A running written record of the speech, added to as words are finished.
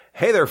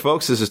Hey there,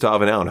 folks. This is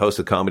Tav and Allen, host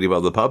of Comedy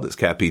Above the Pub. That's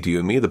Cat Pete to you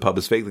and me. The pub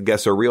is fake. The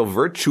guests are real,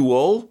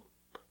 virtual,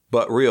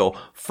 but real.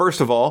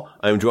 First of all,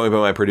 I'm joined by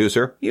my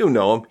producer. You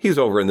know him. He's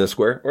over in this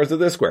square. Or is it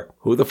this square?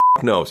 Who the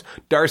knows?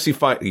 Darcy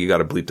Finder. You got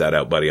to bleep that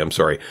out, buddy. I'm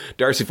sorry.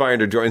 Darcy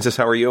Finder joins us.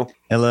 How are you?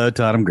 Hello,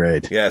 Todd. I'm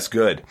great. Yes,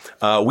 good.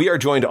 We are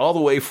joined all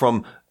the way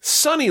from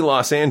sunny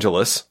Los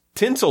Angeles,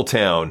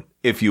 Tinseltown,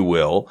 if you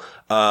will.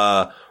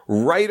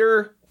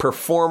 Writer,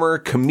 performer,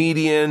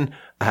 comedian,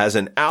 has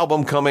an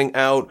album coming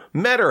out,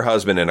 met her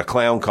husband in a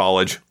clown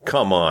college.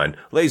 Come on.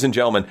 Ladies and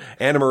gentlemen,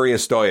 Anna Maria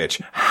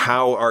Stoich.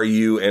 How are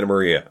you, Anna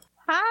Maria?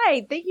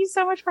 Hi. Thank you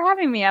so much for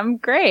having me. I'm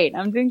great.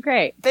 I'm doing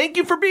great. Thank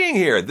you for being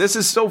here. This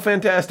is so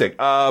fantastic.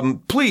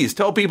 Please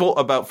tell people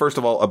about, first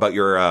of all, about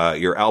your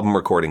album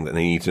recording that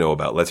they need to know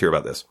about. Let's hear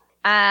about this.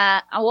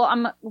 Well,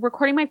 I'm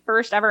recording my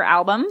first ever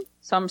album,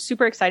 so I'm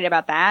super excited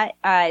about that.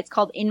 It's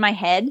called In My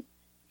Head,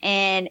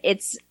 and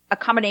it's a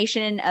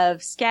combination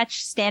of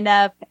sketch,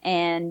 stand-up,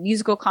 and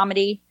musical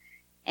comedy.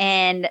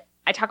 And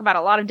I talk about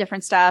a lot of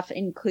different stuff,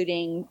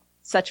 including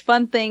such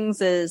fun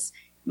things as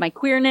my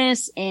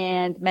queerness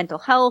and mental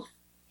health,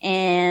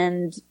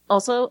 and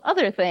also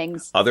other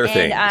things.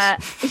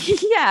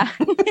 Yeah.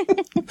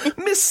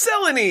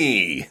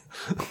 Miscellany!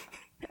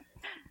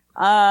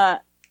 Yeah.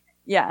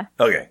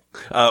 Okay.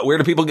 Where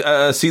do people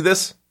see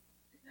this?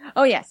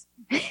 Oh, yes.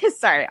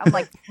 Sorry. I'm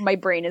like, my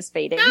brain is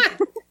fading.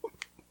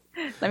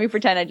 Let me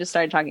pretend I just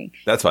started talking.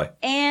 That's fine.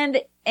 And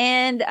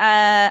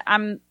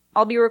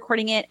I'll be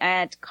recording it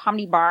at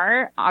Comedy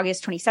Bar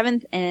August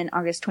 27th and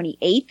August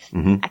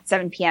 28th at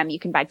 7 p.m. You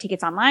can buy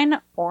tickets online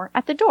or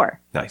at the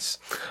door. Nice.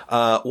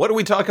 What do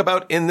we talk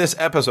about in this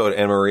episode,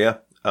 Anna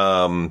Maria?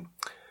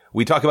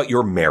 We talk about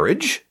your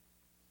marriage.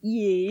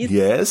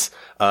 Yes.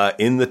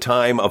 In the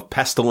time of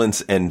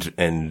pestilence and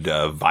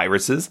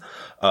viruses.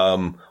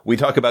 We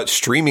talk about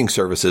streaming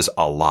services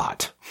a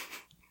lot.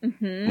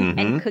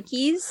 And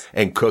cookies.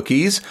 And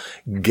cookies.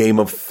 Game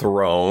of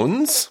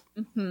Thrones.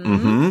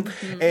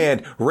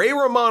 And Ray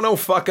Romano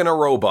fucking a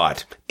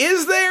robot.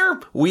 Is there?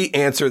 We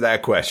answer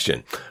that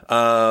question.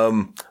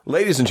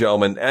 Ladies and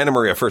gentlemen, Anna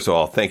Maria, first of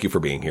all, thank you for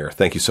being here.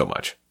 Thank you so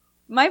much.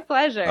 My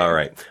pleasure. All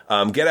right.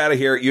 Get out of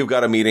here. You've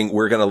got a meeting.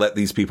 We're going to let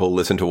these people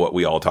listen to what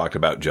we all talked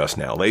about just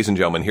now. Ladies and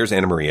gentlemen, here's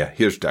Anna Maria.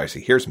 Here's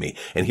Darcy. Here's me.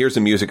 And here's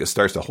the music that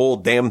starts the whole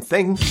damn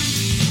thing.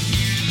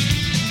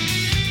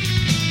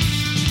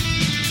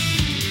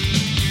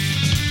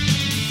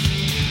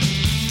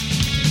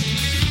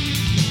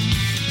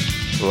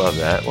 Love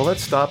that. Well,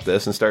 let's stop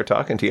this and start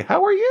talking to you.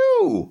 How are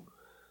you?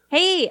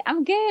 Hey,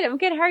 I'm good. I'm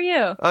good. How are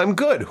you? I'm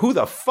good. Who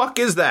the fuck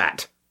is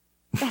that?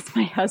 That's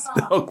my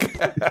husband.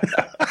 Okay.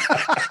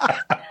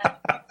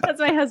 That's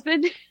my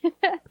husband.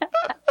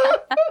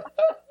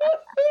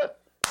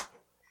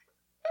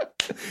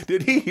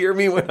 Did he hear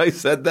me when I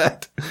said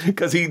that?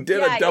 Because he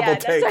did a double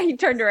take. That's why he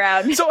turned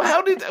around. So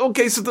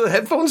so the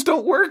headphones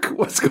don't work?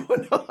 What's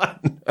going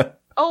on?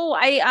 Oh,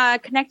 I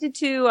connected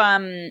to,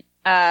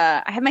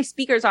 I have my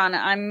speakers on.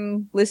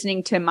 I'm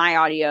listening to my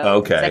audio.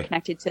 Okay. I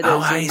connected to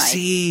the Zoom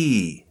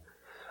mic.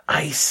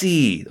 I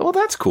see. Well,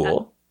 that's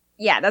cool.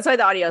 Yeah, that's why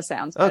the audio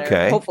sounds better.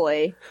 Okay.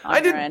 Hopefully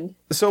on your end.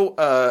 So,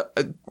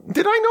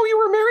 did I know you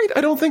were married?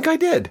 I don't think I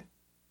did.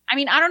 I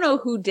mean, I don't know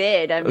who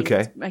did. I mean, Okay.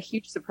 It's a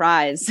huge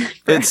surprise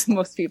for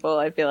most people,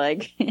 I feel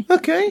like.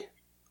 Okay.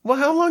 Well,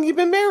 how long you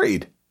been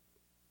married?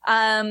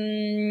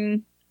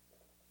 A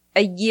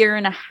year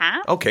and a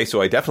half. Okay,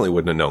 so I definitely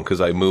wouldn't have known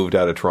because I moved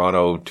out of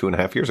Toronto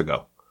 2.5 years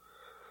ago.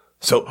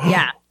 So,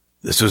 yeah.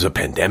 This was a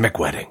pandemic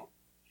wedding.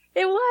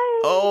 It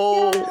was.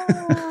 Oh.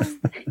 Yeah.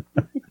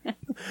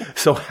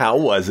 So how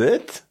was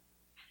it?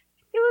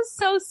 It was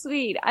so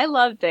sweet. I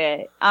loved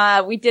it.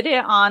 We did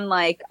it on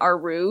like our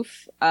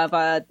roof of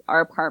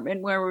our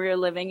apartment where we were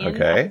living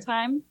in at the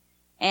time.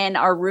 And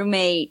our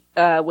roommate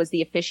was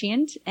the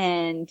officiant,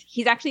 and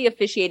he's actually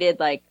officiated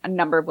like a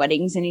number of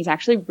weddings, and he's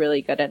actually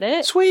really good at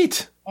it.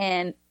 Sweet.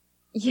 And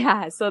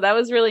yeah, so that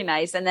was really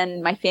nice. And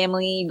then my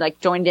family like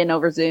joined in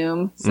over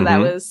Zoom. So that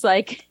was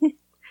like,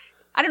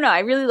 I don't know. I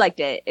really liked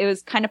it. It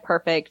was kind of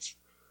perfect.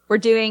 We're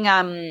doing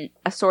a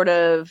sort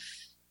of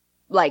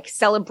like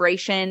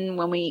celebration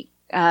when we,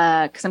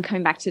 cause I'm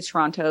coming back to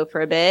Toronto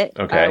for a bit.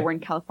 Okay. We're in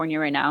California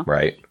right now.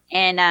 Right.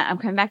 And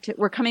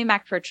we're coming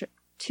back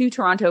to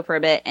Toronto for a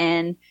bit,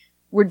 and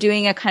we're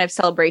doing a kind of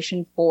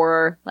celebration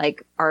for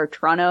like our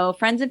Toronto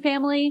friends and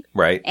family.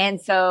 Right. And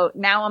so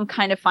now I'm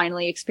kind of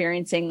finally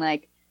experiencing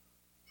like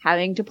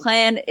having to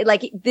plan,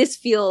 like this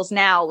feels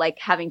now like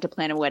having to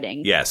plan a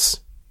wedding. Yes.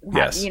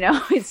 Yes. You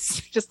know,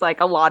 it's just like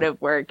a lot of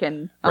work,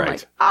 and I'm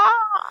like,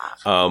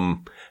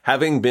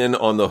 having been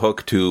on the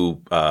hook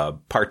to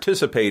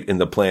participate in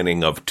the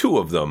planning of 2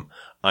 of them,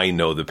 I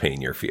know the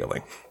pain you're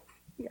feeling.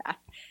 Yeah.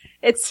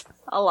 It's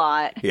a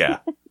lot. Yeah.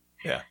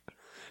 Yeah.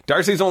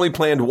 Darcy's only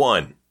planned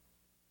 1.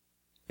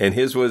 And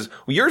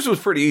yours was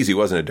pretty easy,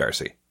 wasn't it,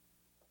 Darcy?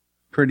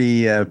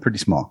 Pretty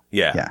small.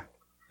 Yeah.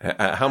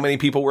 Yeah. How many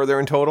people were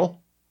there in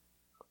total?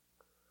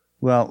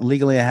 Well,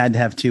 legally I had to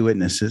have 2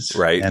 witnesses.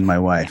 Right. And my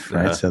wife,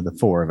 right? So the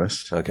 4 of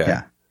us. Okay.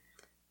 Yeah.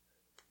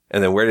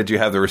 And then where did you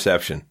have the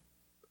reception?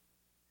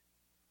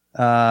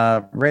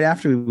 Right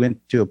after we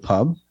went to a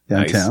pub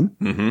downtown,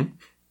 Nice. Mm-hmm.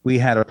 we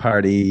had a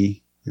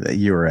party that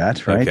you were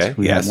at, right? Okay,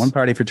 We yes. had one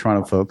party for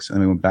Toronto folks, and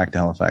we went back to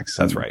Halifax.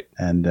 That's right.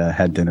 And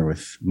had dinner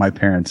with my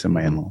parents and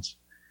my in-laws.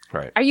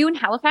 Right. Are you in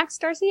Halifax,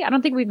 Darcy? I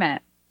don't think we've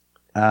met.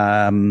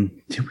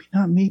 Did we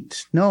not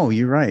meet? No,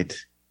 you're right.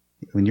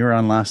 When you were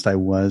on last, I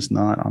was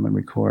not on the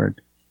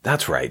record.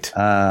 That's right.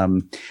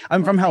 I'm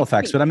from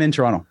Halifax, but I'm in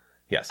Toronto.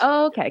 Yes.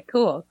 Oh, okay.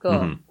 Cool.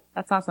 Mhm.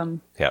 That's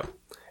awesome. Yeah.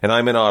 And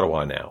I'm in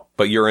Ottawa now,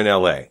 but you're in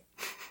LA.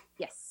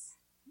 Yes.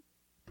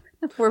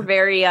 We're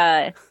very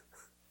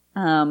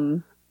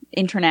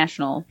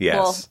international. Yes.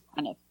 Well,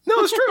 kind of. No,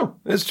 it's true.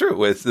 It's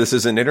true. This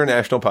is an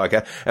international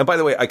podcast. And by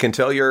the way, I can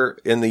tell you're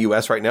in the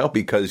U.S. right now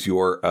because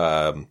your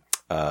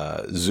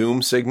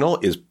Zoom signal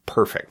is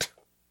perfect.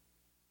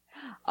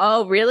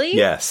 Oh, really?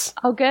 Yes.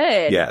 Oh,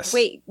 good. Yes.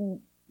 Wait,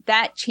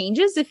 that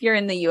changes if you're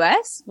in the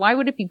U.S.? Why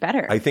would it be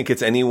better? I think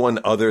it's anyone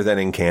other than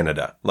in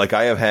Canada. Like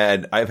I've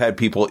had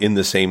people in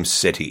the same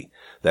city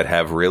that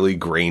have really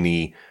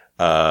grainy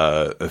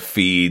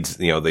feeds,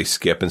 they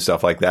skip and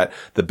stuff like that.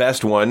 The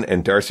best one,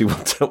 and Darcy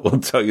will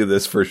tell you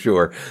this for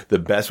sure, the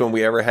best one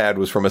we ever had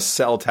was from a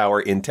cell tower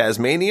in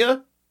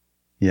Tasmania.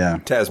 Yeah.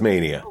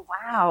 Tasmania. Oh,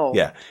 wow.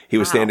 Yeah. He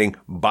was standing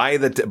by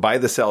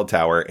the cell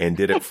tower and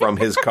did it from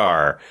his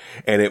car.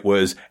 And it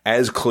was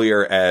as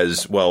clear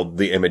as, well,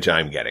 the image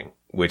I'm getting,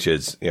 which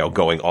is,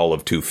 going all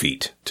of 2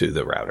 feet to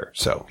the router.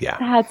 So yeah.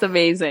 That's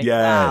amazing.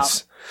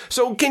 Yes. Wow.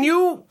 So can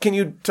you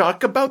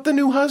talk about the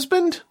new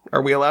husband?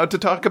 Are we allowed to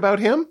talk about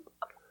him?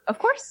 Of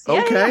course.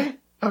 Yeah, Okay. yeah.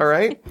 All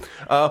right.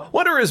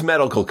 What are his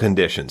medical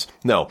conditions?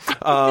 No.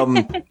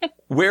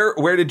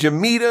 Where did you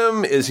meet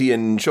him? Is he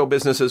in show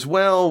business as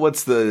well?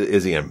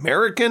 Is he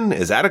American?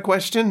 Is that a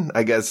question?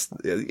 I guess.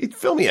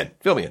 Fill me in.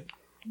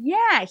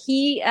 Yeah,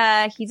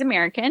 he's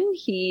American.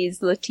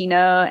 He's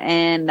Latino,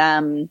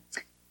 and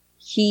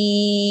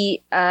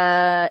he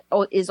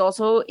is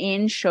also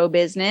in show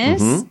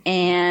business,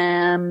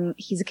 and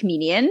he's a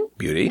comedian.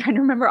 Beauty. I'm trying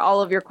to remember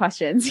all of your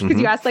questions because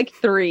you asked like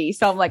 3,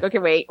 so I'm like, okay,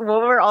 wait,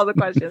 what were all the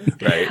questions?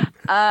 Right.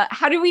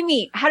 How did we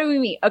meet?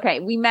 Okay,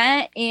 we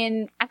met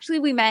in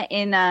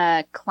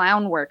a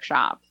clown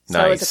workshop. So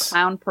Nice. it's a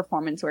clown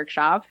performance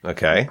workshop.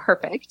 Okay.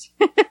 Perfect.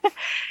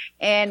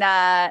 And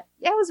yeah,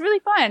 it was really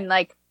fun.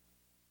 Like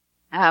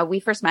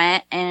we first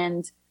met,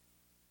 and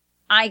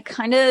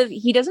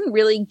he doesn't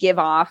really give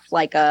off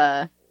like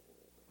a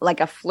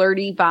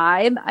flirty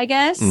vibe, I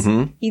guess.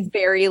 Mm-hmm. He's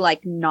very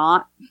like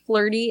not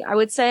flirty, I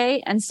would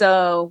say. And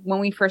so when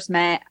we first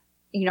met,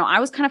 I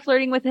was kind of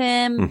flirting with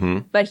him, Mm-hmm.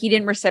 but he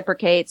didn't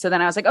reciprocate. So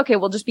then I was like, okay,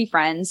 we'll just be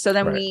friends. So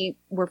then Right. we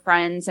were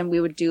friends, and we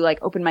would do like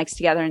open mics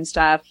together and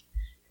stuff.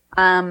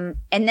 And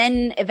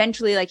then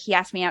eventually like he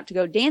asked me out to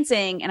go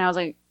dancing, and I was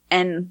like,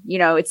 and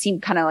it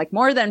seemed kind of like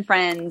more than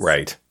friends.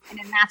 Right. And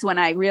then that's when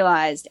I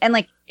realized, and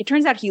like, it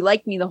turns out he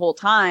liked me the whole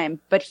time,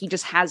 but he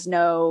just has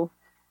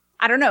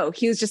I don't know.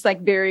 He was just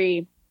like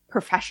very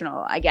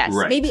professional, I guess.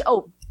 Right. Maybe,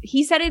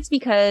 he said it's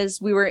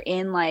because we were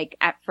in like,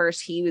 at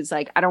first he was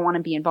like, I don't want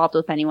to be involved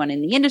with anyone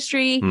in the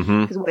industry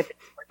Mm-hmm. because what if it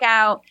doesn't work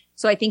out?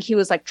 So I think he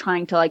was like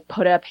trying to like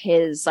put up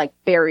his like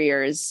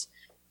barriers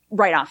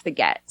right off the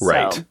get.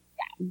 Right. So,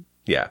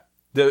 Yeah.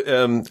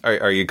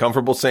 Are you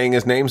comfortable saying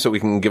his name so we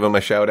can give him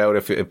a shout out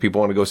if people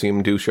want to go see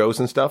him do shows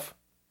and stuff?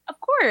 of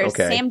course,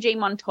 Okay. Sam J.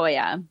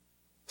 Montoya.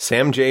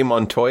 Sam J.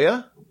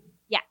 Montoya?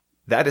 Yeah.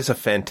 That is a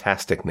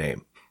fantastic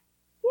name.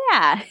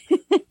 Yeah.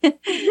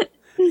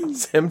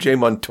 Sam J.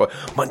 Montoya.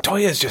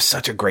 Montoya is just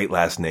such a great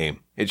last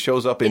name. It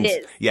shows up in,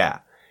 It is. yeah.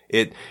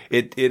 It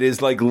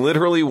is like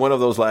literally one of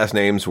those last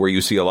names where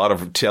you see a lot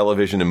of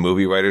television and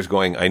movie writers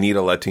going, I need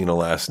a Latino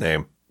last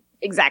name.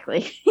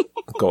 Exactly.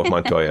 Go with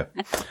Montoya.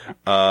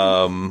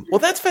 Well,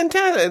 that's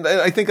fantastic.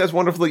 I think that's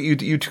wonderful that you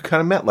two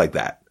kind of met like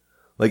that.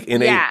 Like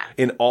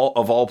in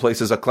all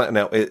places, a clown.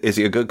 Now, is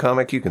he a good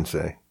comic? You can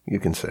say.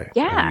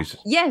 Yeah.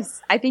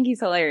 Yes. I think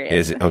he's hilarious.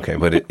 Is it okay?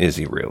 But is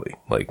he really?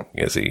 Like,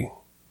 is he?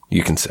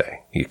 You can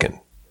say. You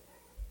can.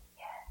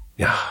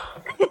 Yeah.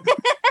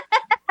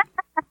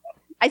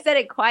 I said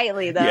it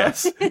quietly though.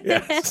 Yes.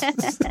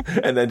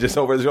 And then just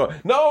over the shoulder.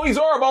 No, he's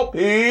horrible.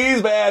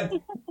 He's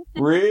bad.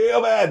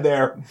 Real bad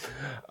there.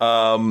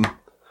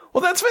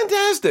 Well, that's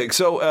fantastic.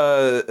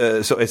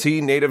 So, so is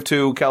he native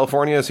to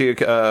California? Is he,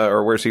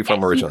 or where's he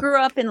from Yes, originally? He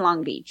grew up in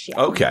Long Beach.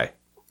 Yeah. Okay.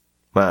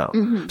 Wow.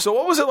 Mm-hmm. So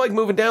what was it like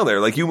moving down there?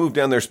 Like you moved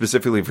down there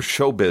specifically for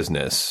show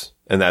business,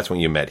 and that's when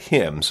you met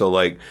him. So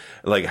like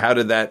how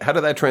did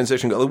that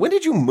transition go? Like, when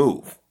did you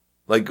move?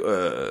 Like,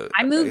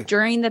 I moved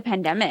during the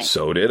pandemic.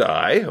 So did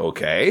I.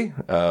 Okay.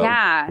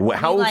 Yeah.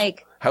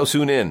 How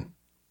soon in?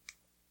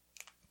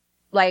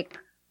 Like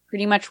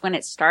pretty much when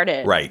it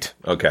started. Right.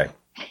 Okay.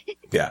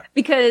 Yeah.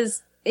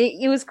 Because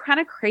it was kind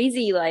of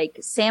crazy. Like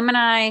Sam and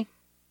I,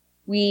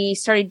 we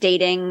started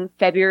dating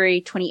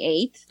February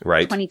 28th,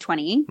 Right.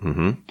 2020.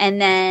 Mm-hmm.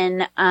 And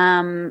then,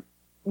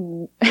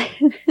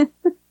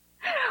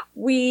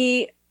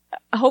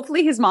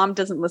 hopefully his mom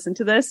doesn't listen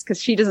to this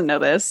because she doesn't know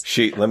this.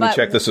 Let me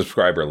check the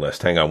subscriber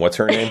list. Hang on. What's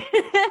her name?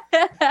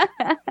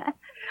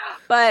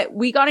 But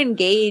we got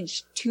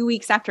engaged 2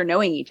 weeks after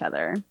knowing each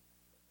other.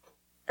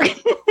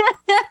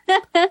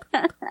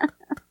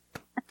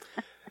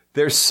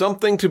 There's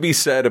something to be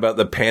said about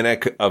the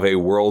panic of a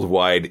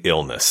worldwide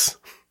illness.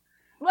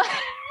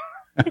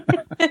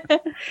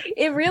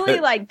 It really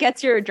like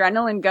gets your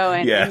adrenaline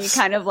going, Yes. and you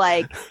kind of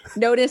like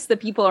notice the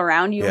people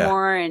around you Yeah.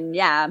 more, and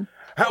yeah.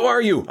 How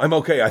are you? I'm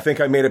okay. I think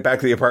I made it back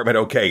to the apartment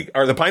okay.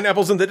 Are the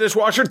pineapples in the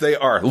dishwasher? They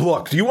are.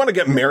 Look, do you want to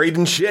get married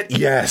and shit?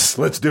 Yes,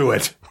 let's do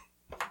it.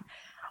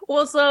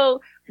 Well,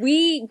 so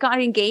we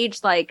got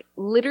engaged like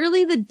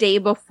literally the day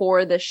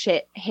before the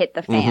shit hit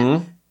the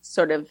fan,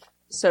 sort of,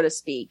 so to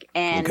speak,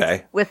 and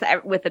Okay. with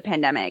the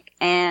pandemic,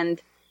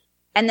 and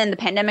then the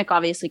pandemic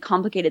obviously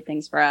complicated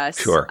things for us.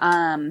 Sure.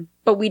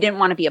 But we didn't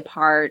want to be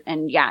apart,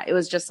 and yeah, it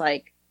was just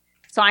like,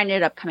 so I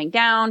ended up coming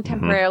down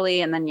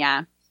temporarily, and then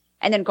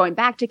and then going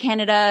back to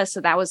Canada.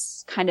 So that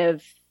was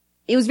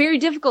it was very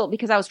difficult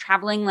because I was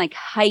traveling like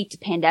height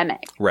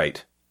pandemic.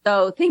 Right.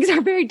 So things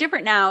are very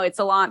different now. It's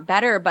a lot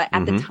better, but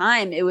at the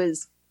time it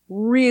was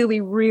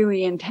really,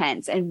 really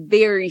intense and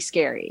very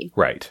scary.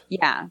 Right.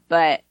 Yeah,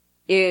 but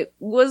it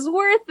was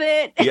worth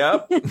it.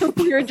 Yep.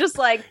 We were just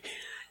like,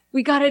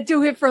 we got to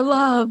do it for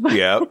love.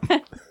 Yep.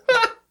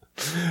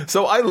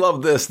 So I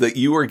love this, that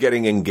you were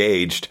getting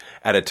engaged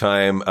at a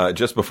time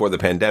just before the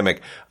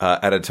pandemic,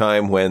 at a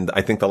time when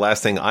I think the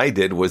last thing I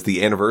did was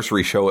the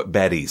anniversary show at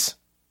Betty's.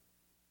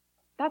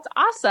 That's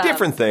awesome.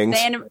 Different things.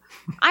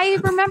 I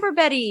remember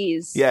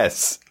Betty's.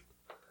 Yes.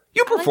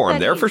 You like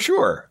performed there Betty's. for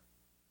sure.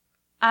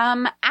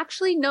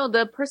 Actually, no,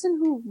 the person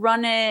who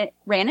ran it.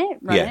 Ran it.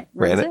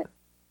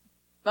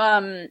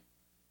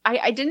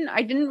 I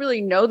didn't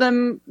really know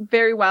them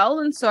very well,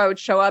 and so I would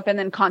show up and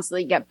then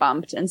constantly get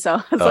bumped, and so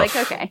I was like,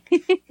 okay.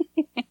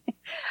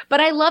 But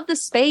I love the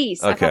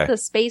space. I Okay. thought the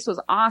space was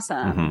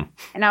awesome,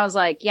 and I was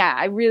like, yeah,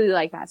 I really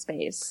like that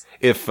space.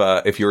 If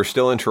you were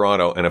still in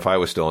Toronto, and if I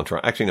was still in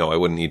Toronto, actually, no, I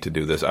wouldn't need to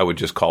do this. I would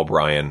just call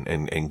Brian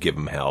and give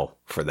him hell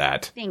for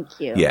that. Thank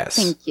you. Yes.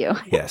 Thank you.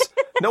 Yes.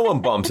 No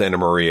one bumps Anna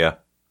Maria.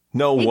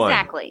 No one.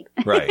 Exactly.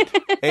 Right.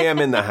 AM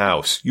in the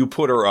house. You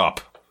put her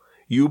up.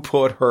 You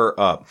put her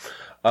up.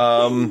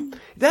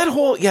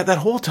 That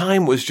whole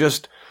time was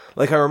just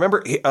like, I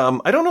remember,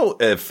 I don't know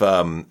if,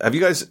 have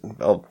you guys,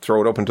 I'll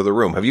throw it open to the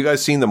room. Have you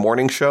guys seen the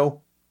morning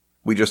show?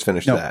 We just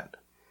finished No. that.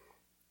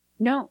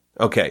 No.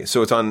 Okay.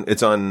 So it's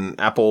on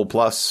Apple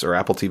Plus or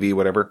Apple TV,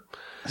 whatever.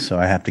 So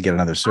I have to get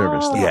another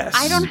service. Oh, then. Yes.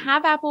 I don't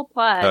have Apple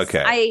Plus.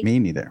 Okay. Me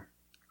neither.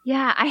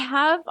 I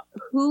have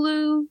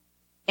Hulu,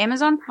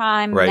 Amazon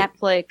Prime, Right.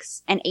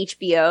 Netflix, and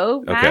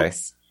HBO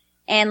Max.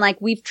 And like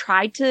we've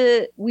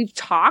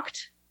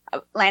talked,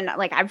 and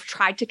like I've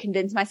tried to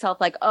convince myself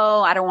like,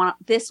 oh, I don't want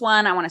this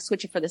one. I want to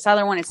switch it for this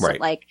other one. It's Right.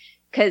 like,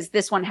 cause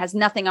this one has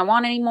nothing I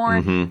want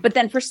anymore. Mhm. But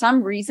then for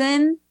some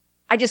reason,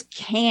 I just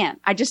can't.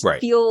 I just Right.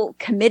 feel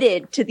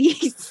committed to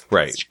these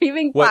Right.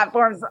 streaming What-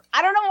 platforms.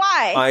 I don't know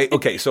why.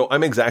 Okay. So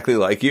I'm exactly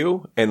like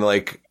you. And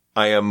like,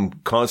 I'm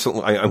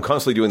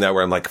constantly doing that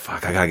where I'm like,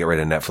 fuck, I gotta get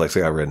rid of Netflix. I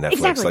gotta get rid of Netflix.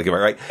 Exactly. Like, am I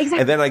right? Exactly.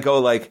 And then I go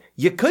like,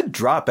 you could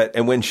drop it.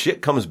 And when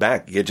shit comes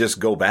back, you just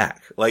go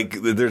back.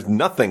 Like there's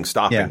nothing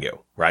stopping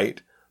you,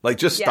 right? Like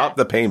just stop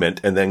the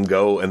payment and then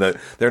go. And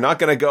they're not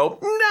going to go,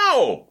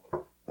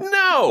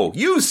 no,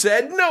 you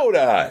said no to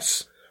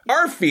us.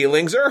 Our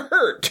feelings are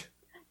hurt.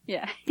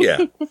 Yeah.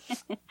 Yeah.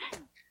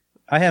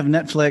 I have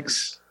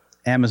Netflix,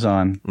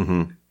 Amazon,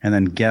 and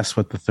then guess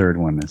what the third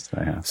one is that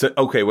I have. So,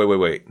 okay,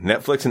 wait.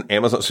 Netflix and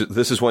Amazon. So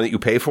this is one that you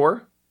pay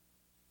for?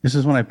 This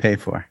is one I pay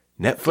for.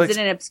 Netflix, Is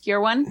it an obscure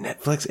one?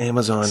 Netflix,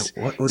 Amazon.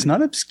 What was It's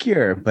not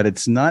obscure, but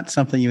it's not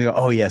something you go,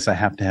 oh, yes, I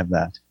have to have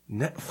that.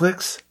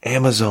 Netflix,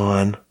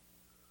 Amazon.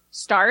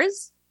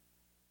 Stars?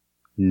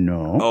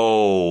 No.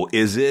 Oh,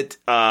 is it?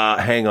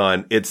 Hang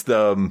on. It's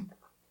the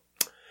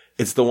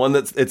one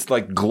it's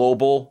like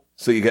global.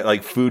 So you get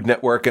like Food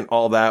Network and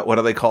all that. What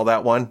do they call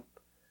that one?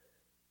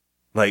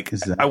 Like, Is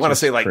that I want to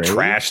just say like Crave?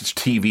 Trash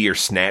TV or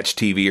Snatch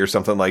TV or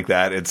something like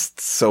that. It's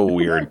so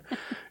weird.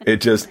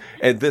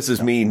 And this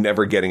is me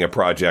never getting a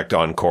project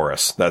on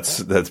Chorus.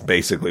 That's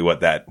basically what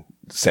that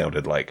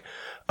sounded like.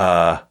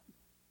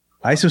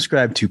 I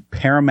subscribe to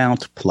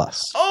Paramount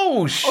Plus. Oh,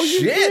 Oh,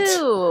 shit. you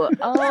do.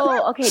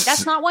 Oh, okay.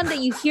 That's not one that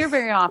you hear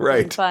very often.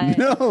 Right. But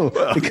No,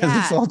 because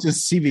it's Yeah. all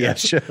just CBS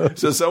shows.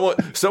 So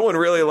someone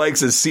really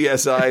likes his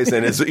CSIs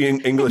and his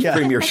English Yeah.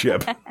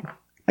 Premiership.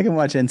 I can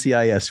watch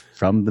NCIS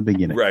from the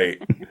beginning.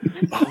 Right.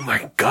 Oh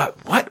my God.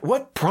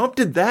 What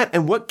prompted that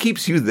and what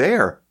keeps you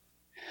there?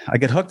 I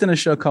got hooked in a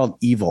show called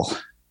Evil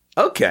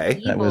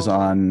Okay. that was Evil.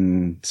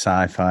 on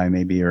Sci-Fi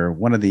maybe, or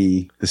one of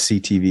the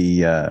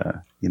CTV,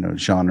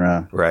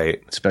 genre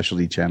Right.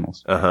 specialty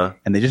channels. Uh-huh.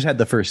 And they just had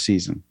the first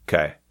season.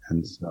 Okay.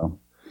 And so,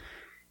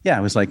 yeah,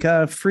 it was like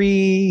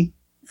free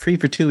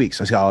for 2 weeks.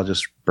 I said, I'll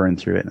just burn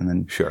through it. And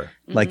then, Sure.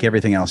 like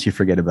everything else, you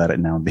forget about it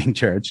now and being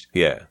charged.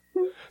 Yeah.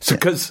 So,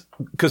 cause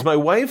my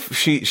wife,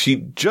 she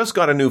just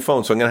got a new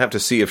phone. So I'm going to have to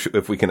see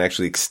if we can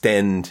actually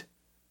extend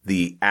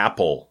the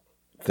Apple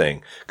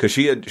thing. Cause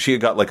she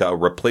had got like a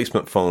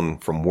replacement phone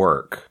from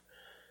work.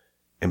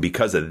 And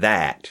because of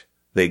that,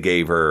 they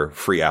gave her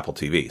free Apple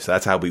TV. So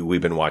that's how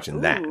we've been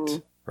watching that.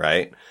 Ooh.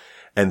 Right.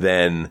 And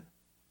then,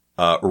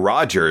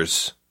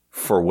 Rogers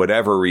for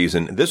whatever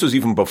reason, this was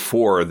even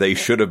before they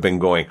should have been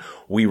going,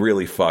 we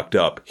really fucked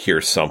up.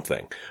 Here's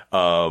something.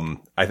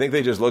 I think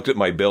they just looked at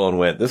my bill and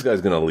went, this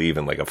guy's going to leave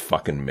in like a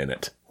fucking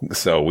minute.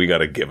 So we got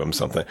to give him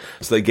something.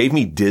 So they gave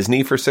me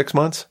Disney for 6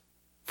 months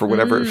for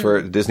whatever,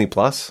 for Disney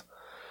Plus.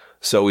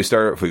 So we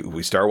start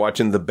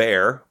watching The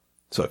Bear.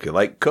 So if you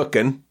like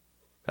cooking,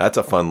 that's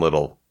a fun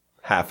little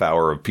half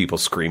hour of people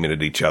screaming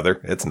at each other.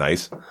 It's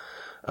nice.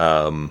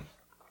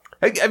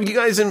 Have you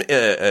guys,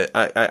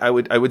 I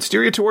would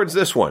steer you towards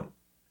this one,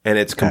 and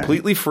it's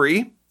completely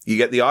free. You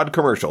get the odd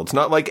commercial. It's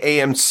not like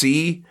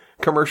AMC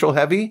commercial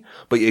heavy,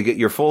 but you get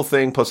your full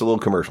thing plus a little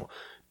commercial.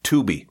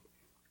 Tubi.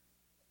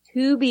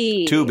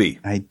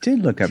 I did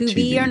look up To Tubi.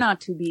 be or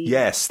not to be.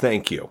 Yes,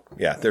 thank you.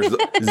 Yeah, there's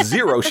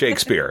zero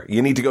Shakespeare.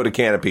 You need to go to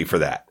Canopy for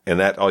that, and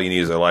that all you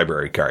need is a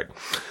library card.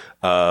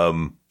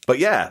 But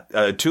yeah,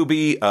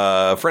 Tubi,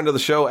 friend of the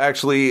show,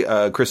 actually,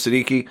 Chris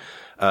Siddiqui,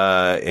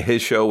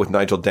 his show with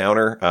Nigel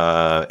Downer,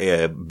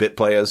 Bit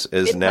Players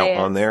is now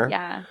on there.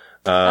 Yeah.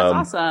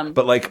 That's awesome.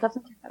 But like, I'll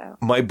definitely check that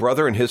out. my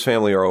brother and his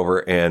family are over,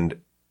 and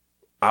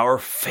our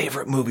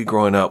favorite movie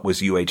growing up was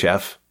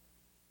UHF,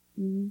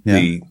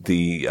 Yeah.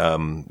 the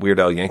Weird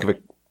Al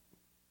Yankovic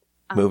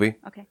movie.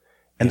 Okay.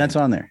 And that's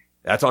on there.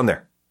 That's on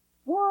there.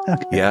 What?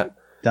 Okay. Yeah.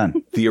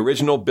 Done. The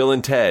original Bill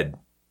and Ted,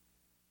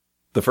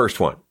 the first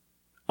one,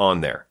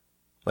 on there.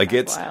 Like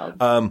That's it's,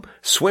 wild.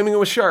 Swimming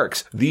with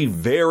Sharks, the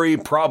very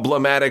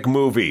problematic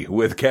movie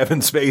with Kevin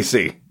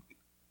Spacey,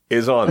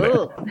 is on there.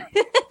 Ooh.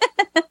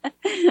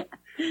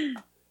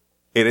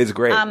 It is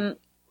great.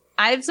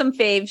 I have some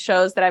fave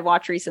shows that I've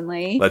watched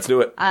recently. Let's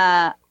do it.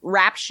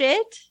 Rap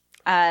Shit.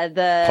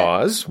 The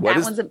Pause.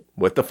 that one's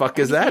What the fuck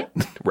is that?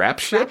 Rap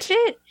shit? Rap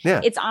Shit.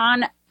 Yeah. It's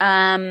on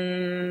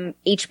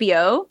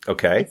HBO.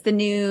 Okay. It's the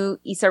new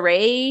Issa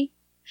Rae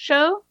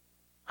show.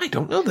 I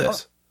don't know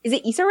this. Is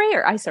it Issa Rae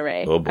or Issa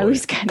Rae? Oh, boy. I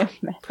always kind of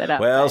mess it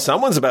up. Well,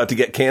 someone's about to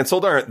get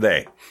canceled, aren't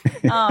they?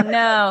 Oh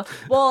no.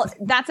 Well,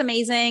 that's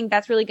amazing.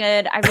 That's really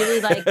good. I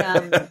really like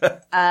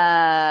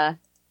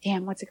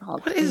damn, what's it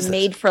called? What is this?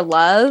 Made for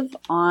Love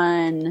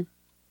on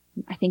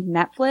I think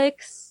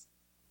Netflix.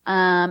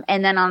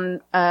 And then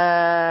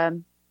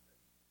on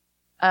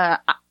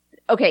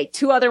okay,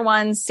 two other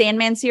ones.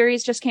 Sandman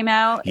series just came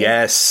out.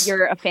 Yes. If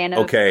you're a fan of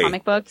Okay.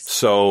 comic books.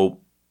 So,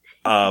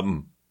 I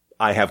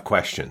have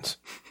questions.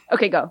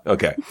 Okay, go.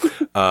 Okay.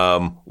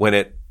 When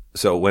it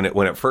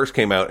first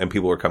came out and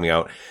people were coming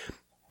out,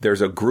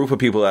 there's a group of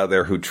people out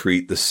there who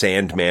treat the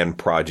Sandman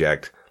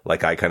project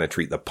like I kind of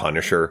treat the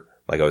Punisher.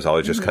 Like I was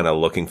always just kind of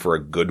looking for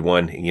a good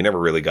one. And you never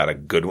really got a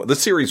good one. The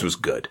series was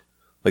good.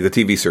 Like the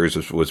TV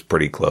series was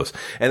pretty close.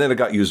 And then it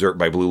got usurped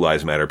by Blue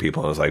Lives Matter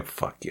people. And I was like,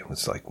 fuck you.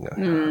 It's like,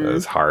 it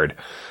was hard.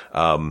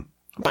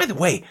 By the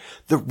way,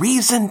 the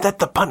reason that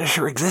the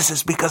Punisher exists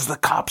is because the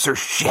cops are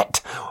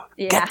shit.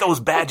 Yeah. Get those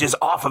badges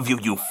off of you,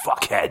 you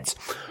fuckheads.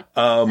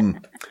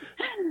 And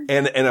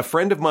a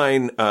friend of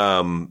mine,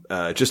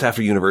 just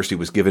after university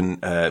was given,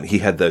 he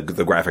had the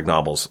graphic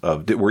novels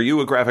were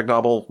you a graphic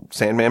novel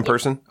Sandman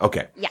person?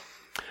 Okay. Yeah.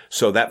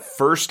 So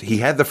he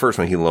had the first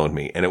one he loaned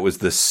me, and it was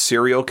the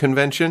Serial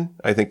Convention.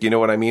 I think you know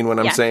what I mean when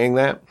I'm Yeah. saying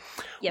that,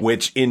 Yep.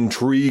 which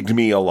intrigued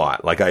me a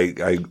lot. Like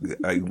I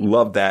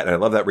love that, and I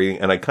love that reading,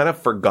 and I kind of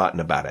forgotten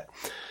about it.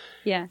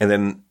 Yeah. And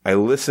then I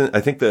listened. I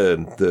think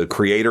the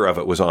creator of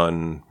it was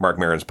on Mark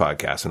Maron's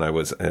podcast, and I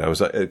was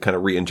kind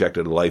of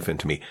re-injected life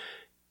into me.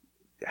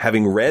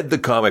 Having read the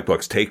comic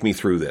books, take me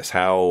through this.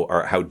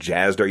 How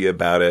jazzed are you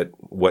about it?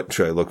 What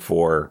should I look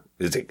for?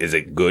 Is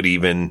it good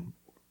even?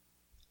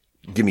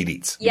 Give me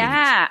deets.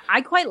 Yeah,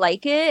 I quite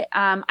like it.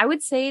 I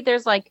would say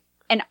there's like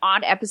an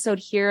odd episode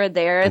here or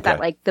there that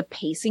like the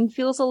pacing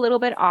feels a little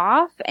bit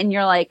off, and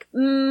you're like,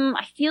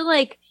 I feel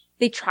like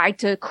they tried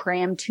to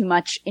cram too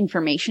much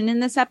information in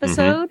this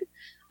episode.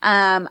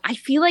 I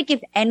feel like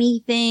if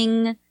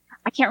anything,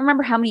 I can't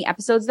remember how many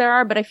episodes there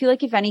are, but I feel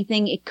like if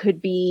anything, it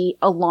could be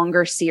a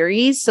longer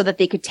series so that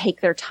they could take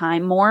their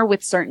time more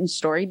with certain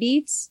story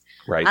beats.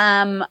 Right.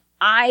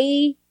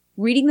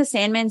 Reading the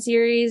Sandman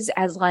series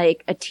as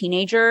like a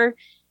teenager,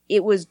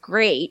 it was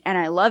great and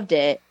I loved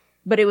it,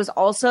 but it was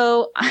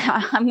also,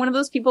 I'm one of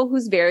those people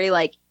who's very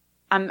like,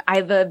 I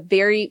have a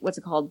very,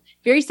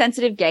 very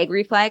sensitive gag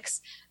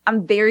reflex.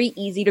 I'm very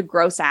easy to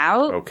gross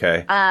out.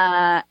 Okay.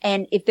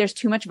 And if there's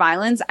too much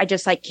violence, I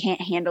just like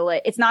can't handle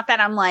it. It's not that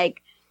I'm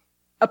like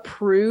a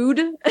prude.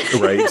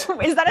 Right. Is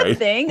that a Right.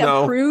 thing?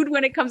 No. A prude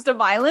when it comes to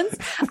violence?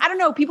 I don't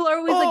know. People are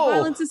always like,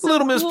 violence is so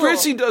little Miss cool.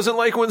 Prissy doesn't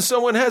like when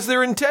someone has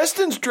their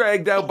intestines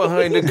dragged out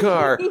behind a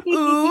car.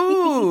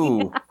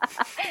 Ooh.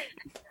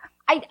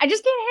 I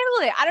just can't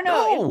handle it. I don't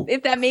know No.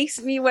 if that makes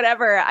me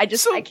whatever. I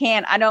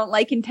can't. I don't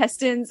like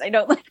intestines. I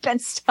don't like that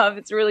stuff.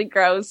 It's really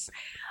gross.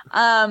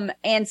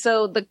 And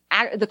so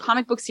the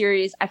comic book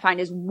series I find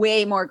is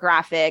way more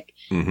graphic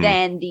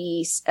than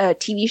the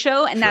TV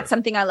show. And that's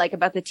something I like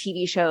about the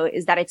TV show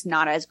is that it's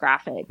not as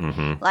graphic.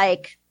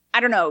 Like, I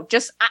don't know,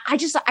 I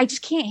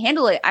just can't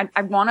handle it.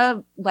 I want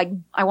to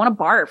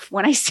barf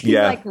when I see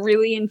like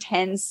really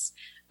intense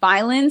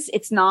violence.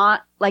 It's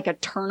not like a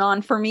turn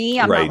on for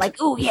me. I'm Right. not like,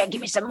 oh yeah, give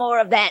me some more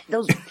of that.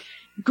 Those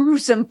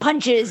gruesome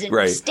punches and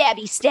Right.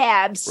 stabby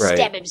stabs, Right.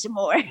 stab him some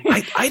more.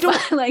 I don't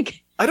But,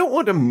 like, I don't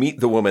want to meet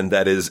the woman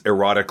that is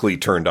erotically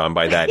turned on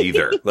by that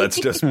either. Let's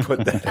just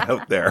put that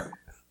out there.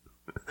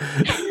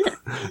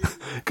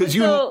 Because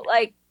so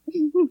like,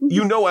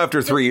 you know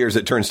after 3 years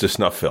it turns to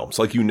snuff films.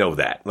 Like you know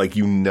that. Like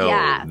you know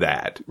Yeah.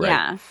 that. Right?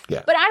 yeah.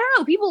 Yeah. But I don't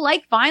know. People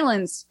like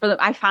violence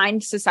I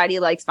find society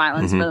likes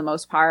violence Mhm. for the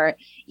most part.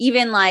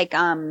 Even like,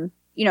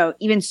 you know,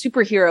 even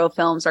superhero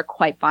films are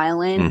quite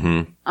violent.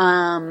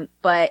 Mhm.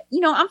 But you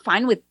know, I'm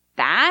fine with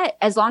that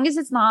as long as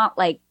it's not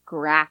like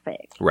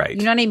graphic. Right.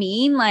 You know what I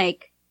mean?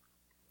 Like,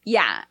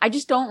 yeah, I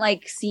just don't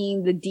like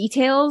seeing the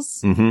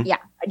details. Mhm. Yeah,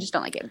 I just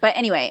don't like it. But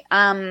anyway,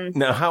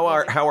 Now,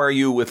 how are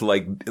you with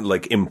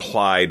like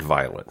implied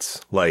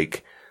violence?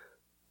 Like,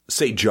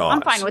 say Jaws.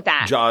 I'm fine with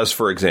that. Jaws,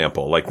 for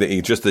example, like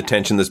just the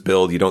tension that's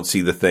built. You don't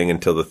see the thing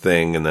until the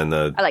thing, and then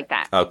I like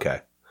that.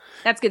 okay,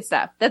 That's good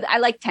stuff. I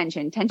like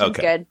tension. Tension's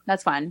Okay. good.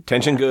 That's fun.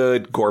 tension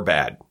good, gore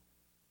bad.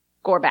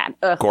 Gore bad.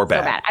 Ugh, Gore so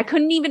bad. I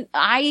couldn't even.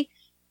 I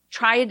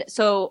tried.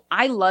 So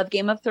I love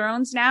Game of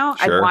Thrones now.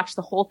 Sure. I've watched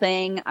the whole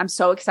thing. I'm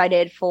so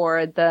excited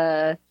for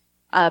the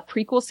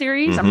prequel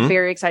series. Mhm. I'm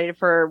very excited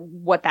for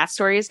what that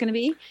story is going to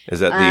be. Is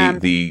that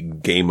the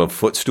game of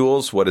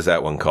footstools? What is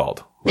that one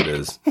called? What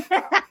is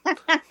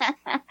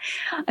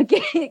A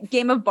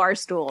game of bar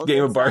stools.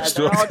 game of It's,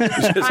 barstools? they're all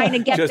just trying to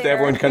get just there.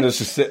 everyone kind of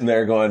just sitting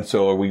there going,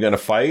 "So are we going to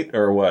fight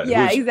or what?"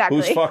 Yeah, who's, exactly.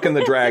 Who's fucking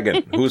the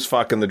dragon? Who's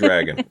fucking the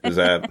dragon? Is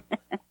that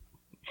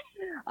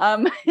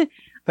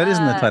That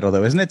isn't the title,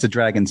 though, isn't it? It's a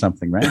dragon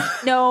something, right?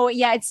 no,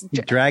 yeah, it's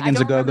Dragons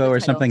I a don't remember go-go the or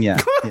title. something? Yeah.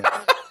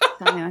 Yeah.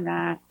 Something like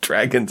that.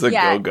 dragons a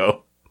Yeah.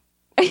 go-go?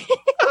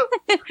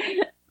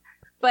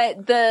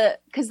 But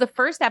because the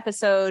first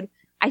episode,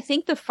 I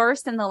think the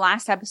first and the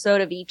last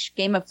episode of each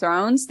Game of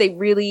Thrones, they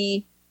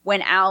really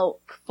went out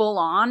full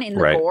on in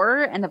the Right.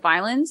 gore and the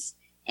violence.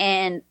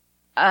 And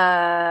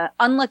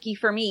unlucky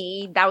for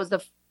me, that was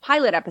the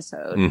pilot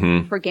episode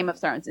Mm-hmm. for Game of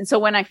Thrones. And so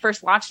when I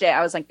first watched it,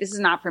 I was like, this is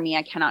not for me.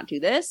 I cannot do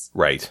this.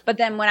 Right. But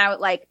then when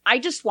I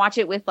just watch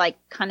it with like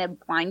kind of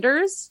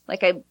blinders,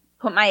 like I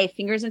put my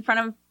fingers in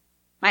front of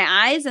my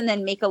eyes and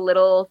then make a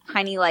little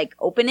tiny like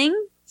opening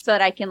so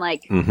that I can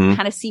like Mhm.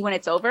 kind of see when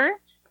it's over.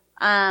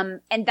 And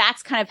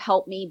that's kind of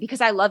helped me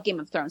because I love Game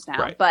of Thrones now,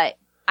 Right. but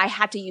I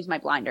had to use my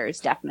blinders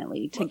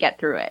definitely to get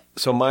through it.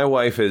 So my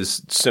wife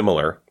is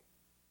similar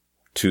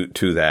to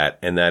that,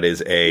 and that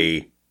is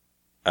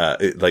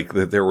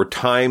there were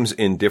times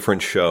in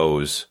different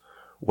shows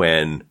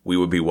when we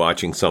would be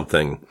watching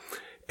something,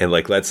 and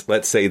like let's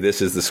say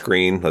this is the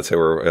screen. Let's say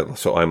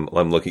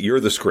I'm looking. You're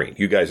the screen.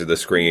 You guys are the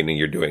screen, and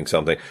you're doing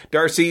something.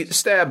 Darcy,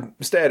 stab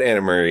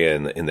Anna Maria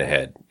in the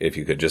head if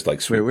you could just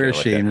like swoop. Where down is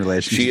like she that. in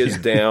relation She to is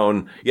you?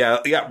 down.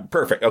 Yeah,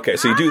 perfect. Okay,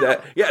 so you do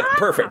that. Yeah,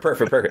 perfect.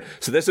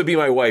 So this would be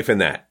my wife in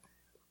that,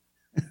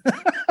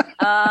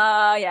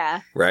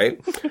 Yeah. right?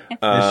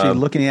 Is she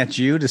looking at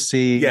you to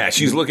see? Yeah,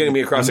 she's looking at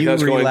me across the you couch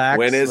going, relax,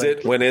 when is like,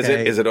 it? When is it?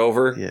 okay. Is it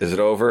over? Yeah. Is it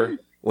over?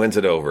 When's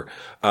it over?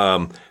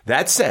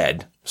 That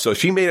said, so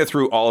she made it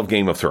through all of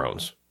Game of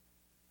Thrones.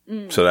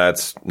 So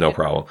that's no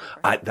problem.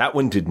 That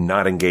one did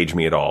not engage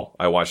me at all.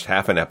 I watched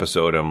half an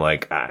episode. I'm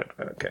like,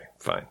 okay,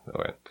 fine.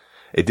 All right.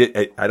 It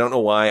did. I don't know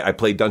why. I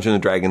played Dungeons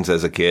and Dragons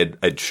as a kid.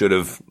 It should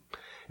have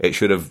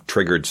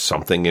triggered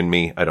something in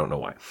me. I don't know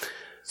why.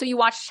 So you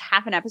watched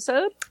half an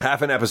episode?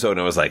 Half an episode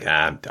and I was like,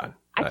 I'm done.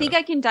 I think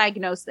I can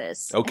diagnose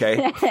this.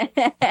 Okay.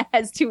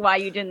 As to why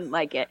you didn't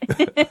like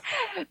it.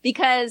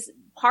 Because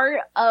part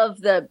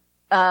of the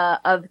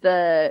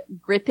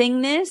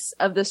grippingness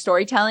of the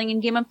storytelling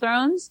in Game of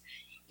Thrones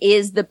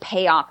is the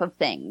payoff of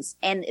things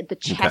and the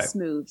chess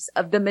moves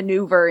of the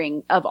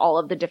maneuvering of all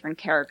of the different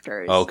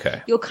characters.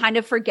 Okay. You'll kind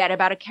of forget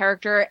about a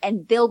character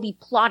and they'll be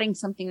plotting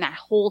something that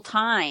whole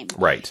time.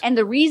 Right. And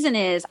the reason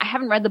is, I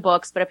haven't read the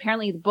books, but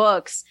apparently the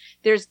books,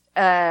 there's,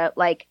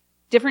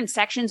 different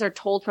sections are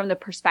told from the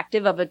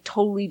perspective of a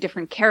totally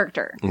different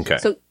character. Okay.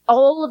 So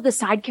all of the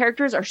side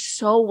characters are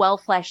so well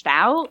fleshed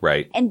out.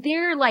 Right. And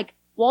they're like,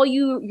 while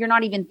you're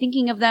not even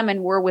thinking of them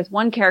and we're with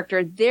one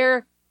character,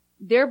 their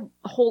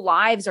whole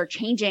lives are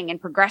changing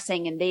and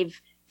progressing and they've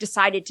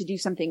decided to do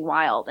something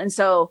wild. And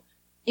so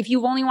if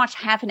you've only watched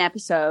half an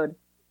episode,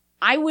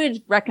 I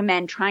would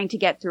recommend trying to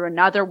get through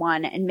another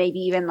one and maybe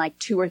even like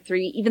 2 or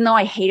 3, even though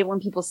I hate it when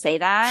people say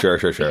that. Sure.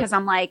 Because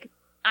I'm like,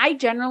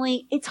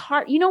 it's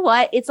hard. You know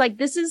what? It's like,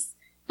 this is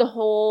the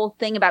whole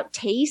thing about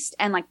taste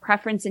and like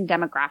preference and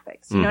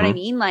demographics. You know what I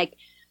mean?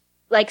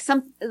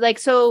 Some big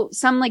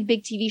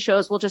TV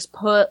shows will just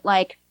put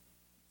like,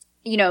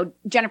 you know,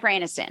 Jennifer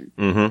Aniston.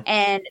 Mm-hmm.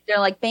 And they're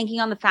like banking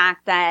on the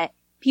fact that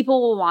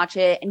people will watch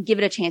it and give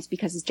it a chance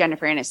because it's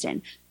Jennifer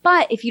Aniston.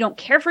 But if you don't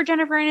care for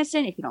Jennifer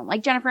Aniston, if you don't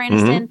like Jennifer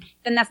Aniston,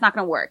 then that's not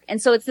going to work.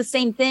 And so it's the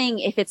same thing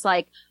if it's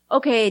like,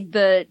 okay,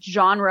 the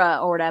genre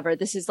or whatever,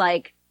 this is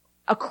like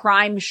a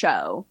crime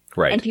show.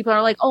 Right. And people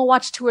are like, oh,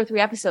 watch 2 or 3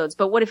 episodes.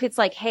 But what if it's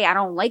like, hey, I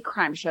don't like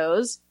crime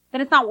shows?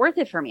 Then it's not worth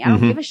it for me. I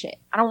don't give a shit.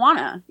 I don't want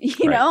to,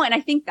 you know? And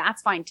I think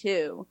that's fine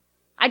too.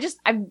 I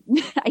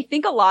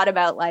think a lot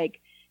about like,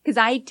 because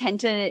I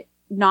tend to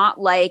not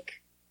like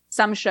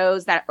some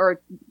shows that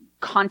are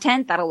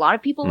content that a lot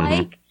of people Mhm.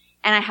 like,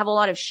 and I have a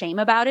lot of shame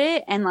about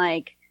it, and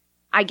like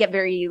I get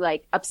very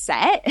like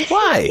upset.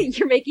 Why?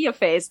 You're making a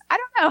face. I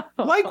don't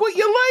know. Like what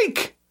you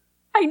like.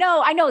 I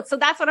know. So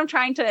that's what I'm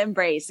trying to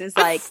embrace is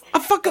like, I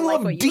fucking like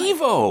love what you like.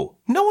 Devo.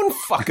 No one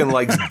fucking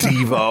likes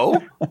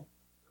Devo.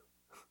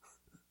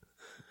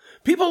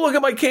 People look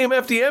at my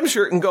KMFDM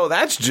shirt and go,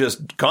 that's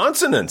just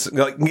consonants.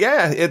 Like,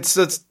 yeah, it's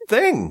a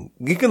thing.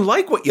 You can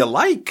like what you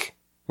like,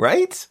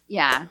 right?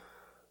 yeah.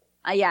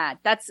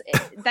 That's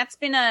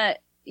been a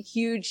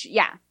huge,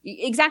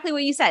 exactly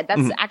what you said.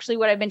 That's actually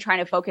what I've been trying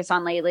to focus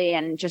on lately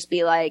and just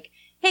be like,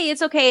 hey,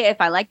 it's okay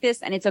if I like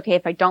this and it's okay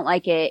if I don't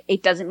like it.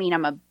 It doesn't mean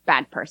I'm a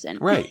bad person.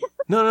 Right.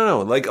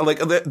 No. Like,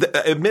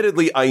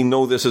 admittedly, I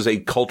know this is a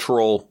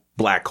cultural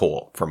black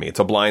hole for me. It's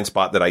a blind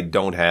spot that I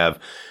don't have,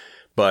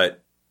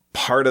 but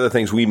part of the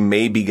things we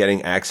may be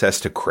getting access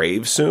to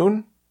Crave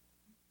soon,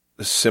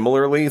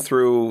 similarly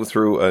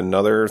through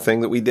another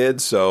thing that we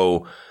did.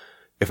 So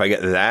if I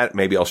get that,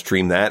 maybe I'll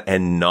stream that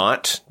and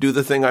not do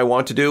the thing I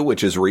want to do,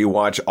 which is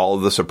rewatch all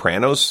of The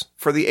Sopranos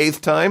for the 8th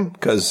time,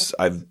 because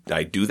I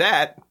do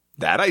that.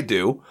 That I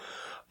do.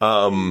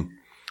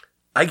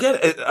 I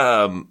get it.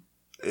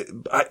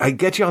 I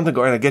get you on the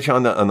guard. I get you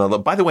on the.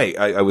 By the way,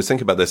 I was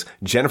thinking about this.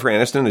 Jennifer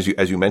Aniston,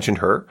 as you mentioned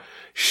her,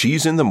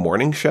 she's in the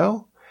morning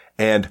show.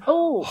 And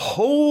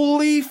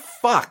holy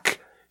fuck,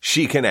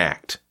 she can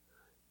act.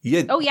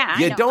 I know.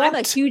 I'm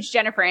a huge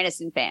Jennifer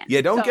Aniston fan.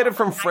 You don't get it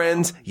from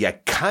Friends. You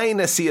kind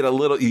of see it a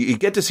little. You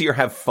get to see her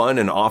have fun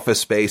in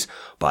Office Space,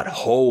 but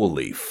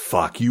holy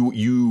fuck,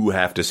 you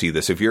have to see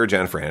this. If you're a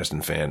Jennifer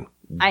Aniston fan,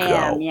 I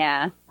am,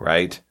 yeah.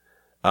 Right?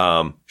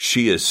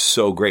 She is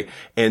so great.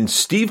 And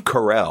Steve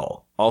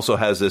Carell also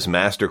has this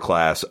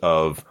masterclass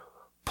of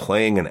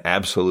playing an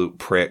absolute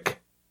prick.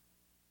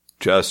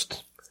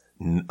 Just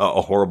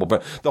a horrible,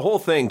 but the whole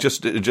thing,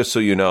 just so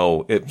you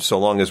know, so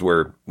long as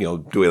we're,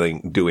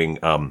 doing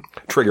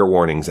trigger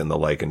warnings and the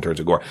like in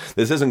terms of gore,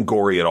 this isn't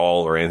gory at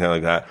all or anything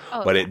like that,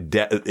 but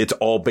it's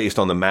all based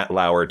on the Matt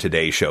Lauer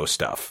Today Show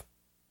stuff.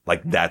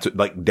 Like that's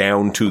like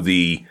down to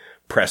the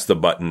press the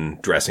button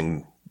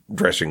dressing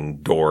room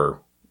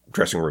door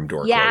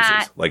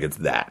closes. Like it's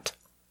that.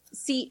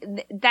 See,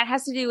 that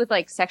has to do with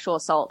like sexual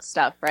assault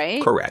stuff,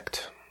 right?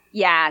 Correct.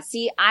 Yeah.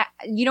 See,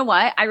 you know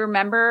what? I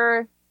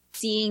remember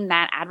seeing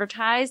that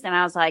advertised and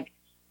I was like,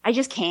 I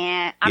just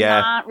can't. I'm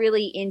not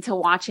really into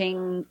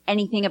watching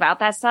anything about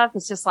that stuff.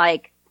 It's just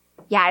like,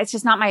 it's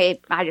just not I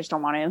just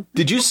don't want to.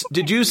 Did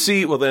you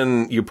see, well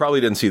then you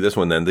probably didn't see this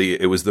one then.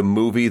 It was the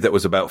movie that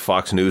was about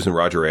Fox News and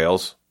Roger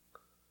Ailes.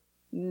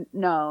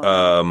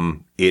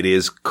 No. It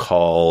is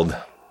called,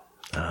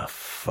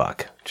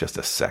 just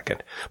a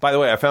second. By the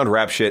way, I found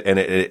Rap Shit and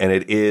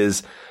it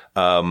is,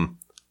 I'm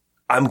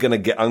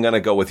gonna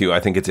go with you.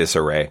 I think it's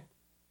Issa Rae.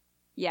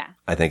 Yeah.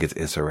 I think it's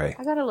Issa Rae.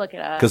 I gotta look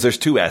it up. Because there's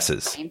 2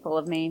 S's. Painful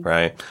of me.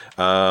 Right.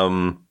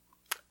 What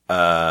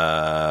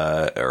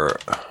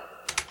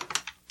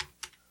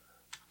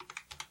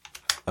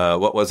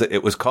was it?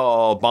 It was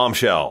called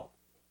Bombshell.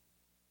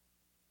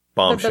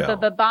 Bombshell.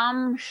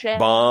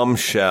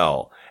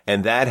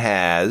 And that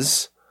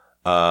has,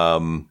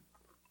 who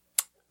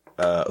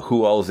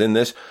all's in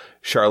this?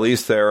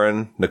 Charlize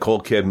Theron,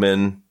 Nicole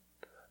Kidman,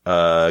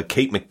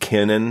 Kate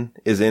McKinnon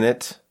is in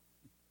it.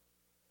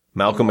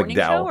 Malcolm Morning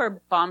McDowell. Show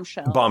or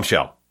Bombshell?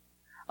 Bombshell.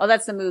 Oh,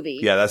 that's the movie.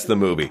 Yeah, that's the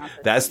movie.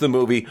 That's the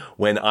movie.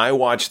 When I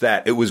watched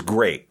that, it was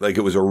great. Like,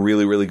 it was a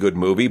really, really good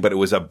movie, but it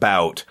was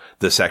about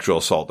the sexual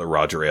assault that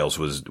Roger Ailes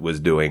was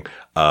doing.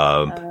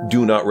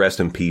 Do not rest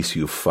in peace,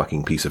 you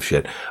fucking piece of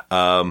shit.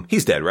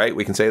 He's dead, right?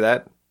 We can say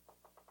that?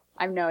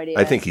 I have no idea.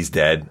 I think he's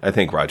dead. I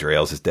think Roger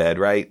Ailes is dead,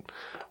 right?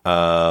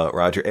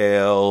 Roger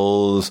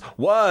Ailes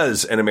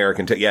was an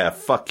American.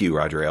 Fuck you,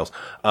 Roger Ailes.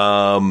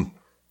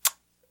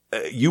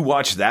 You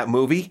watched that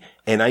movie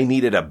and I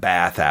needed a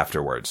bath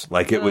afterwards.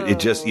 Like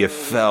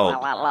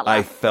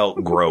I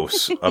felt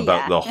gross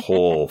about the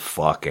whole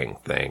fucking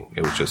thing.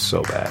 It was just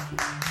so bad.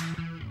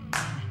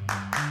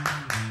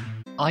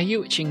 Are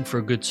you itching for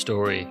a good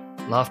story?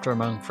 Laughter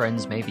among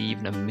friends, maybe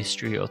even a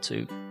mystery or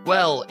two?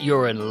 Well,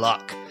 you're in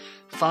luck.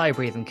 Fire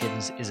Breathing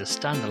Kittens is a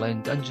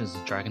standalone Dungeons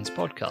 & Dragons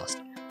podcast.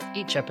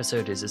 Each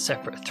episode is a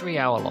separate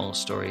 3-hour-long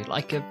story,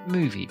 like a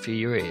movie for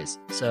your ears,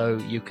 so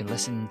you can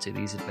listen to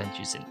these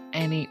adventures in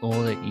any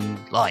order you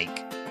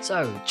like.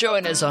 So,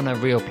 join us on a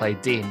real play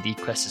D&D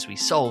quest as we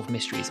solve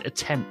mysteries,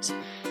 attempt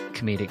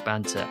comedic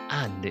banter,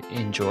 and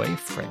enjoy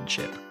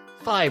friendship.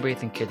 Fire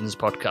Breathing Kittens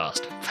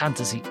podcast.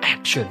 Fantasy,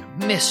 action,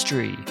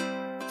 mystery,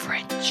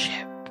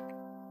 friendship.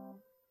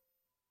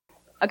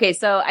 Okay,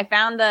 so I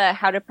found the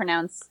how to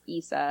pronounce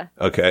Issa.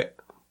 Okay.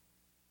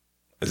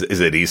 Is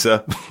it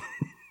Issa?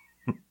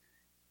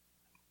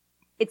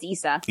 It's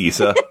Issa.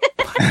 Issa.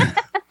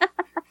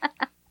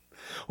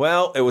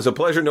 Well, it was a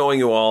pleasure knowing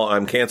you all.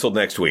 I'm canceled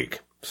next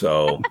week.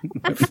 So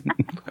I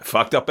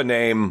fucked up a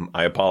name.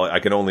 I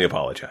can only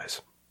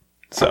apologize.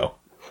 So.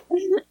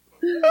 But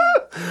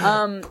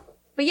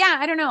yeah,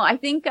 I don't know. I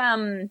think,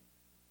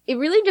 it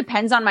really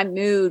depends on my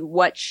mood,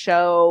 what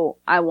show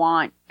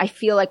I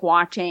feel like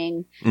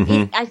watching.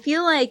 Mm-hmm. I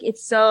feel like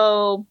it's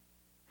so,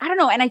 I don't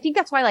know. And I think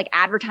that's why like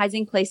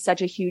advertising plays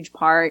such a huge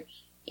part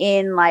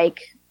in like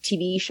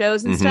TV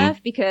shows and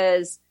stuff,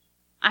 because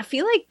I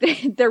feel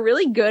like they're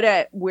really good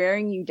at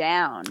wearing you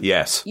down.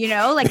 Yes. You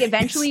know, like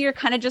eventually you're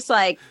kind of just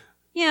like,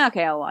 yeah,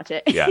 okay, I'll watch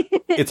it. Yeah.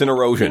 It's an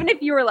erosion. Even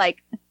if you were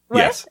like, what?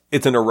 Yes.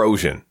 It's an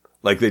erosion.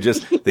 Like they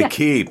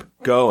keep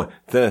going.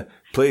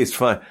 Please,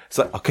 fine. It's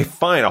like, okay,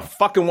 fine. I'll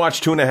fucking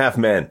watch 2.5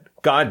 Men.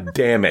 God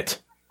damn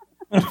it.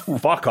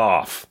 Fuck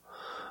off.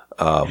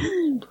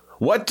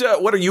 What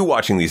are you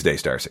watching these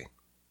days, Darcy?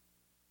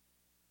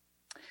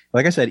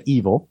 Like I said,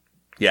 Evil.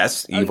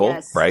 Yes, Evil,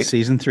 yes. right?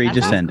 Season 3 That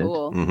just sounds ended.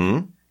 cool.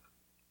 Mm-hmm.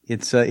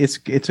 It's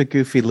a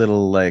goofy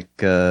little like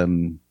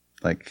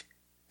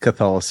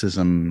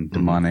Catholicism,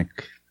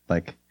 demonic,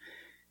 like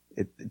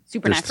there's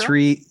Supernatural?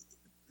 3.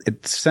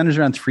 It centers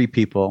around 3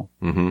 people.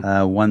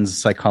 Mm-hmm. One's a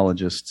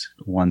psychologist,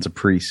 one's a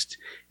priest,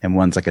 and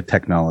one's like a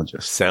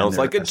technologist. Sounds And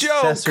like a they're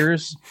joke.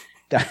 Assessors.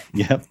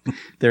 Yep.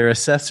 They're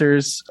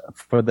assessors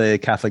for the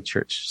Catholic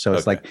Church. So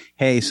it's Okay. like,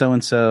 hey,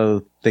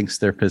 so-and-so thinks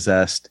they're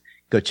possessed.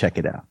 Go check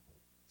it out.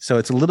 So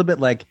it's a little bit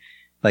like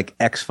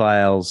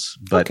X-Files,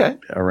 but Okay.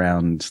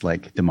 around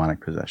like demonic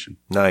possession.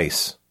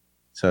 Nice.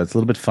 So it's a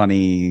little bit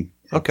funny.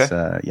 Okay.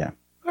 It's, yeah.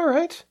 All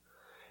right.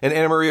 And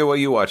Anna Maria, what are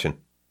you watching?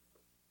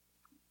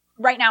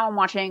 Right now I'm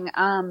watching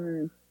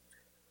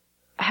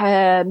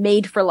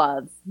Made for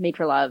Love. Made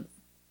for Love.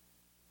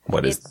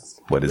 What is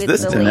with this? the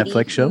It's a lady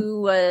Netflix show?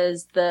 Who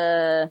was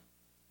the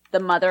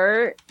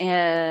mother,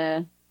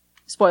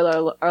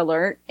 spoiler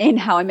alert, in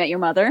How I Met Your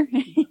Mother.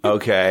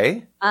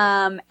 Okay.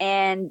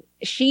 And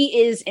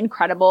she is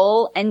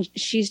incredible, and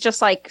she's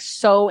just like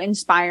so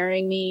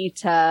inspiring me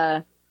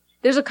to.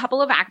 There's a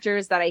couple of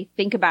actors that I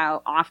think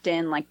about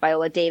often, like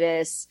Viola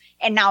Davis,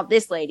 and now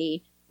this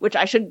lady, which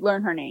I should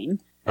learn her name.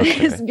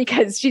 Okay.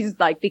 Because she's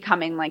like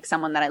becoming like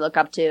someone that I look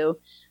up to.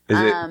 Is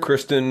it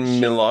Kristen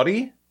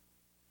Milotti?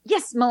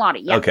 Yes,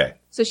 Melody. Yeah. Okay.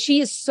 So she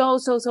is so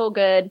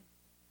good.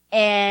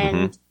 And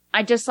Mm-hmm.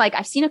 I just like,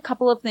 I've seen a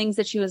couple of things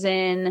that she was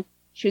in.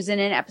 She was in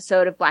an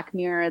episode of Black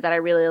Mirror that I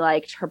really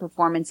liked her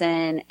performance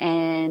in.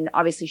 And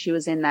obviously she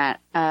was in that,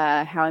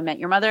 How I Met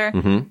Your Mother.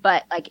 Mm-hmm.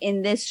 But like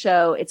in this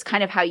show, it's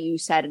kind of how you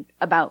said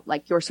about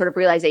like your sort of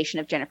realization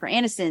of Jennifer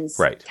Aniston's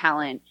Right.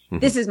 talent.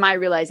 Mhm. This is my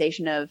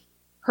realization of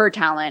her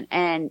talent.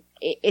 And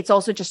it's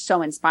also just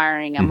so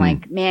inspiring. I'm Mhm.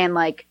 like, man,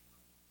 like,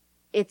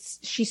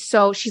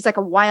 she's like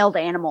a wild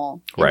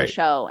animal in Right. the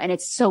show, and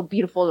it's so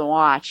beautiful to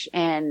watch,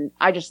 and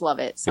I just love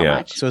it so Yeah.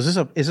 much. So is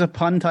it a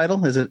pun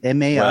title? Is it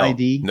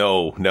MAID?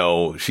 Well,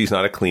 no, she's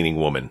not a cleaning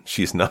woman.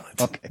 She's not.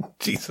 Okay.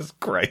 Jesus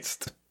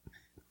Christ.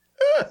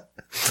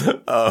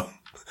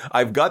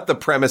 I've got the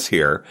premise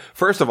here.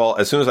 First of all,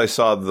 as soon as I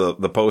saw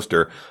the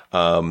poster,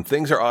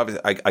 things are obvious.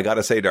 I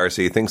gotta say,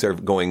 Darcy, things are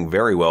going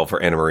very well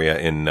for Anna Maria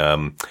in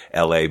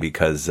LA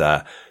because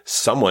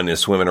someone is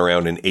swimming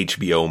around in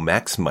HBO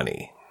Max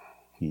money.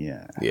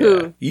 Yeah.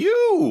 Yeah,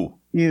 Who?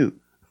 You.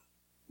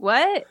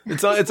 What?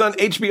 It's on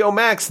HBO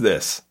Max.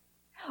 This.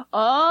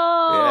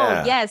 Oh,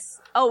 Yeah. yes.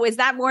 Oh, is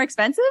that more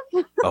expensive?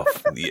 Oh,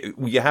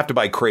 you have to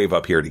buy Crave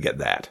up here to get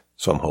that.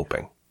 So I'm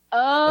hoping.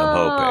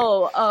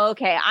 Oh,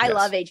 okay. I Yes.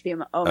 love HBO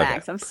Max.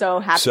 Okay. I'm so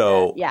happy.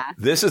 So yeah.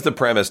 this is the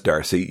premise,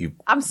 Darcy.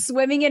 I'm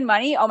swimming in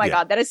money. Oh my Yeah.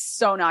 God. That is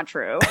so not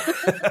true.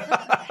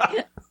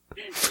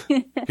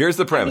 Here's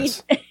the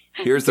premise.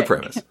 Here's the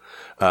premise.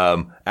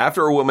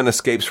 After a woman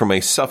escapes from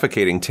a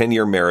suffocating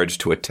 10-year marriage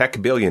to a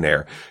tech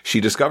billionaire, she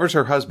discovers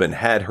her husband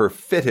had her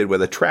fitted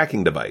with a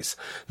tracking device.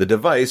 The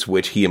device,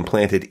 which he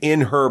implanted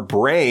in her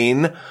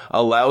brain,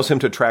 allows him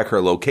to track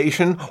her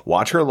location,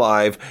 watch her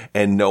live,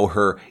 and know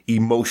her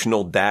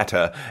emotional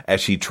data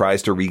as she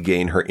tries to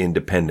regain her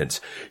independence.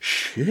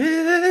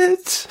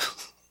 Shit.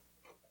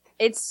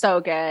 It's so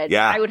good.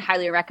 Yeah. I would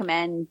highly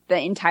recommend the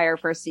entire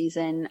first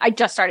season. I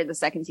just started the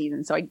second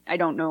season, so I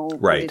don't know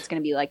what Right. it's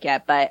going to be like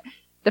yet, but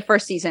the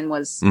first season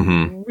was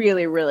Mm-hmm.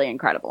 really, really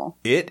incredible.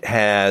 It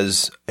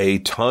has a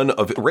ton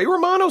of... Ray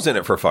Romano's in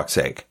it, for fuck's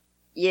sake.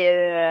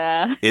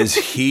 Yeah. Is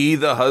he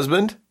the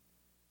husband?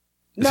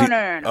 Is No, he-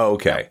 no. Oh,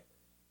 okay.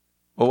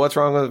 Well, what's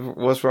wrong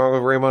with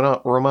Ray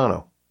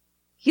Romano?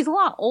 He's a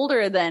lot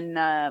older than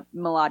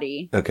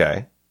Melody.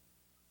 Okay.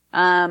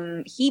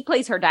 He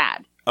plays her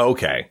dad.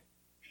 Okay.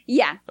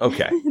 Yeah.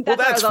 Okay. That's Well, why I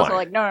that's was also fine.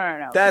 like,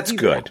 no. That's He's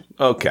good.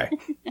 Okay.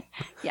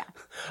 Yeah.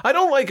 I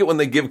don't like it when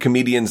they give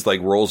comedians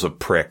like roles of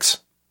pricks.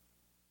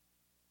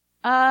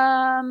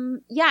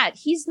 Yeah,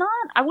 he's not,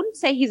 I wouldn't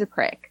say he's a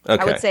prick.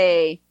 Okay. I would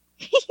say,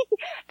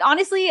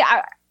 honestly,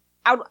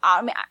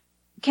 I mean,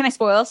 can I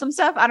spoil some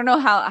stuff? I don't know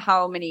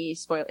how many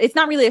spoil. It's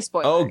not really a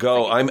spoiler. Oh, It's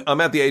go. like-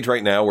 I'm at the age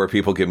right now where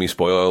people give me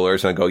spoiler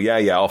alerts and I go, yeah,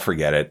 I'll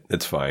forget it.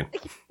 It's fine.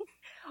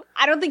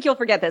 I don't think you'll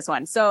forget this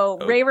one. So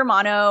Oh. Ray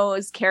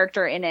Romano's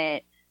character in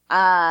it,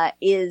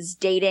 is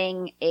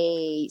dating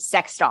a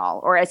sex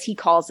doll, or as he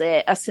calls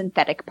it, a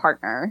synthetic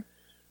partner.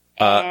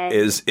 And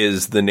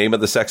Is the name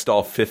of the sex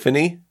doll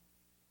Fiffany?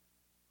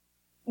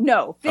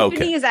 no, Tiffany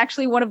Okay. is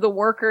actually one of the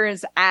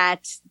workers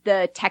at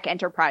the tech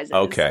enterprises.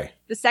 Okay.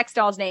 The sex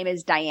doll's name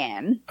is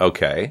Diane.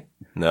 Okay.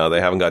 No, they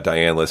haven't got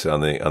Diane listed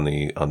on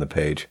the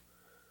page.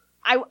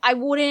 I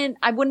wouldn't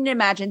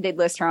imagine they'd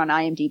list her on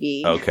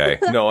IMDb. Okay.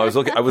 No, I was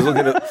looking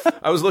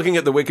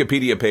at the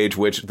Wikipedia page,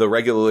 which the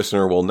regular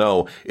listener will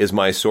know is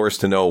my source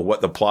to know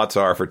what the plots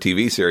are for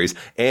TV series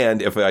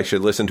and if I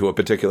should listen to a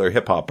particular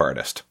hip hop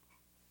artist.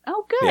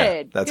 Oh, good.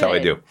 Yeah, that's how I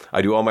do.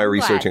 I do all my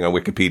researching on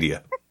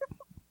Wikipedia.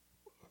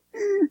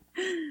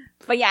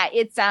 But yeah,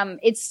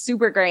 it's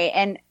super great.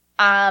 And,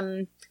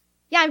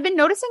 yeah, I've been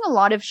noticing a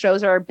lot of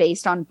shows are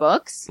based on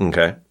books.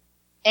 Okay.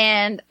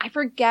 And I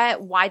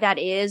forget why that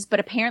is,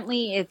 but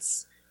apparently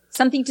it's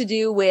something to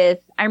do with,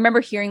 I remember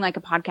hearing like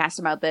a podcast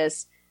about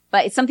this,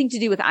 but it's something to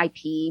do with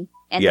IP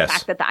and Yes. the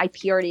fact that the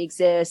IP already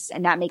exists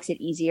and that makes it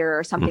easier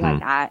or something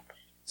like that.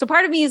 So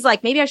part of me is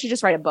like, maybe I should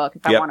just write a book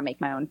if I Yep. want to make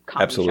my own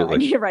comedy Absolutely. show. I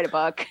need to write a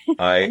book.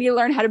 I need to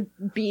learn how to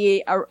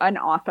be an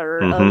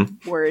author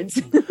of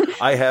words.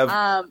 I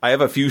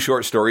have a few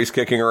short stories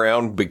kicking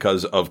around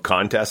because of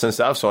contests and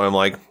stuff. So I'm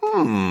like,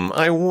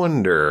 I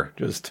wonder,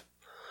 just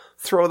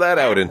throw that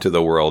out into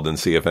the world and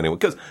see if anyone,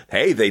 because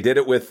hey, they did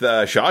it with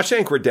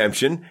Shawshank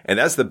Redemption, and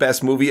that's the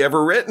best movie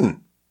ever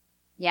written.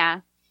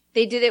 Yeah.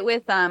 They did it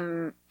with,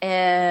 what's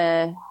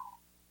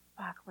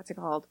it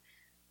called?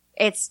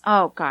 It's,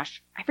 oh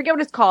gosh, I forget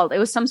what it's called. It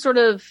was some sort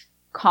of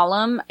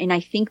column in, I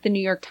think, the New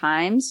York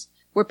Times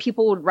where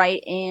people would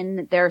write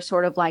in their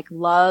sort of like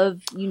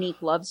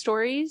unique love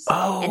stories.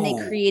 Oh. And they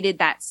created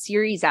that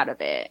series out of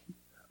it. You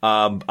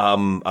know what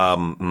I'm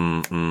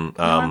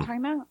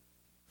talking about?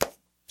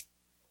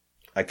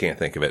 I can't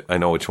think of it. I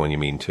know which one you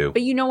mean too.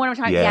 But you know what I'm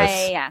talking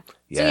Yes. about? Yeah.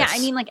 So yeah, Yes. I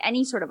mean like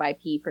any sort of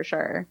IP for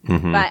sure.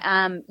 Mhm.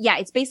 But yeah,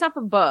 it's based off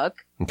a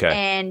book. Okay.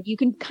 And you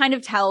can kind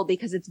of tell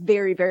because it's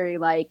very, very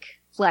like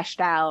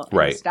fleshed out and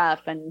Right. stuff.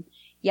 And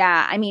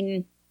yeah, I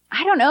mean,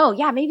 I don't know.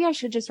 Yeah, maybe I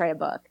should just write a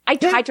book. I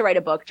tried to write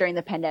a book during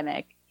the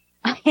pandemic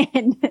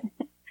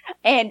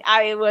and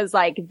I was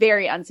like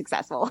very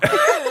unsuccessful.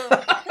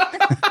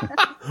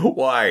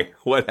 Why?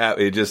 What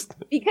happened? It just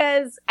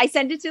Because I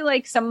sent it to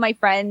like some of my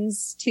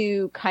friends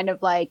to kind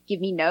of like give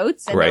me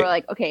notes and Right. they were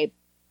like, okay,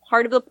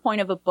 part of the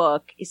point of a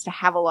book is to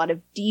have a lot of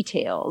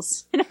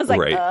details. And I was like,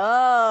 Right.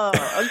 oh,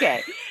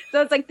 okay.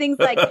 So it's like things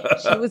like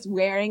she was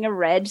wearing a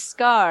red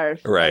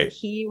scarf. Right. And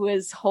he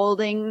was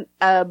holding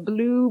a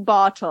blue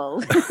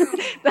bottle,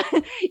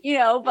 you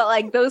know, but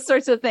like those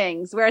sorts of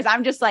things. Whereas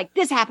I'm just like,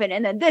 this happened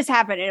and then this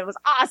happened and it was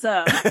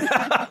awesome.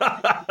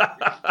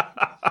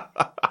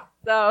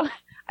 So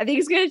I think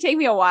it's going to take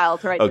me a while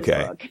to write Okay.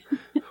 this book.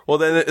 well,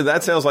 then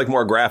that sounds like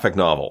more graphic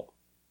novel.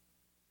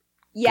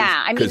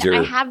 Yeah, I 'Cause mean, I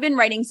you're- have been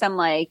writing some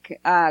like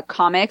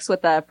comics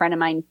with a friend of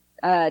mine,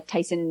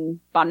 Tyson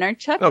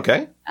Bondarchuk.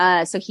 Okay.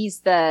 So he's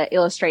the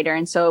illustrator,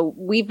 and so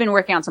we've been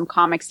working on some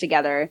comics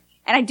together.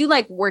 And I do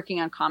like working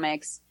on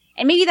comics,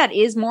 and maybe that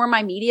is more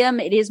my medium.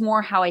 It is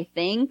more how I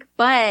think,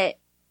 but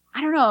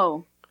I don't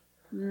know.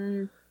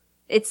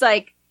 It's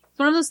like it's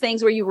one of those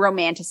things where you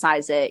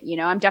romanticize it. You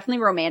know, I'm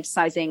definitely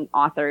romanticizing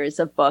authors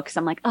of books.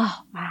 I'm like, oh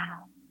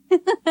wow,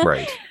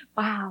 Right.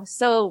 wow,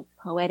 so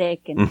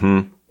poetic and.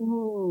 Mm-hmm.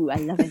 Ooh, I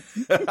love it.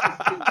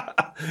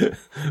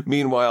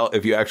 Meanwhile,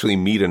 if you actually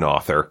meet an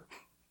author,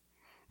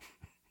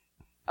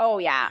 Oh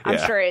yeah, I'm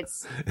Yeah. sure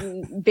it's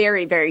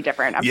very, very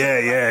different. I'm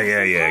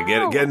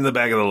yeah. Oh. Get in the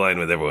back of the line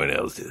with everyone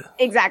else.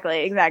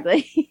 Exactly.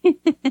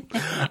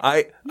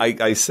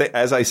 I say,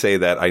 as I say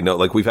that, I know,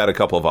 like, we've had a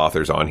couple of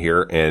authors on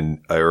here, and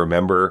I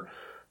remember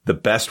the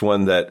best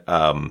one that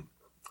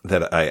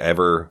I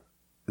ever,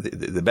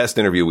 the best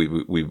interview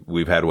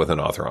we've had with an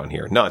author on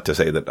here. Not to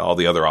say that all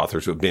the other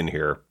authors who've been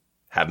here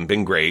haven't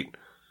been great.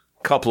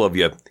 A couple of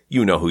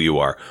you know who you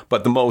are,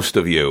 but the most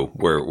of you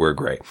were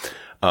great.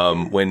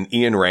 When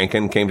Ian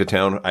Rankin came to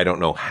town, I don't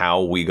know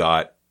how we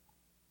got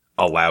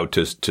allowed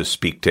to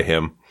speak to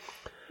him.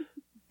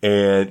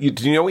 And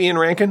do you know Ian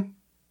Rankin?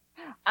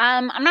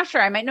 I'm not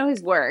sure. I might know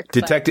his work.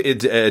 but-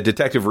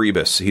 Detective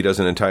Rebus. He does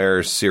an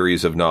entire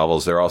series of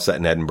novels. They're all set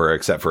in Edinburgh,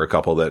 except for a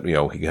couple that, you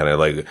know, he kind of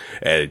like,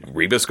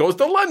 Rebus goes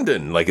to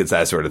London. Like, it's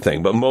that sort of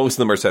thing. But most of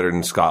them are set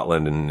in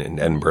Scotland and in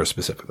Edinburgh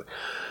specifically.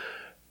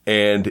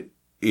 And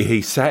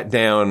he sat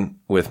down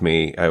with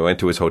me. I went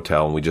to his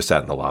hotel and we just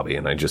sat in the lobby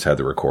and I just had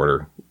the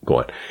recorder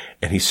going.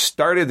 And he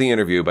started the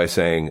interview by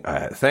saying,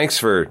 thanks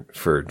for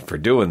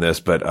doing this,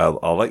 but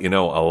I'll let you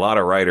know, a lot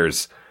of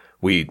writers,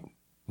 we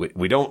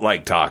don't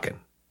like talking,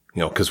 you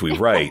know, cause we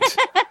write.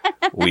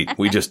 we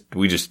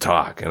just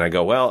talk. And I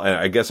go, well,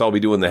 I guess I'll be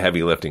doing the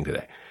heavy lifting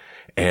today.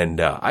 And,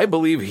 I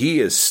believe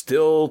he is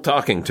still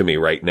talking to me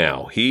right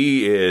now.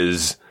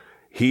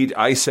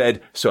 I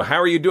said, so how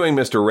are you doing,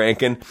 Mr.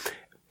 Rankin?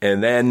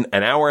 And then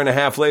an hour and a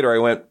half later, I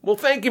went, well,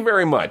 thank you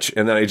very much.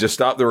 And then I just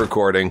stopped the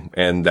recording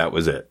and that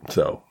was it.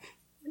 So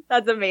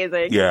That's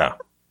amazing. yeah,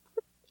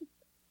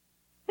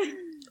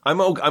 I'm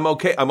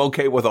okay. I'm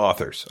okay with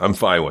authors. I'm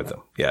fine with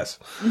them. Yes.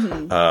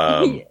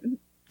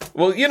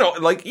 Well, you know,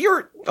 like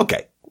you're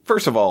okay.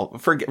 First of all,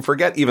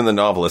 forget even the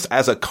novelist.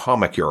 As a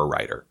comic, you're a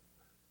writer.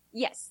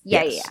 Yes.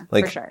 Yeah.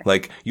 Like, for sure.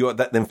 Like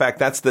in fact,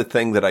 that's the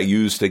thing that I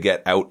use to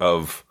get out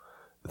of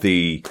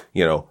the,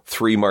 you know,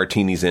 3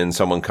 martinis in,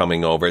 someone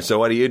coming over. So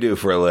what do you do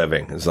for a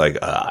living? It's like,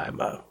 I'm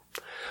a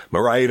I'm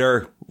a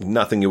writer.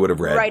 Nothing you would have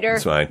read. Writer.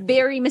 It's fine.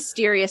 Very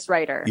mysterious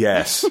writer.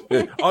 Yes.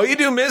 Oh, you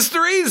do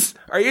mysteries?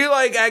 Are you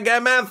like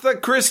Agatha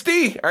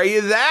Christie? Are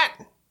you that?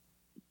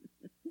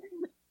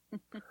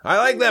 I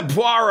like that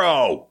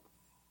Poirot.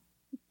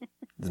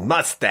 His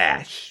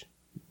mustache.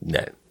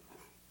 No.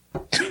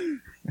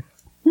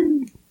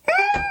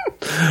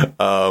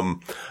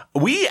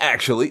 We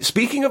actually,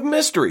 speaking of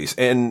mysteries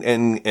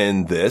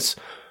and this,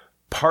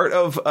 part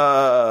of one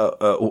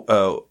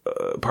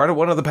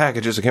of the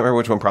packages, I can't remember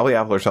which one, probably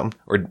Apple or something,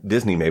 or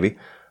Disney maybe,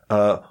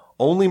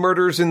 Only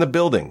Murders in the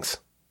Buildings.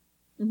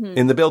 Mm-hmm.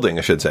 In the Building,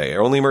 I should say.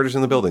 Only Murders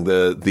in the Building.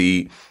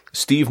 The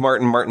Steve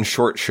Martin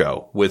Short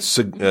show with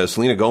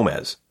Selena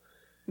Gomez.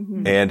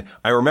 Mm-hmm. And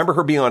I remember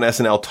her being on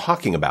SNL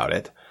talking about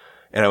it.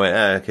 And I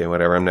went, okay,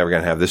 whatever. I'm never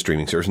going to have this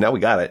streaming service. Now we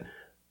got it.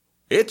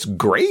 It's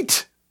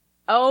great.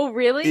 Oh,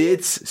 really?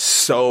 It's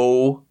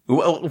so,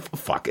 well,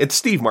 fuck. It's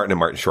Steve Martin and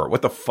Martin Short.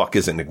 What the fuck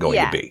isn't it going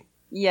to be?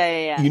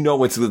 Yeah. You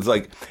know, it's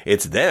like,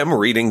 it's them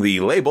reading the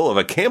label of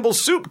a Campbell's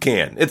soup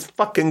can. It's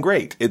fucking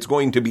great. It's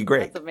going to be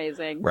great. That's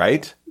amazing.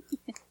 Right?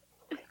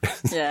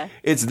 Yeah.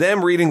 It's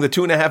them reading the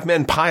 2.5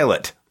 Men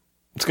pilot.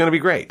 It's going to be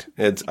great.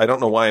 I don't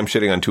know why I'm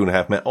shitting on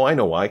 2.5 Men. Oh, I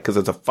know why. Because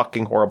it's a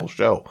fucking horrible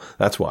show.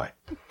 That's why.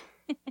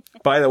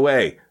 By the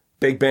way,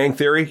 Big Bang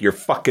Theory, you're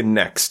fucking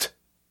next.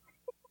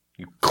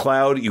 You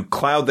cloud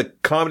the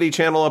Comedy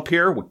Channel up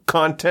here with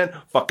content.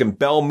 Fucking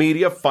Bell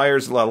Media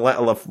fires La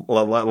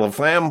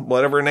Flamme,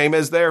 whatever her name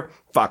is there.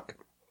 Fuck.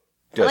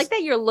 I like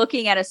that you're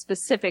looking at a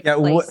specific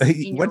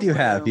place. What do you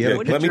have?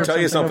 Let me tell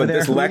you something.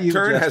 This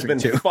lectern has been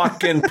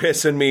fucking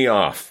pissing me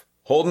off.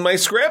 Holding my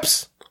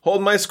scripts?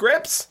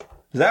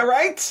 Is that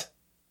right?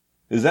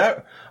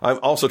 I'm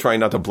also trying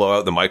not to blow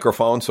out the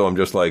microphone, so I'm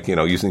just like,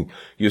 using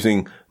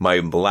my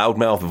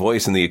loudmouth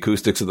voice and the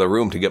acoustics of the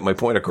room to get my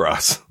point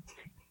across.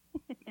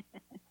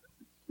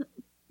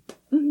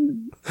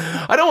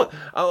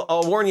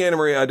 I'll warn you, Anna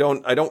Marie, I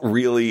don't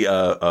really,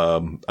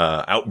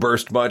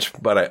 outburst much,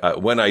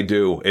 but when I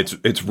do,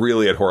 it's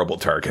really at horrible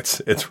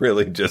targets. It's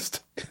really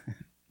just.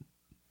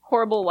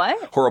 Horrible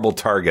what? Horrible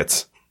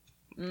targets.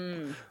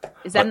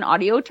 Is that an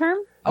audio term?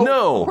 Oh,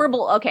 no.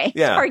 Horrible. Okay.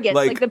 Yeah, targets.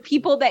 Like the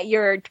people that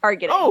you're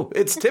targeting. Oh,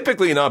 it's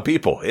typically not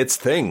people. It's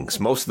things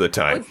most of the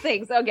time. It's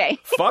things. Okay.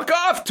 Fuck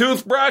off,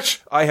 toothbrush.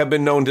 I have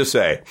been known to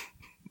say.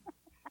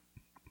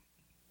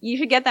 You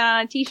should get that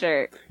on a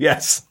t-shirt.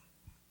 Yes.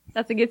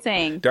 That's a good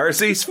saying.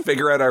 Darcy's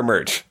figure out our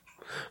merch.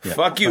 Yeah,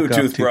 fuck you,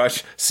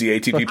 toothbrush.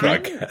 CATP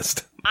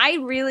podcast. I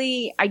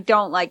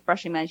don't like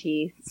brushing my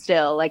teeth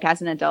still, like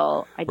as an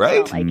adult. I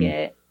don't like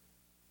it.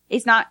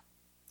 It's not.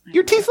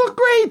 Your teeth look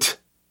great.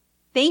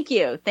 Thank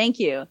you.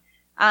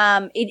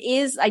 I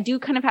do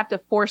kind of have to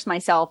force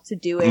myself to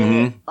do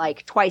it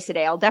like twice a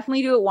day. I'll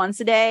definitely do it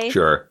once a day.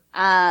 Sure.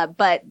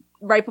 But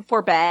right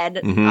before bed,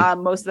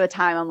 most of the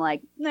time I'm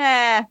like,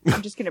 nah,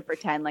 I'm just going to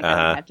pretend like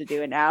I don't have to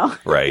do it now.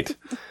 Right.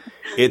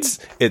 It's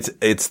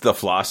the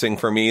flossing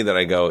for me that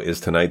I go, is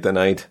tonight the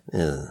night?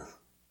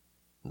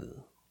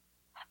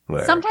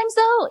 Sometimes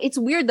though, it's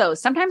weird though.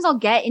 Sometimes I'll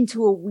get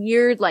into a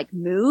weird like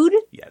mood.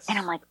 Yes. And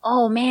I'm like,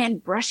 oh man,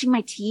 brushing my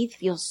teeth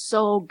feels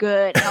so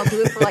good. And I'll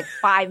do it for like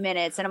 5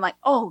 minutes. And I'm like,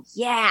 oh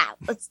yeah,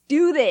 let's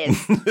do this.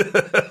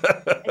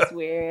 It's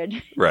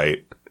weird.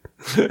 Right.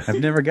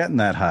 I've never gotten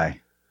that high.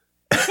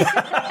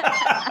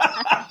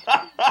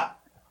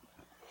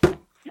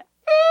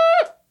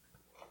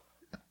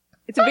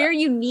 It's a very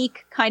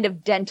unique kind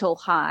of dental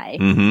high.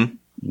 Mm-hmm.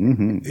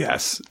 Mm-hmm.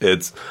 Yes,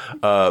 it's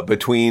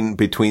between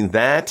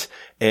that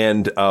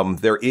and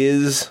there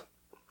is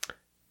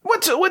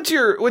what's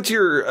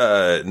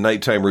your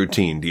nighttime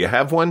routine? Do you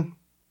have one?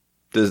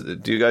 Do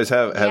you guys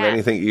have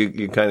anything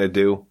you kind of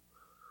do?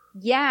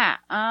 Yeah,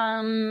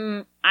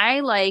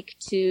 I like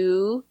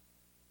to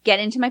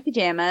get into my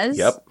pajamas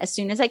as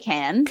soon as I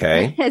can.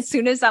 Okay, as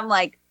soon as I'm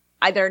like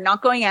either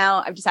not going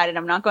out, I've decided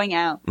I'm not going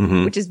out,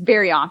 which is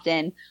very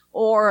often,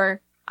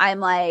 or I'm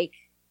like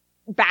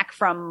back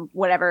from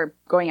whatever,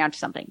 going out to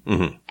something.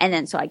 And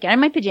then so I get in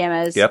my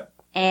pajamas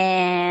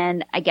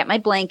and I get my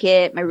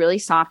blanket, my really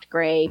soft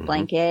gray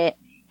blanket,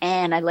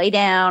 and I lay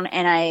down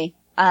and I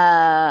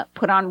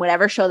put on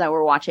whatever show that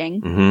we're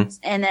watching.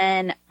 And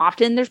then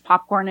often there's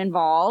popcorn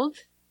involved,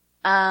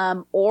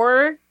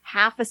 or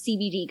half a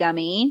CBD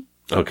gummy.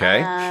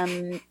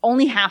 Okay.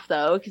 Only half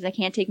though, because I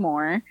can't take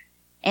more.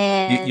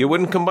 And you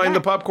wouldn't combine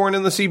the popcorn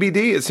and the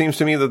CBD? It seems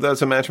to me that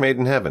that's a match made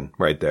in heaven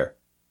right there.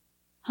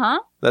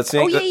 Huh?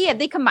 Yeah.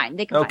 They combine.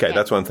 Okay, yeah.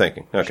 That's what I'm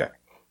thinking. Okay.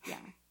 Yeah.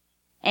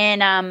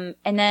 And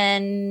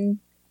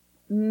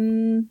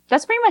then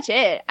that's pretty much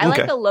it. I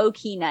like a low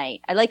key night.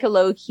 I like a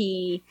low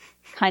key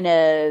kind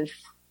of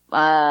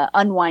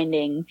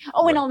unwinding.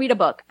 Oh, and I'll read a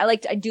book. I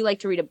do like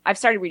to read. I've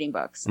started reading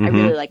books. I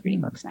really like reading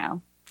books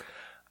now.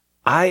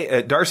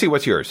 Darcy,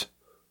 what's yours?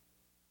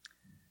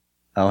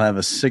 I'll have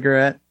a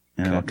cigarette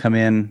and I'll come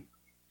in,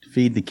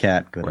 feed the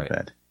cat, go to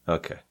bed.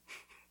 Okay.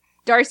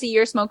 Darcy,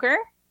 you're a smoker?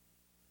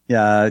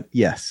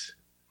 Yes.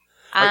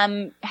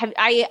 I'm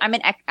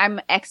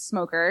an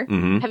ex-smoker.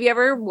 Have you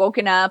ever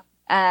woken up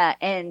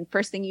and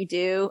first thing you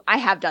do, I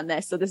have done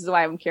this, so this is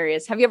why I'm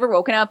curious. Have you ever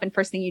woken up and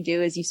first thing you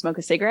do is you smoke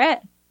a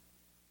cigarette?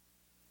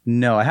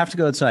 No, I have to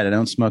go outside. I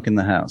don't smoke in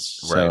the house.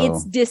 Right. So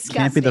It's disgusting.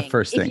 Can't be the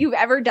first thing. If you've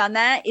ever done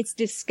that, it's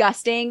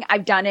disgusting.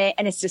 I've done it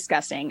and it's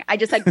disgusting. I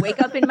just like wake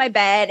up in my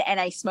bed and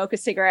I smoke a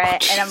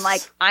cigarette and I'm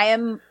like, I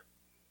am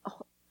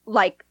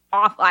like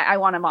off. I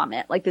want to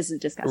vomit. Like, this is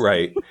disgusting.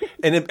 Right.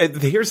 And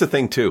here's the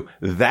thing too.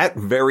 That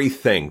very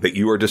thing that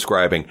you are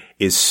describing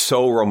is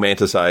so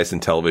romanticized in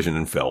television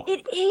and film.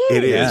 It is.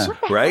 It is, What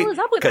the right? hell is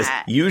up with Because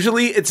that?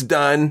 usually it's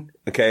done,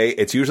 okay?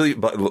 It's usually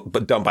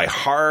but done by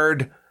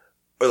hard,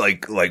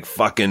 like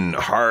fucking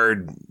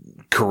hard,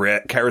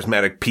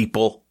 charismatic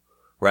people,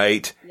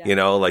 right? Yeah. You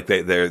know, like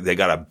they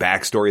got a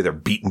backstory. They're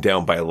beaten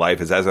down by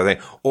life. Is that sort of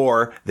thing?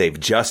 Or they've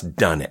just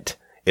done it.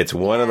 It's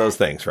one of those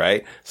things,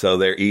 right? So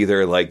they're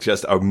either like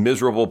just a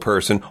miserable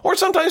person or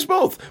sometimes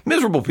both.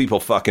 Miserable people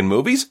fucking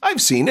movies.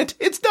 I've seen it.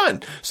 It's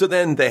done. So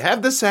then they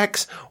have the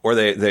sex or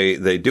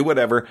they do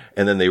whatever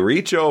and then they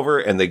reach over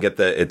and they get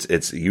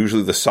it's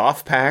usually the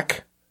soft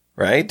pack,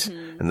 right?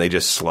 Mm-hmm. And they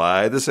just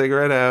slide the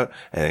cigarette out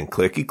and then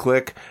clicky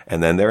click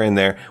and then they're in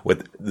there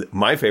with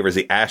my favorite is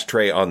the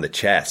ashtray on the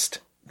chest.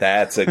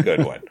 That's a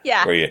good one.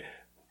 Yeah. Where you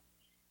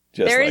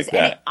just There like is, that.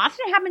 and it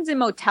often happens in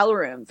motel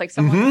rooms, like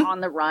someone's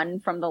on the run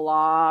from the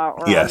law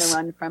or Yes.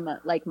 on the run from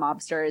like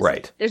mobsters.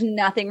 Right. There's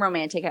nothing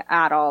romantic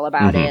at all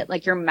about it.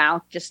 Like your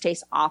mouth just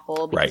tastes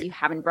awful because Right. you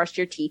haven't brushed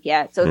your teeth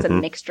yet. So it's a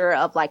mixture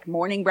of like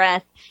morning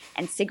breath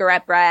and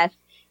cigarette breath.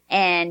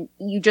 And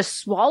you just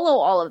swallow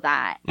all of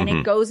that and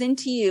it goes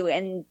into you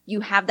and you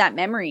have that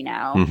memory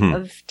now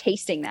of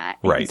tasting that.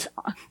 Right.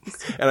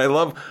 And I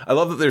love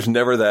that there's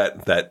never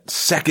that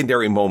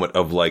secondary moment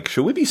of like,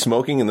 should we be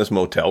smoking in this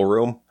motel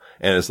room?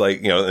 And it's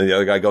like, you know, and the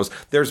other guy goes,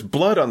 there's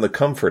blood on the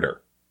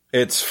comforter.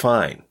 It's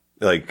fine.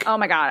 Like, Oh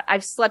my God.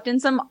 I've slept in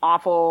some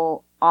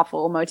awful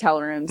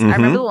motel rooms. I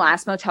remember the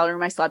last motel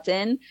room I slept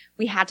in,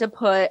 we had to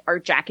put our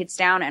jackets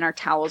down and our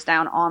towels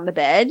down on the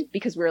bed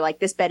because we were like,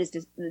 this bed is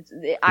just,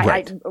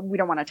 Right. we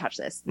don't want to touch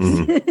this.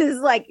 This is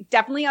like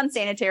definitely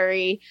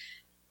unsanitary.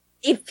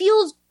 It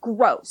feels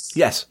gross.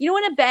 yes. You know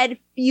when a bed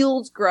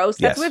feels gross?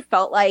 That's Yes. what it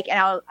felt like. And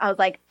I was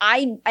like,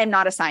 I am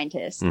not a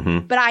scientist,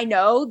 but I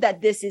know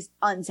that this is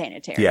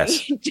unsanitary. Yes.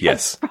 Just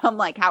Yes. from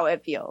like how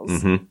it feels.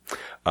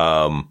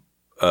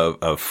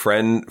 A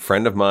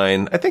friend of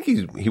mine, I think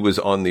he was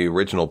on the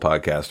original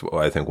podcast,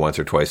 I think once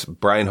or twice.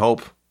 Brian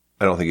Hope.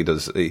 I don't think he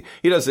does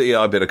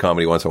a bit of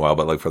comedy once in a while,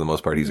 but like for the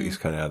most part, he's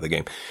kind of out of the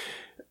game.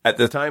 At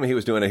the time he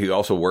was doing it, he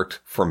also worked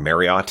for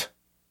Marriott.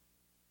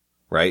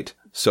 Right?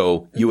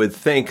 So you would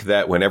think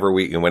that whenever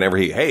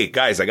he, hey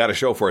guys, I got a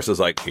show for us, it's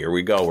like, here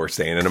we go. We're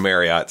staying in a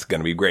Marriott. It's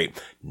going to be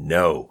great.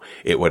 No,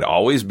 it would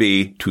always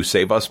be to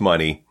save us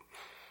money.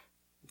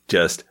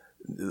 Just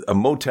a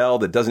motel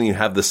that doesn't even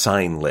have the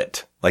sign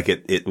lit. Like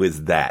it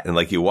was that. And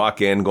like you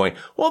walk in going,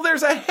 well,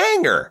 there's a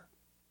hanger,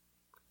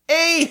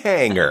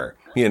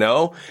 you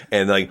know,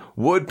 and like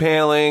wood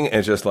paneling. And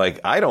it's just like,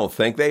 I don't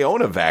think they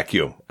own a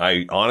vacuum.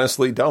 I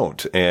honestly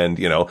don't. And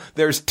you know,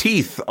 there's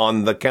teeth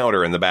on the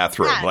counter in the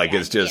bathroom.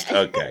 It's just,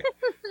 okay.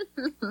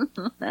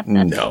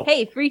 No.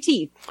 Hey, free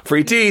teeth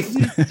Free teeth.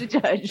 to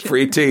judge.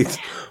 Free teeth.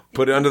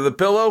 Put it under the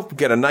pillow.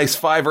 Get a nice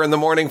 $5 in the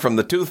morning from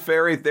the Tooth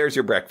Fairy. There's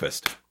your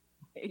breakfast.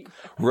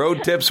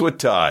 Road tips with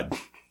Todd.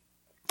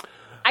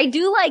 I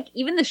do like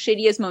even the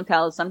shittiest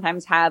motels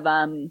sometimes have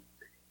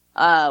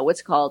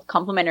what's it called,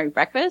 complimentary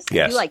breakfast. I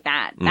Yes. do like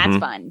that. That's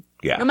fun.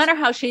 Yeah. No matter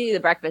how shitty the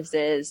breakfast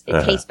is,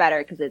 it tastes better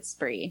because it's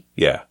free.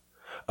 Yeah.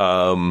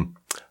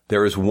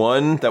 There was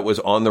one that was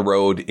on the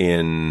road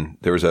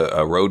there was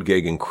a road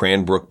gig in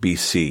Cranbrook,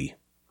 BC,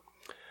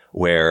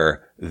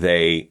 where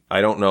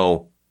I don't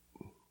know,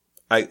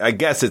 I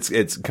guess it's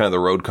kind of the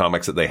road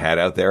comics that they had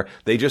out there.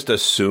 They just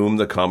assumed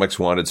the comics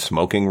wanted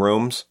smoking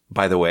rooms.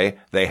 By the way,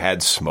 they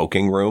had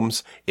smoking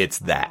rooms. It's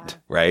that,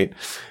 right?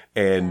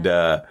 And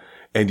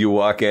you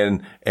walk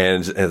in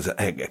and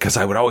cause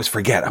I would always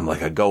forget. I'm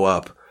like, I go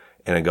up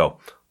and I go,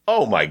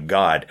 oh my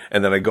God.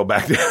 And then I go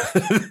back to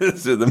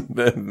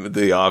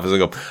the office and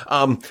go,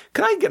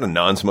 can I get a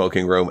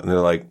non-smoking room? And they're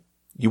like,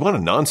 you want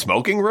a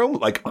non-smoking room?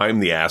 Like I'm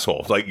the asshole.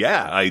 It's like,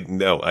 yeah, I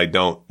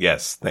don't.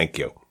 Yes. Thank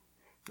you.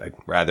 I'd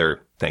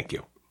rather thank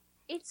you.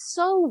 It's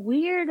so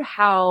weird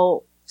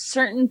how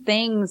certain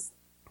things,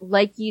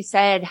 like you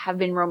said, have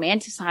been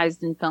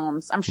romanticized in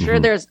films. I'm sure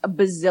there's a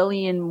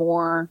bazillion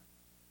more,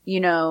 you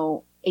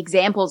know,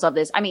 examples of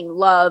this. I mean,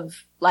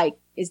 love, like,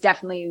 is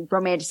definitely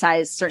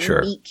romanticized.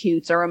 Certain meet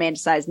cutes are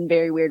romanticized in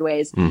very weird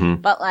ways.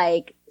 But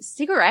like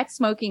cigarette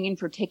smoking in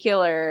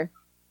particular,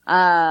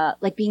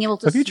 like being able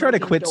to If you try to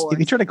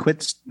smoke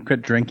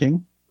quit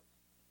drinking,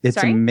 it's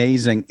Sorry?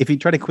 amazing. If you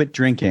try to quit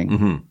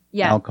drinking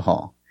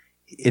alcohol,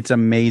 it's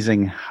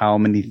amazing how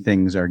many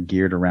things are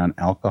geared around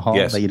alcohol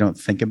Yes. that you don't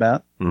think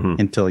about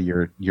until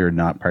you're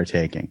not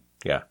partaking.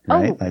 Yeah.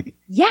 Right? Oh. Like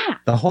Yeah.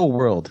 the whole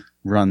world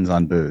runs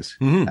on booze.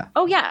 Yeah.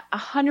 Oh yeah,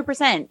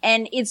 100%.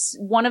 And it's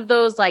one of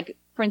those, like,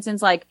 for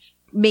instance, like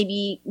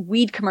maybe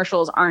weed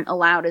commercials aren't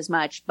allowed as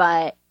much,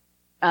 but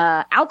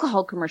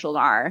alcohol commercials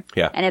are.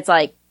 Yeah. And it's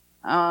like,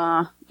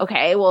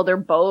 okay, well, they're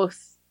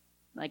both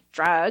like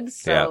drugs.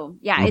 So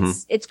yeah,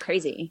 it's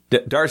crazy.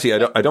 Darcy,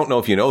 I don't know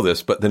if you know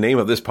this, but the name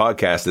of this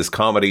podcast is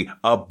Comedy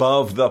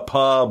Above the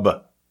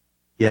Pub.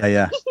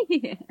 Yeah.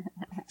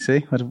 See,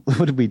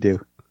 what did we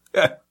do?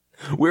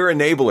 We're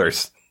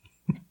enablers.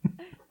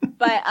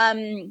 But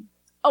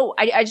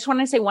I just want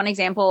to say one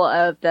example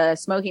of the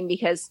smoking,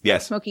 because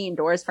smoking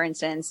indoors, for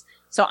instance.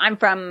 So I'm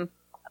from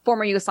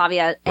former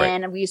Yugoslavia,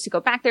 and we used to go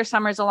back there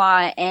summers a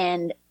lot.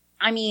 And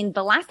I mean,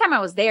 the last time I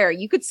was there,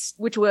 you could,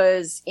 which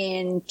was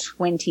in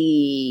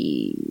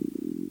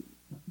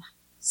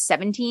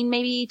 2017,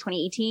 maybe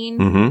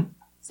 2018,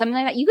 something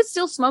like that. You could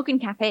still smoke in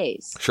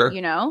cafes,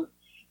 you know,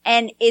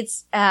 and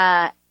it's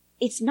not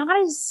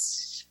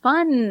as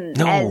fun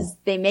as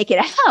they make it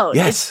out.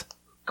 Yes. It's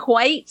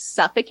quite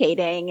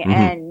suffocating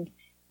and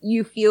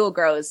you feel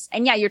gross.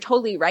 And yeah, you're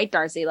totally right,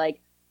 Darcy. Like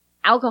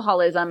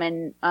alcoholism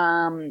and,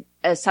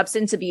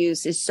 substance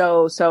abuse is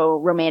so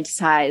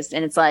romanticized.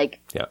 And it's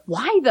like,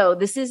 why though?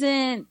 This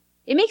isn't,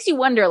 it makes you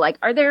wonder, like,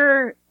 are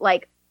there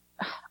like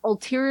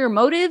ulterior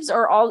motives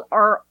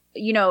or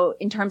you know,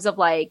 in terms of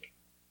like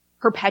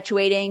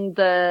perpetuating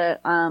the,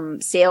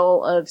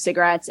 sale of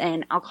cigarettes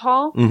and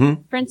alcohol,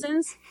 for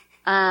instance?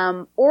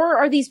 Or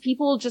are these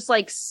people just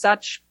like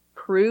such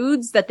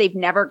prudes that they've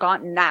never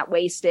gotten that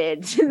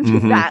wasted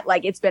that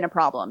like it's been a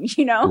problem,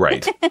 you know?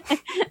 Right.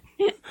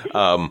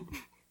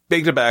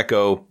 Big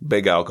tobacco,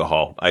 big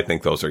alcohol. I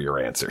think those are your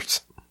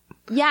answers.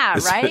 Yeah,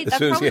 right? That's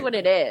probably what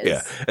it is.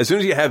 Yeah. As soon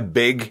as you have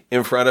big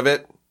in front of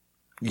it,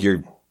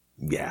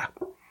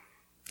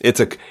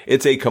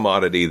 it's a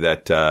commodity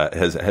that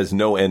has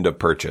no end of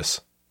purchase.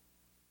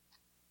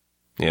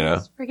 You know?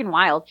 It's freaking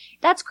wild.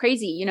 That's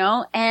crazy, you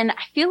know? And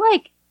I feel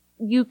like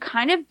you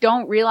kind of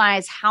don't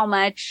realize how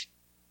much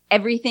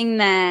everything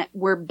that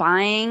we're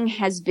buying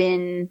has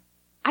been,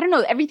 I don't know,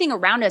 everything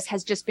around us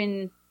has just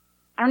been,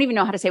 I don't even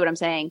know how to say what I'm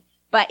saying,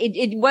 but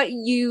what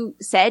you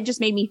said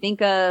just made me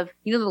think of,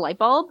 you know, the light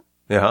bulb?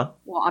 Yeah.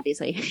 Well,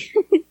 obviously.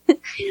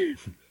 That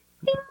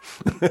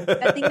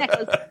thing that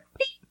goes,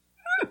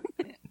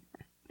 ding.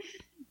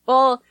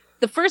 Well,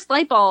 the first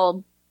light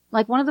bulb,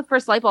 like one of the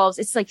first light bulbs,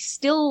 it's like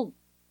still,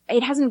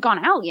 it hasn't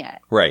gone out yet.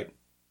 Right.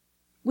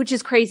 Which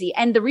is crazy.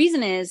 And the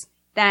reason is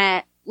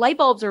that light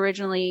bulbs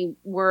originally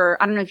were,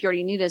 I don't know if you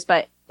already knew this,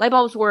 but light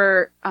bulbs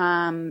were,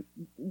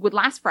 would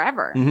last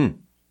forever.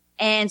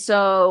 And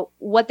so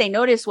what they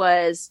noticed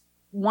was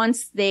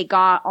once they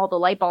got all the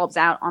light bulbs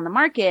out on the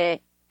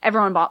market,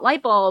 everyone bought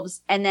light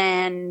bulbs, and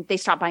then they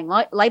stopped buying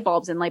light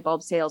bulbs, and light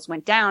bulb sales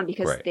went down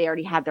because they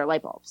already had their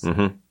light bulbs.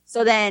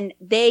 So then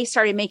they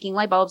started making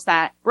light bulbs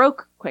that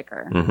broke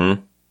quicker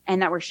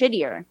and that were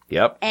shittier.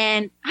 Yep.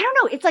 And I don't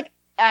know. It's like,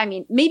 I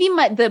mean, maybe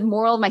the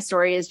moral of my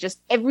story is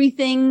just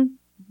everything,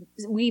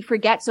 we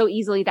forget so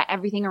easily that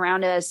everything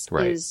around us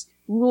is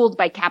ruled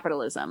by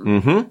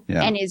capitalism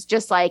and is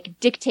just like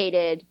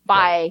dictated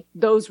by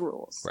those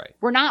rules. Right.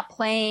 We're not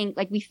playing,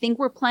 like we think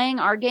we're playing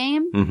our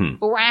game,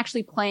 but we're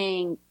actually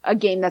playing a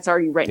game that's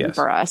already written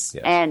for us.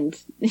 And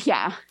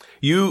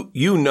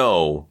you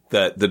know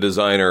that the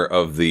designer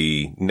of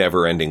the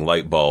never-ending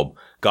light bulb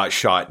got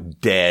shot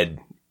dead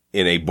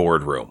in a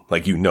boardroom.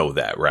 Like, you know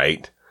that,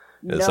 right?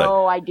 It's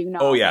I do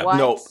not. Oh yeah. What?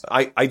 No,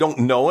 I don't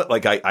know it.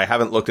 Like I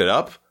haven't looked it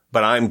up.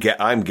 But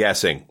I'm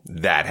guessing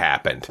that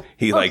happened.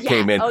 He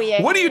came in.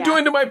 What are you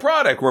doing to my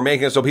product? We're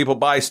making it so people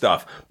buy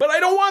stuff, but I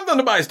don't want them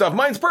to buy stuff.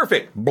 Mine's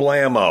perfect.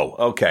 Blammo.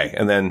 Okay.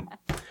 And then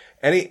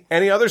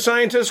any other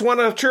scientists want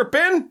to chirp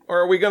in,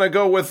 or are we going to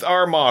go with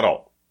our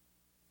model,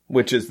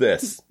 which is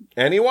this?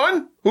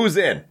 Anyone? Who's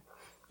in?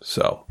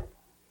 So.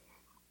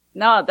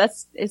 No,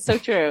 it's so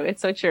true.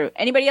 It's so true.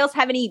 Anybody else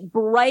have any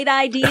bright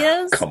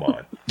ideas? Come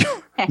on.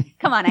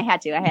 Come on. I had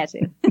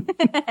to.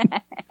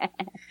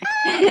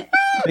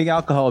 Big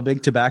alcohol,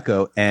 big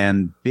tobacco,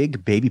 and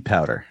big baby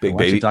powder. I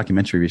watched a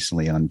documentary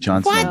recently on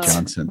Johnson &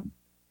 Johnson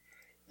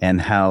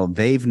and how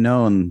they've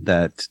known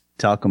that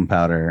talcum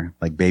powder,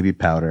 like baby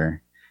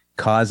powder,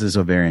 causes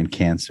ovarian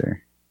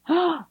cancer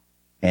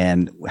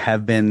and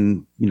have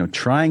been,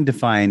 trying to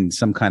find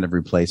some kind of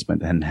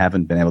replacement and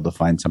haven't been able to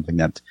find something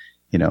that,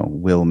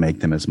 will make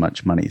them as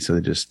much money. So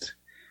they just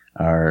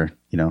are,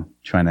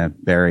 trying to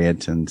bury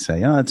it and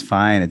say, oh, it's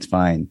fine. It's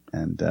fine.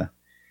 And,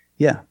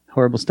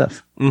 horrible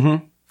stuff.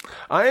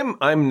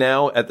 I'm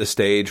now at the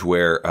stage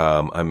where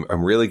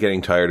I'm really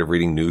getting tired of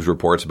reading news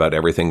reports about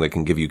everything that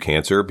can give you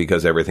cancer,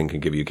 because everything can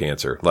give you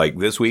cancer. Like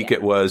this week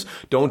it was,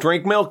 don't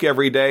drink milk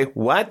every day.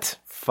 What?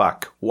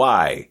 Fuck.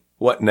 Why?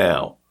 What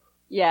now?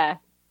 Yeah.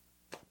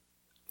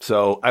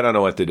 So I don't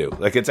know what to do.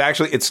 Like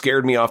it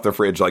scared me off the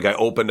fridge. Like I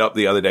opened up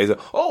the other day.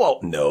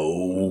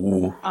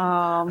 No,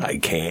 I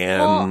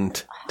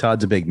can't.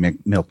 Todd's a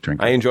big milk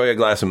drinker. I enjoy a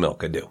glass of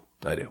milk. I do.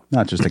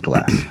 Not just a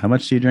glass. How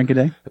much do you drink a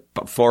day?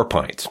 4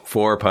 pints.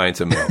 4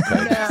 pints of milk.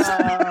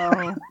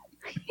 No.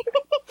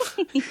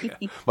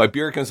 My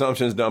beer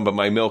consumption is done, but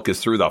my milk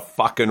is through the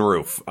fucking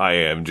roof.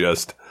 I've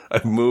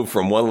moved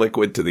from one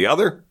liquid to the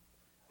other.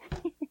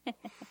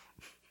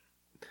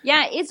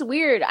 Yeah, it's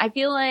weird. I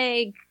feel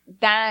like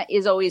that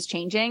is always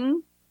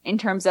changing. in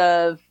terms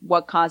of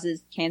what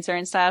causes cancer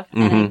and stuff.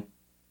 And I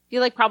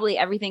feel like probably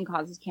everything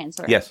causes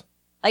cancer. Yes.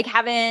 Like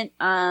haven't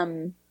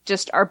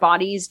just our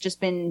bodies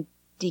just been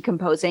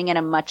decomposing at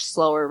a much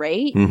slower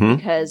rate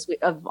because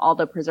of all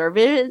the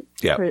preservatives.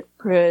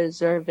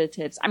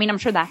 I mean, I'm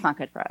sure that's not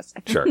good for us.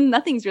 Sure.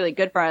 Nothing's really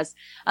good for us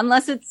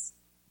unless it's,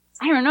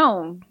 I don't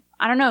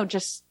know,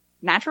 just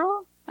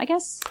natural, I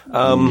guess.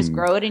 You just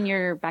grow it in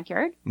your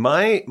backyard.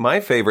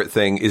 My favorite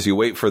thing is you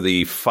wait for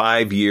the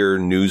 5-year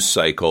news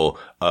cycle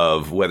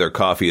of whether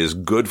coffee is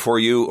good for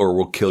you or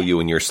will kill you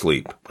in your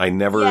sleep. I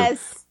never.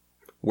 Yes.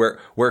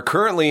 We're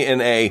currently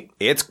in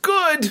it's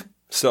good,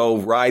 so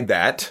ride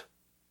that.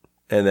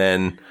 And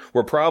then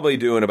we're probably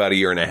doing about 1.5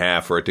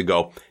 years for it to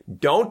go,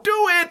 don't do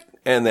it.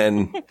 And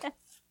then.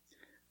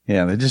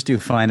 Yeah, they just do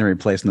fine and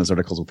replacing those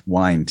articles with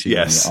wine too.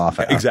 Yes,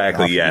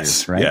 exactly. Yes.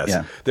 Use, right? Yes.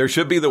 Yeah. There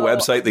should be the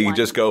website that you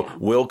just go,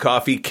 will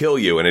coffee kill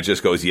you? And it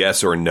just goes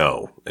yes or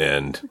no.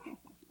 And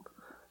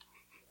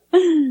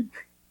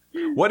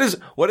what is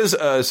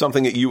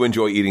something that you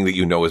enjoy eating that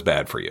you know is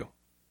bad for you?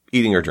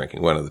 Eating or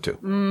drinking, one of the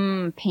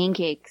two.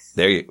 Pancakes.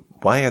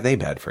 Why are they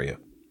bad for you?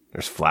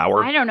 There's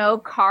flour. I don't know.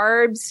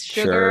 Carbs,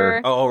 sugar.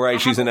 Sure. Oh,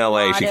 right. She's in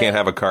LA. She can't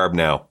have a carb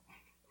now.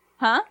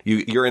 Huh?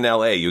 You're in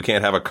LA. You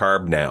can't have a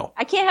carb now.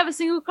 I can't have a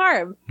single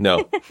carb.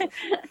 No.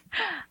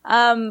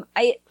 I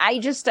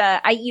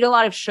eat a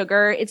lot of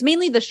sugar. It's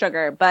mainly the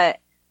sugar,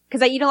 but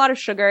because I eat a lot of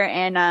sugar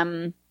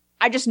and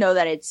I just know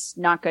that it's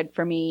not good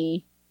for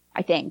me.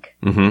 I think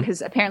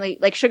because apparently,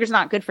 like, sugar's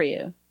not good for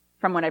you,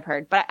 from what I've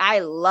heard. But I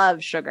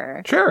love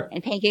sugar. Sure.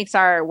 And pancakes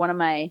are one of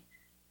my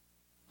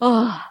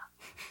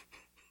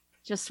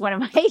just one of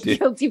my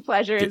guilty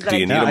pleasures. Do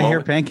you need I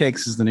hear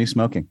pancakes is the new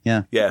smoking.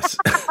 Yeah. Yes.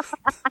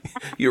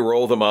 You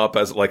roll them up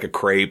as like a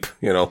crepe,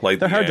 like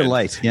they're hard to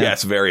light. Yeah.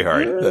 Yes, very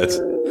hard. That's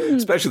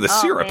especially the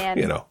syrup, man.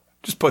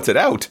 just puts it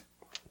out.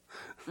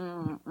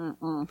 Yeah,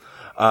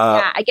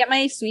 I get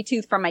my sweet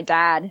tooth from my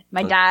dad.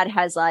 My dad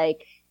has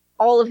like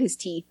all of his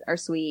teeth are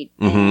sweet,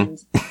 and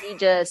he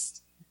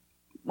just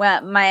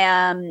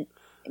him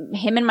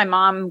and my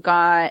mom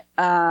got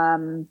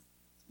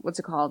what's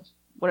it called?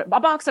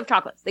 A box of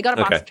chocolates. They got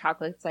a box of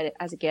chocolates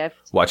as a gift.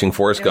 Watching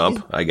Forrest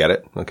Gump. I get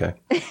it. Okay.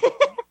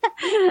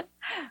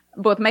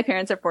 Both my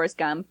parents are Forrest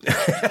Gump.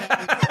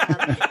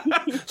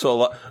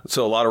 So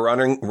a lot of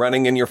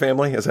running in your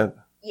family, is that?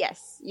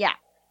 Yes. Yeah.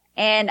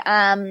 And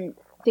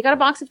they got a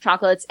box of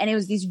chocolates, and it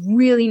was these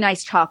really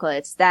nice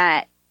chocolates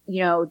that,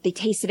 they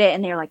tasted it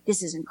and they were like,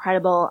 this is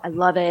incredible. I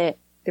love it.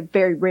 They're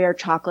very rare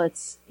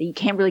chocolates that you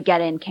can't really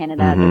get in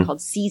Canada. They're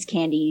called See's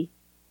Candy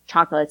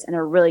chocolates, and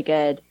they're really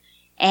good.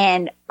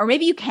 Or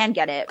maybe you can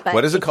get it, but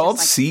what is it called?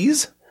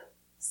 See's?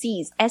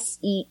 See's,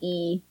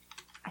 S-E-E,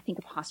 I think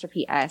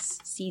apostrophe S,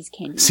 See's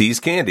Candies. See's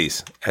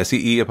Candies,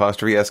 S-E-E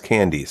apostrophe S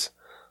Candies.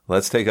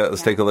 Let's take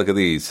a look at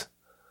these.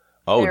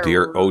 Oh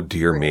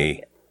dear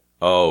me.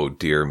 Oh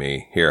dear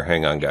me. Here,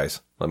 hang on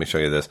guys. Let me show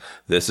you this.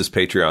 This is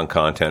Patreon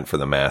content for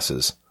the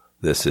masses.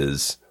 This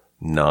is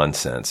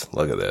nonsense.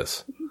 Look at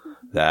this.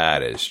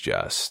 That is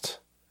just,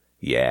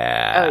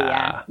 yeah. Oh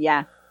yeah.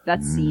 Yeah.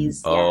 That's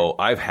See's. Yeah. Oh,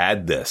 I've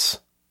had this.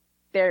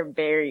 They're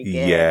very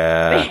good.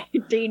 Yeah.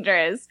 Very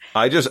dangerous.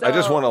 I just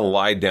want to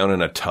lie down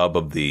in a tub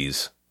of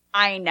these.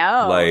 I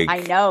know. I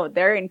know.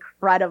 They're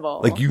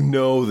incredible. Like,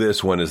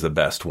 this one is the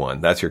best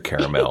one. That's your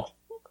caramel.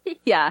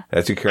 Yeah.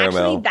 That's your caramel.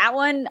 Actually, that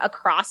one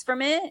across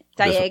from it,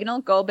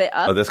 diagonal, go a bit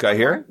up. Oh, this guy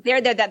here?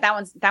 That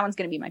one's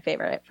going to be my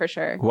favorite for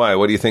sure. Why?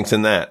 What do you think's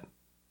in that?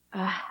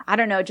 I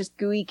don't know. Just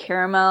gooey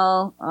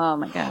caramel. Oh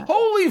my God.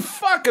 Holy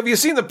fuck. Have you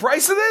seen the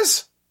price of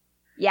this?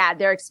 Yeah.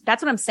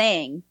 That's what I'm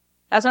saying.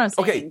 That's what I'm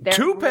saying. Okay, they're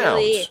 2 pounds.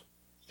 Really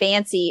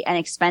fancy and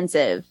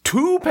expensive.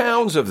 2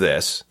 pounds of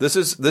this. This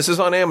is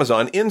on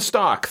Amazon in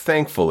stock,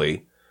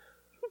 thankfully.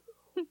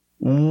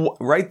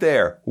 Right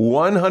there,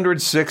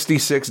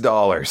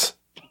 $166.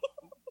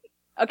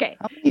 Okay,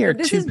 how many are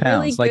 2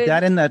 pounds? Really like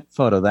that in that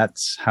photo?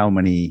 That's how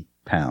many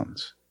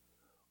pounds?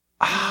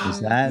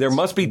 Is that there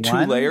must be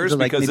 2 layers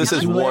because this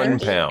is 1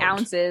 pound.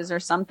 Ounces or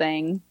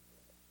something.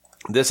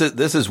 This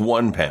is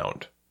 1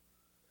 pound.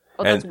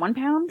 Oh, that's 1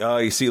 pound? Oh,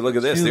 you see, look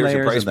at this. There's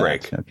your price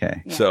break.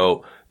 Okay. Yeah.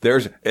 So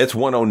it's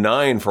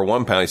 $109 for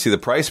 1 pound. You see the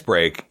price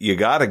break, you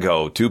gotta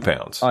go 2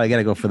 pounds. Oh, you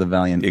gotta go for the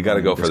Valiant. You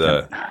gotta go for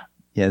the.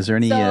 Yeah, is there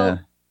any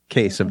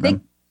case of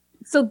them?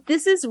 So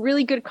this is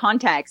really good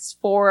context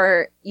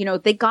for,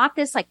 they got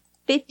this like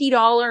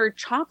 $50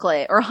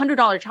 chocolate or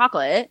 $100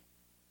 chocolate,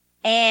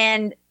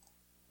 and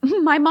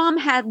my mom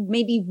had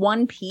maybe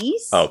 1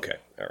 piece. Okay.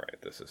 All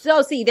right. This is.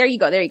 So see, there you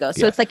go.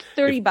 So it's like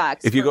 $30.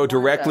 If you go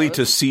directly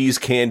to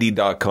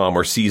seescandy.com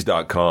or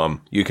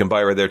sees.com, you can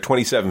buy right there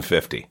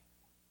 $27.50.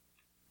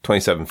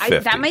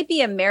 $27.50. That might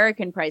be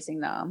American pricing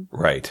though.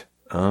 Right.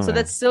 So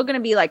that's still going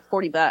to be like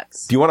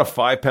 $40. Do you want a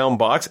 5 pound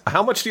box?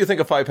 How much do you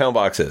think a 5 pound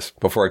box is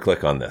before I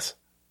click on this?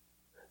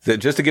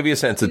 Just to give you a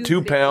sense, the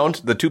 2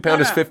 pound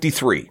is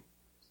 53.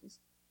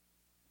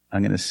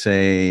 I'm going to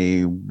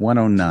say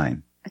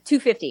 109.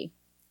 $250.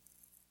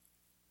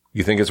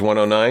 You think it's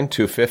 109,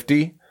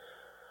 250?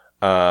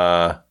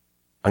 I'm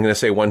going to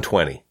say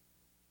 120.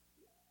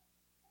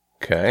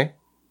 Okay.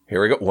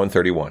 Here we go.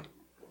 131.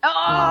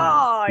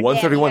 Oh,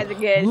 131. damn, you guys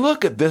are good.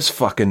 Look at this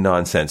fucking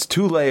nonsense.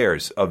 2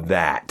 layers of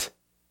that.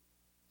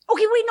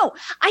 Okay, wait, no.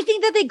 I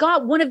think that they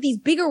got one of these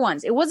bigger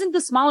ones. It wasn't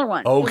the smaller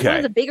one. It was Okay. one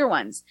of the bigger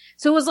ones.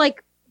 So it was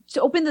like,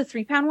 to open the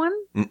 3-pound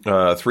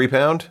one. 3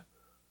 pound?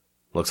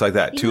 Looks like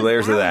that. 2 Even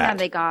layers of one that.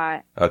 They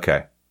got.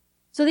 Okay.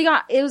 So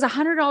it was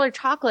 $100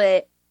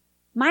 chocolate.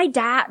 My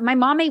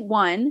mom ate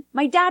one.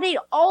 My dad ate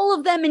all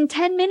of them in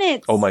 10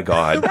 minutes. Oh my The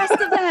God. rest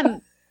of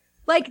them.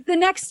 Like the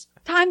next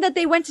time that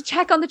they went to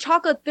check on the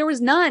chocolate, there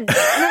was none. And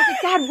I was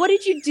like, Dad, what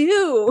did you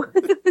do?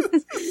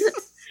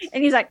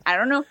 And he's like, I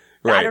don't know.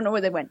 Right. I don't know where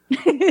they went.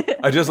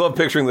 I just love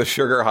picturing the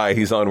sugar high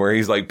he's on where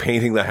he's like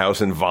painting the house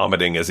and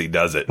vomiting as he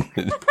does it.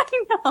 I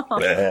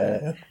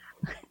know.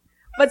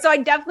 But so I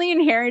definitely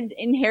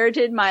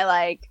inherited my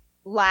like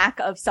lack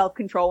of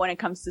self-control when it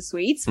comes to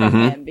sweets from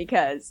him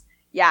because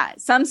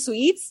some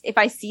sweets, if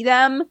I see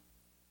them,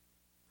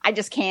 I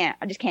just can't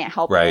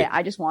help Right. it.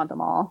 I just want them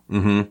all.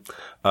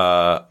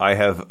 I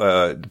have,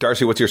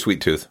 Darcy, what's your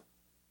sweet tooth?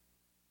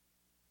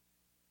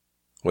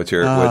 What's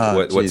your,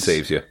 what geez.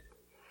 saves you?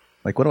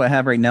 Like, what do I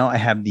have right now? I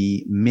have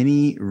the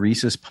mini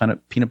Reese's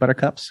peanut butter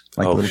cups,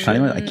 like Oh, little shit. tiny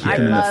ones. I keep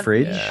them in the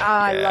fridge.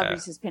 I love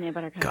Reese's peanut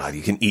butter cups. God,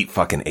 you can eat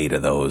fucking 8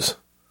 of those.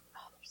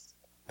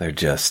 They're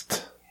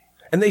just,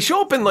 and they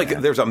show up in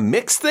like, there's a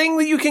mix thing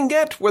that you can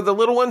get where the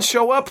little ones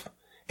show up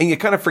and you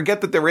kind of forget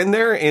that they're in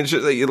there and it's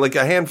just like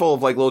a handful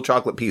of like little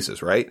chocolate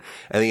pieces, right?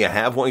 And then you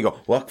have one, you go,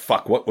 well,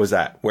 fuck, what was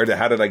that?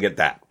 How did I get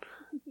that?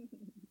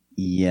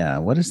 Yeah,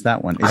 what is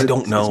that one? I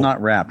don't know. It's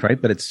not wrapped, right?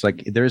 But it's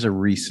like there's a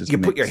Reese's. You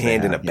put mix your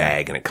hand they in a have,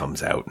 bag and it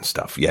comes out and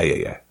stuff.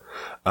 Yeah.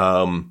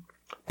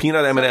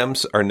 Peanut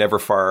M&Ms are never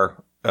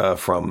far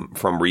from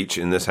reach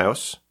in this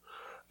house.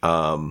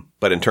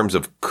 But in terms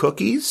of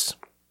cookies,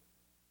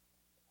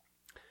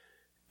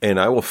 and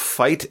I will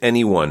fight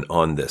anyone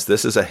on this.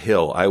 This is a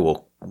hill I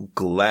will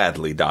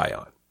gladly die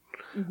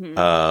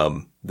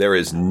on. There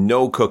is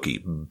no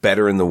cookie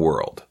better in the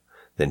world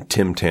than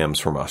Tim Tams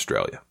from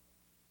Australia.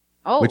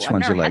 Oh, Which I've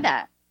ones never you had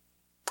like? that.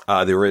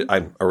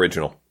 I'm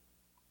original.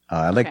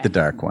 I like the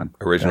dark one.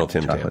 Original That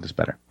Tim Tam. chocolate is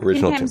better.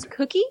 Original Tim Tim Tams Tam.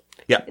 cookie?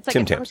 Yeah, It's like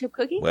Tim a chocolate Tams. chip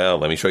cookie? Well,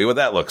 let me show you what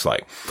that looks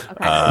like.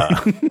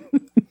 Okay.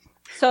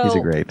 So These are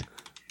great.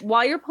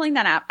 while you're pulling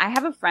that up, I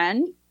have a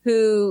friend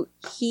who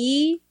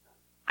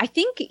I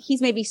think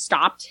he's maybe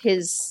stopped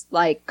his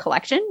like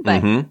collection,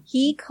 but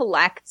he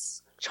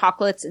collects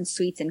chocolates and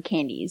sweets and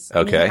candies.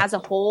 And Okay. he has a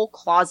whole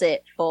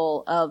closet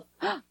full of,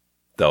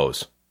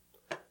 Those.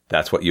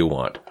 That's what you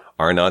want.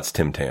 Arnott's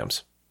Tim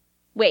Tams.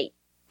 wait,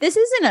 this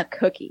isn't a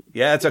cookie.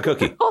 Yeah, it's a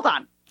cookie. Hold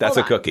on. That's hold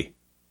a on. cookie.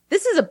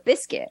 This is a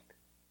biscuit.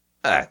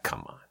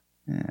 Come on.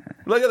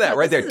 Look at that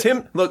right there.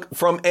 Look,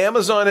 from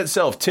Amazon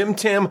itself, Tim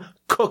Tam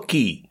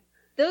cookie.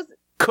 Those,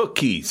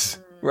 Cookies.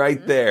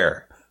 Right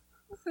there.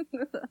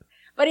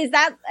 but is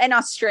that an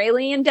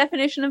Australian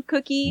definition of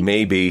cookie?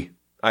 Maybe.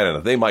 I don't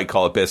know. They might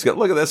call it biscuit.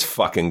 Look at this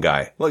fucking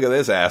guy. Look at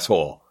this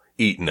asshole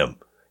eating them.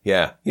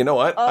 Yeah. You know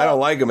what? I don't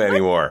like him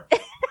anymore.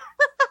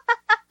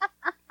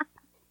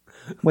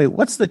 Wait,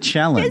 what's the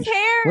challenge? His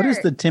hair. What is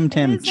the Tim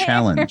Tam His hair.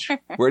 challenge?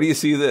 Where do you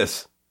see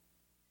this?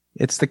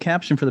 It's the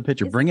caption for the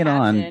picture. It's Bring a it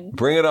on. caption.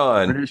 Bring it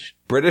on.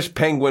 British.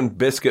 Penguin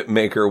biscuit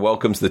maker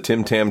welcomes the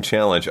Tim Tam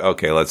challenge.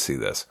 Okay, let's see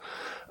this.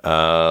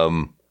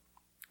 I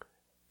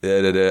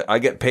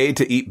get paid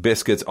to eat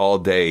biscuits all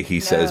day, he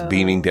says,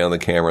 beaming down the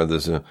camera.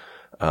 There's a,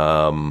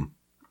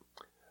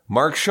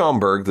 Mark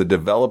Schomburg, the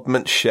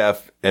development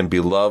chef and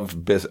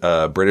beloved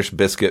British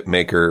biscuit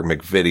maker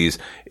McVitie's,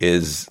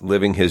 is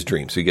living his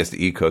dream. So he gets to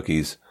eat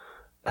cookies.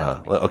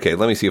 Okay,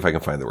 let me see if I can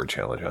find the word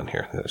challenge on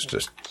here. Let's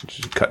just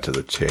cut to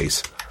the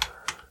chase.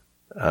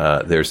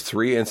 There's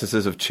 3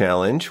 instances of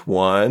challenge.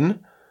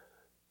 1,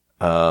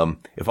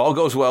 if all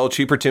goes well,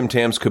 cheaper Tim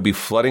Tams could be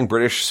flooding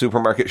British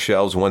supermarket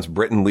shelves once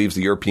Britain leaves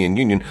the European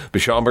Union. But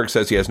Schomburg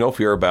says he has no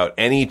fear about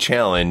any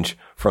challenge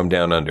from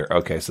down under.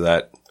 Okay, so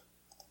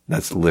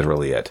that's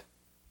literally it.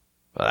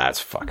 Well, that's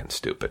fucking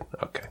stupid.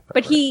 Okay.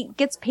 But he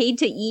gets paid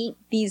to eat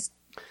these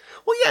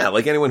Well, yeah,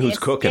 like anyone who's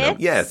cooking them.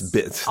 biscuits Yeah, it's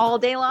bits. all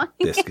day long.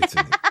 Biscuits.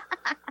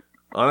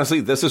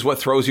 Honestly, this is what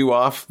throws you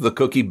off the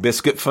cookie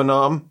biscuit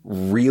phenom?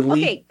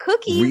 Really? Okay,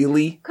 cookies.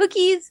 Really?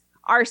 Cookies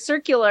are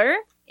circular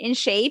in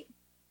shape,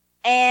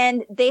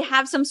 and they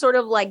have some sort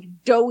of like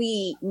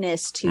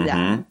doughiness to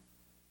them.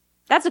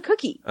 That's a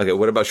cookie. Okay,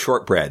 what about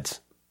shortbreads?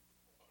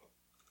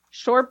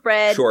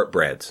 Shortbread.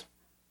 Shortbreads.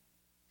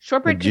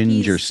 Shortbread The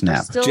ginger cookies snap.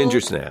 are still- Ginger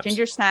snaps.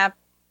 Ginger snap.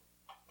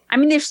 I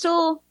mean, they're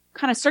still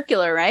kind of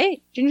circular,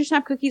 right? Ginger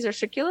snap cookies are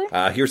circular.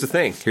 Here's the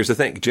thing.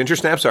 Ginger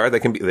snaps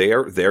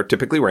they're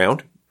typically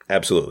round.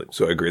 Absolutely.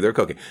 So I agree they're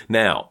cookie.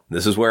 Now,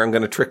 this is where I'm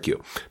going to trick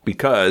you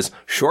because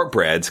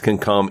shortbreads can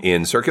come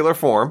in circular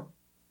form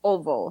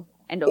Oval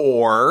and oval.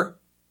 or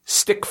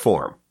stick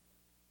form.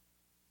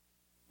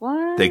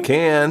 What? They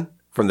can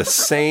from the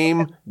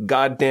same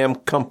goddamn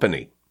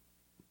company.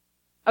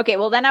 Okay,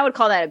 well then I would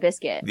call that a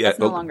biscuit. Yeah, That's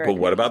no longer. but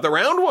what about the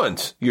round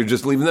ones? You're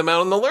just leaving them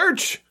out in the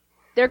lurch.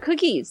 They're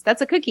cookies.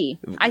 That's a cookie.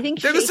 I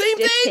think they're the same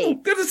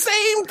thing. They're the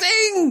same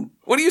thing.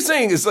 What are you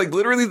saying? It's like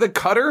literally the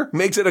cutter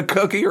makes it a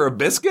cookie or a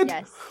biscuit?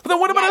 Yes. But then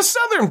what about a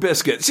Southern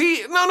biscuit?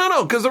 See,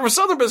 no, because the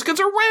Southern biscuits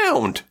are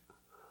round.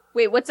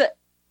 Wait,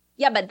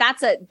 yeah, but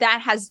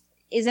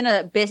isn't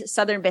a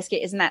Southern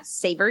biscuit, isn't that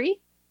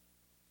savory?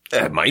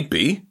 It might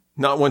be.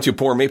 Not once you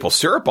pour maple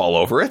syrup all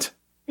over it.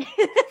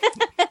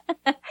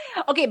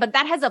 Okay, but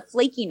that has a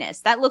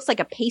flakiness. That looks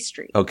like a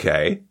pastry.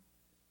 Okay.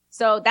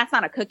 So that's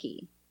not a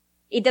cookie.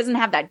 It doesn't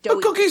have that doughy.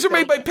 But cookies are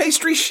made by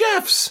pastry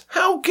chefs.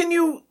 How can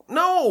you?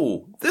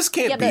 No, this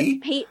can't be.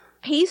 But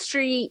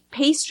pastry,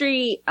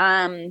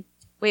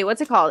 wait, what's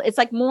it called? It's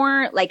like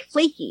more like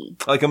flaky.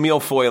 Like a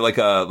millefeuille, like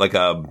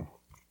a,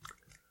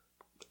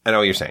 I know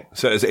what you're saying.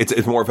 So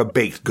it's more of a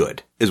baked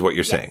good is what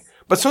you're saying.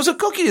 But so's a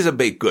cookie is a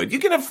baked good. You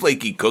can have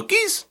flaky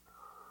cookies.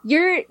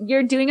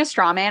 You're doing a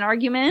straw man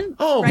argument.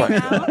 Oh right my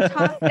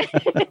now.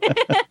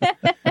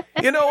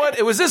 You know what?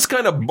 It was this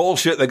kind of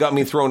bullshit that got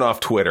me thrown off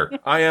Twitter.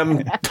 I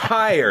am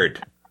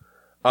tired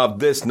of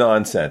this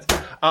nonsense.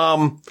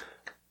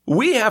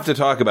 We have to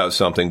talk about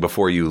something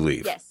before you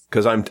leave. Yes.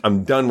 Because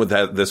I'm done with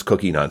this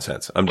cookie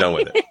nonsense. I'm done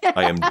with it.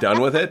 I am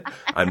done with it.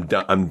 I'm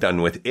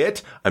done with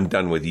it. I'm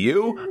done with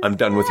you. I'm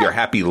done with your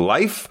happy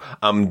life.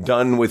 I'm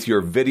done with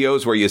your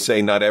videos where you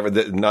say not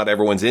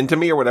everyone's into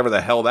me or whatever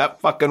the hell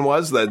that fucking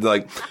was. That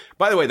like,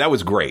 by the way, that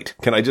was great.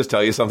 Can I just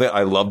tell you something?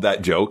 I love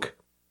that joke.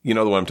 You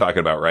know the one I'm talking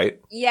about,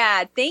 right?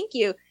 Yeah, thank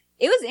you.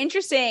 It was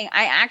interesting.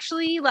 I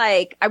actually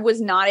I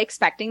was not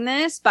expecting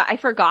this, but I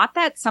forgot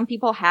that some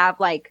people have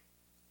I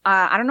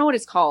don't know what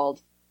it's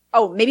called.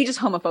 Oh, maybe just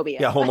homophobia.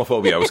 Yeah,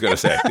 homophobia, I was going to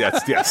say.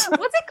 Yes.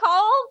 What's it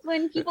called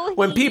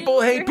when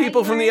people hate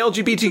people from the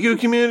LGBTQ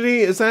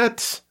community? Is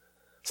that...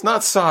 It's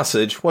not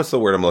sausage. What's the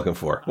word I'm looking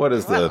for? What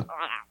is the...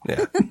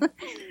 Yeah.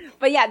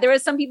 But yeah, there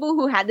was some people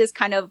who had this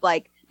kind of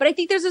but I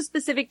think there's a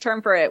specific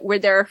term for it where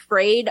they're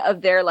afraid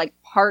of their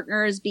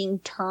partners being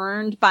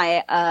turned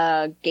by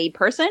a gay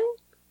person.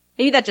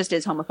 Maybe that just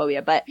is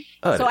homophobia, but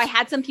so I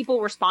had some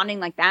people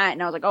responding like that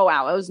and I was like, oh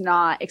wow, I was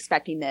not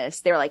expecting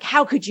this. They were like,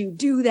 how could you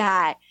do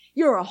that?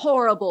 You're a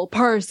horrible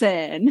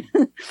person.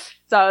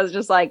 So I was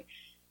just like,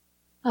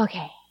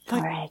 okay,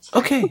 all right.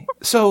 Okay.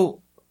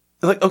 So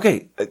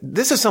okay,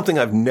 this is something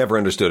I've never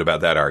understood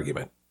about that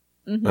argument.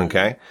 Mm-hmm.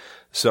 Okay.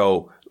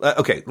 So,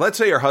 okay, let's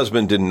say your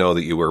husband didn't know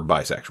that you were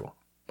bisexual.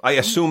 I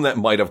assume that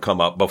might have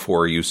come up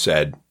before you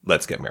said,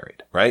 let's get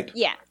married, right?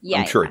 Yeah.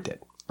 I'm sure it did,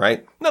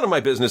 right? None of my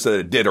business that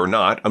it did or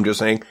not. I'm just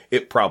saying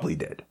it probably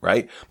did,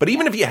 right? But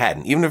even if you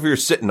hadn't, even if you're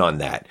sitting on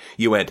that,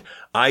 you went,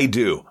 I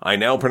do. I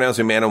now pronounce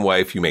you man and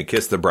wife. You may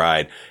kiss the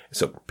bride.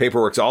 So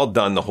paperwork's all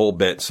done, the whole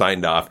bit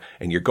signed off,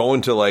 and you're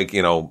going to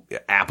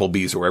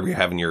Applebee's or wherever you're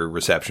having your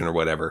reception or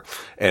whatever.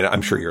 And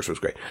I'm sure yours was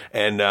great.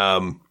 And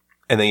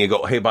then you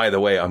go, hey, by the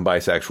way, I'm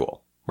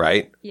bisexual,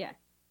 right? Yeah.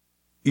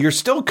 You're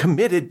still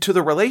committed to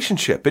the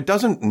relationship. It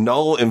doesn't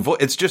null and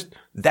void. It's just,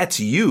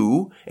 that's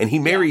you, and he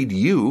married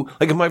you.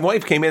 Like if my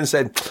wife came in and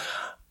said,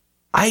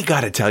 I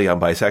gotta tell you I'm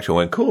bisexual, I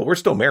went, cool, we're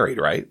still married,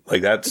 right?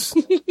 Like that's...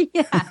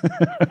 Yeah.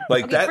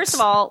 Like okay, first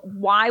of all,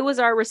 why was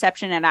our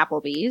reception at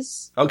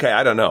Applebee's? Okay,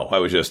 I don't know.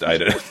 I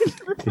didn't...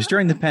 It was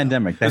during the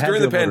pandemic. It was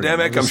during the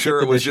pandemic. I'm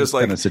sure it was just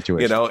like, kind of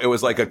situation. It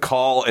was like a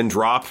call and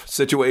drop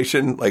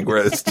situation, like where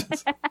it's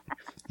just...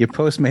 You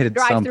Postmated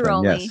something,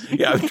 only.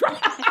 yes. Yeah.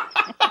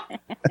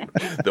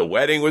 The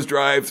wedding was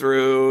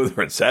drive-through. The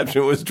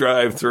reception was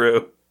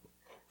drive-through.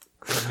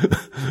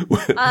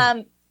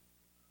 I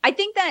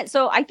think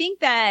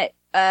that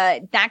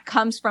that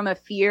comes from a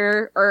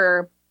fear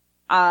or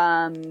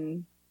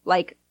an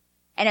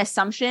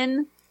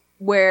assumption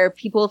where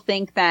people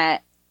think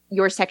that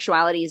your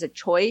sexuality is a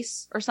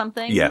choice or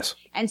something. Yes.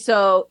 And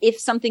so if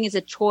something is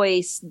a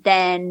choice,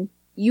 then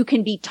you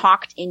can be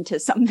talked into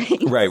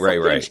something.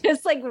 Right.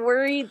 Just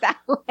worried that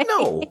way.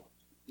 No.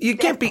 You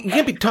can't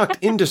be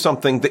talked into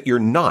something that you're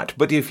not.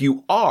 But if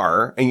you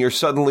are, and you're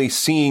suddenly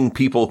seeing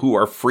people who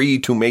are free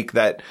to make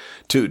that,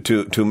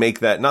 to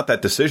make that, not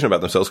that decision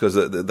about themselves, because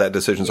that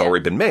decision's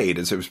already been made,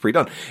 it was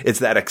pre-done. It's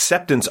that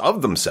acceptance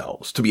of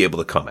themselves to be able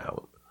to come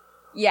out.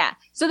 Yeah.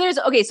 So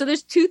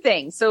there's two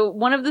things. So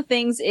one of the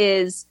things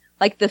is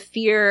the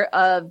fear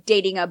of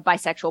dating a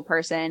bisexual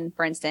person,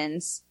 for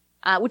instance,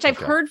 which I've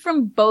heard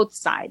from both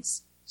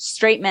sides,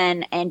 straight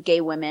men and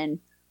gay women.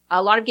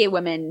 A lot of gay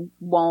women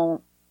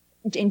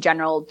in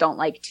general, don't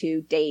like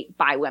to date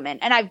bi women.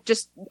 And I've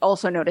just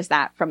also noticed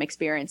that from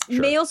experience. Sure.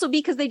 May also be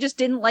because they just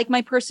didn't like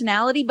my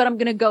personality, but I'm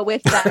going to go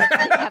with that.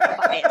 I have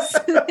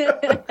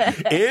a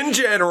bias. In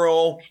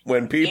general,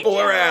 when people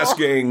are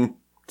asking,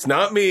 it's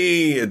not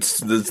me.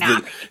 It's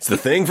the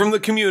thing from the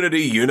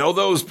community. You know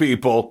those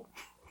people.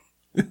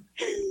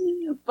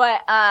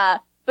 But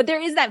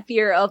there is that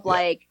fear of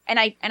and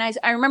I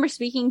remember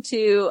speaking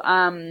to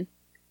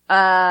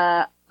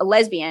a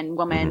lesbian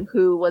woman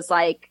who was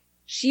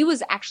she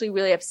was actually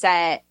really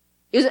upset.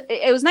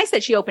 It was nice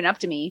that she opened up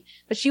to me,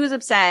 but she was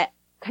upset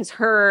because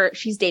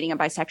she's dating a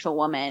bisexual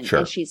woman. Sure.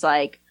 And she's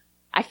like,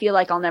 I feel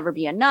like I'll never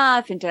be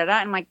enough and da-da-da.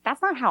 And I'm like,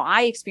 that's not how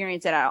I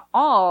experience it at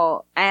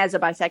all as a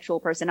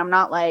bisexual person. I'm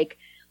not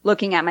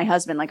looking at my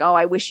husband like, oh,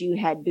 I wish you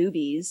had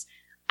boobies.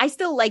 I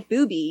still like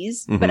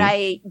boobies, but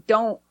I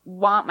don't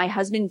want my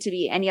husband to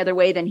be any other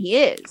way than he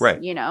is.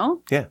 Right. You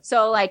know? Yeah.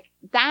 So like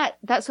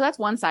so that's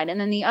one side. And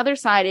then the other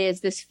side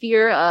is this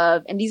fear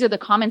of, and these are the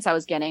comments I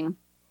was getting,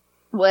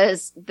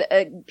 was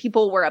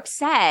people were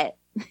upset.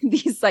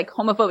 These like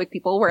homophobic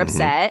people were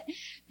upset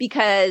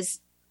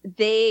because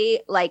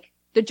they like,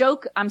 the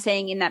joke I'm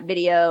saying in that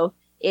video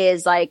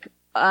is like,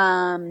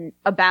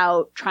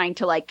 about trying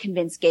to like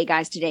convince gay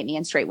guys to date me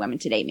and straight women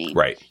to date me.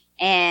 Right.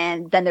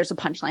 And then there's a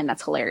punchline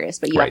that's hilarious,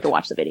 but you have to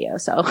watch the video.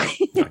 So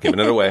not giving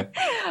it away.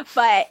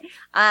 But,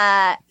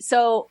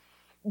 so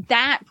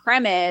that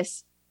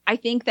premise, I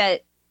think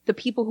that the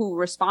people who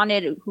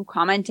responded, who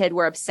commented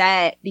were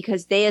upset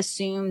because they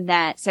assume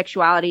that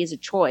sexuality is a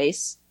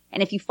choice.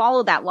 And if you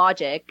follow that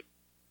logic,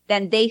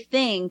 then they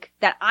think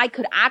that I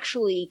could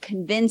actually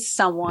convince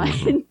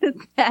someone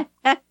that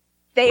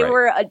they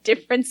were a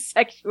different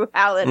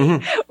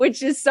sexuality,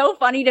 which is so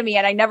funny to me.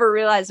 And I never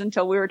realized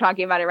until we were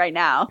talking about it right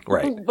now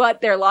what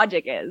their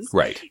logic is.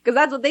 Right. Because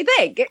that's what they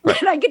think. Right.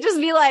 And I could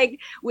just be like,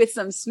 with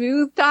some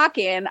smooth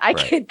talking, I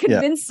could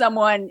convince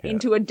someone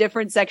into a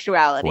different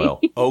sexuality. Well,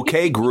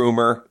 okay,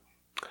 groomer.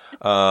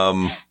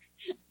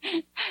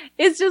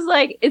 It's just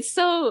like, it's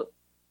so,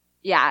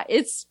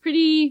 it's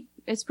pretty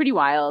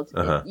wild.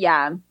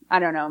 Yeah. I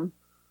don't know.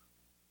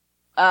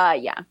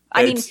 Yeah.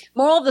 I mean,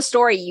 moral of the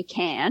story, you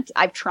can't.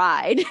 I've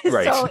tried.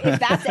 Right. So if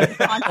that's a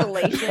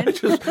consolation.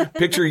 Just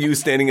picture you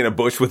standing in a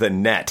bush with a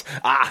net.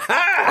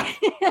 Aha!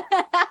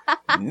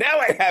 Now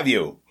I have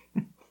you.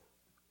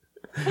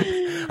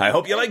 I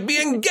hope you like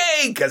being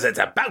gay because it's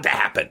about to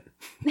happen.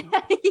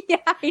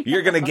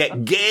 You're going to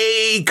get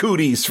gay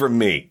cooties from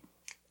me.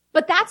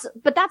 But that's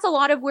a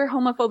lot of where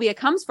homophobia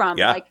comes from.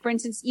 Yeah. Like, for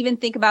instance, even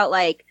think about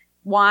like,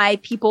 why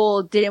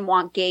people didn't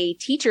want gay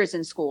teachers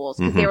in schools.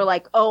 Because they were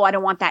like, oh, I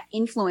don't want that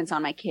influence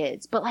on my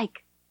kids. But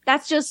like,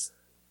 that's just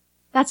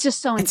so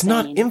insane. It's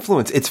not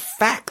influence. It's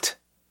fact.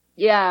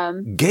 Yeah.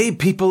 Gay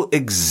people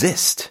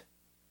exist,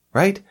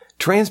 right?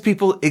 Trans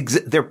people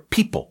exist. They're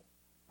people,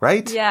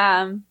 right?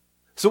 Yeah.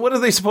 So what are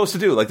they supposed to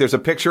do? Like, there's a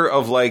picture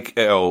of like,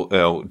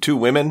 two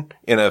women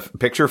in a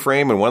picture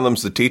frame and one of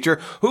them's the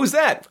teacher. Who's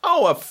that?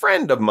 Oh, a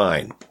friend of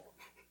mine.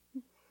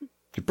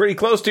 You're pretty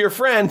close to your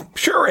friend.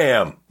 Sure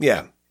am.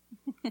 Yeah.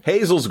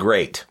 Hazel's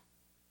great.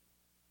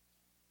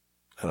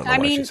 I don't know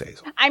why she's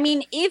Hazel. I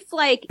mean,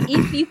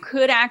 if you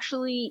could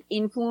actually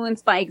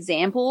influence by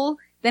example,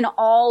 then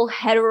all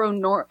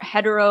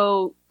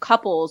hetero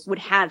couples would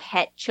have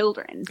het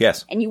children.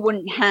 Yes. And you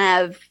wouldn't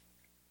have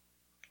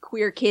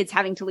queer kids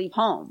having to leave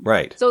home.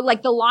 Right. So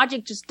like the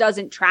logic just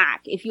doesn't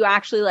track if you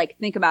actually like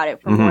think about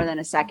it for more than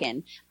a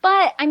second.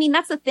 But I mean,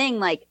 that's the thing,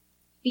 like,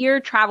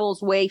 fear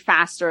travels way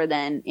faster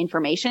than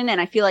information.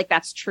 And I feel like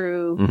that's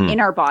true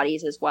in our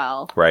bodies as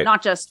well. Right.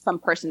 Not just from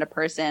person to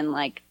person.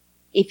 Like,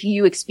 if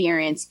you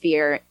experience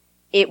fear,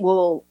 it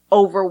will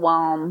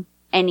overwhelm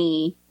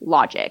any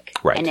logic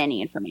and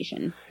any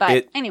information.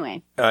 But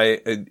anyway.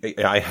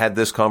 I had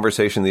this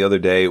conversation the other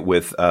day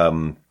with,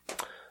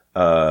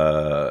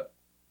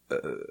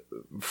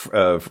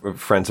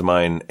 friends of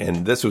mine,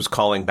 and this was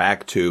calling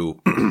back to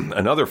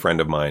another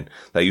friend of mine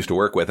that I used to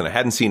work with, and I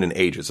hadn't seen in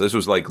ages. This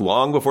was like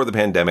long before the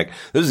pandemic.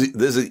 This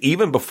is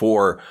even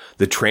before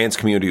the trans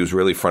community was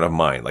really front of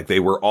mind. Like,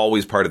 they were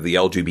always part of the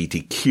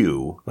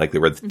LGBTQ, like they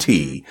were the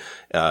T,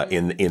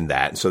 in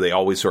that. So they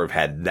always sort of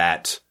had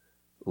that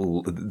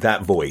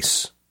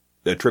voice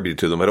attributed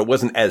to them, but it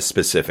wasn't as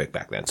specific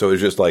back then. So it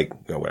was just like,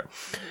 whatever.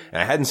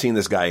 And I hadn't seen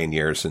this guy in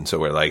years, and so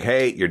we're like,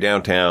 hey, you're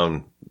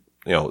downtown.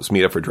 Let's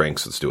meet up for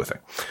drinks. Let's do a thing.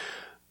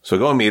 So I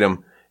go and meet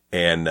him,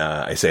 and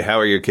I say, how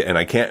are your kids? And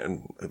I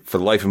can't, for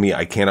the life of me,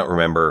 I cannot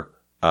remember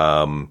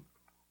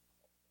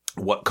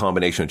what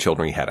combination of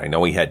children he had. I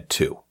know he had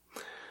two.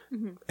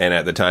 And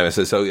at the time I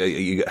said, so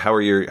how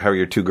are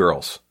your two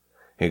girls?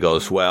 He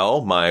goes,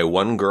 well, my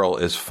one girl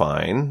is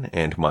fine,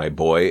 and my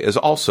boy is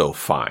also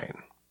fine.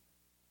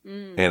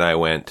 And I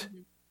went,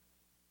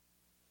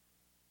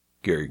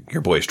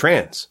 your boy's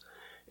trans?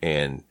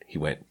 And he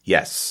went,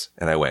 yes.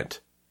 And I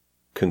went,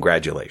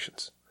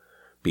 congratulations.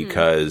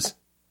 Because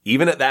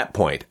even at that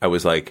point, I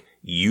was like,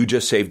 you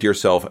just saved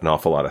yourself an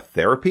awful lot of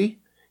therapy.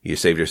 You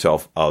saved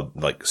yourself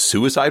like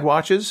suicide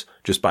watches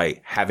just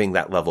by having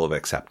that level of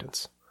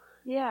acceptance.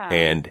 Yeah.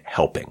 And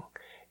helping.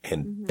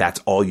 And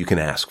that's all you can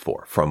ask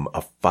for from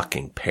a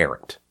fucking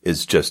parent,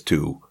 is just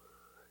to,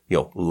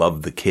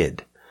 love the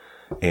kid.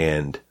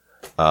 And,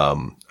 I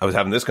was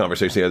having this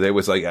conversation the other day,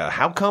 was like,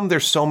 how come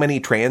there's so many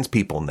trans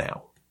people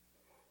now?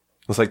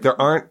 It's like, there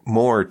aren't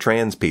more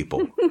trans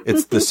people.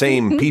 It's the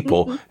same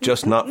people,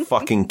 just not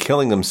fucking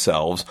killing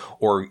themselves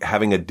or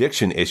having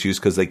addiction issues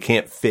because they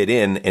can't fit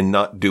in and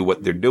not do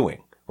what they're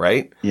doing.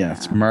 Right? Yeah.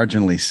 It's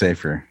marginally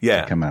safer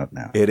to come out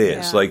now. It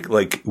is. Yeah.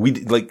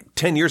 Like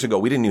 10 years ago,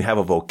 we didn't even have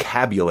a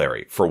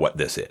vocabulary for what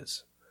this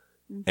is.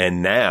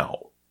 And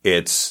now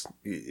it's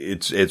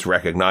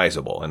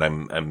recognizable, and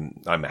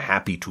I'm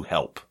happy to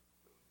help.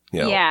 As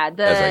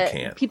I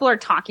can. People are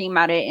talking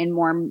about it in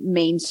more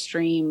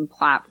mainstream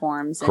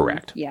platforms.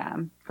 Correct. Yeah,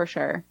 for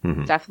sure.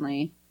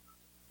 Definitely.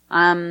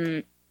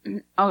 I'm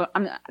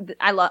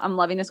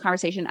loving this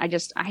conversation. I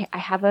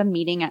have a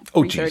meeting at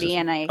 3:30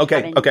 and I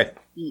haven't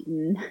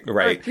eaten.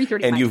 Right.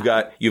 3:30. And you've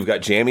got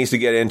jammies to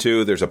get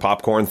into. There's a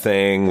popcorn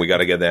thing. We got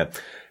to get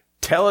that.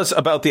 Tell us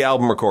about the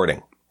album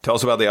recording.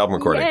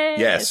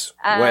 Yes.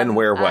 When,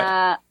 where,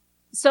 what?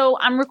 So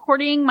I'm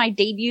recording my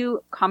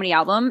debut comedy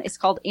album. It's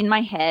called In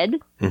My Head.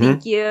 Mm-hmm.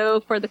 Thank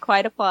you for the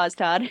quiet applause,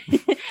 Todd.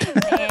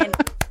 And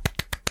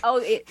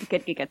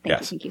good.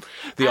 Thank you.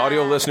 The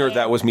audio listener,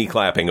 that was me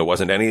clapping. It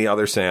wasn't any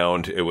other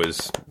sound. It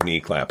was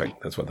me clapping.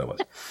 That's what that was.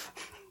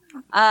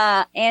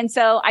 And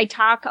so I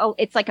talk,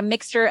 it's like a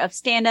mixture of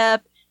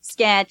stand-up,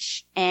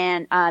 sketch,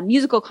 and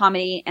musical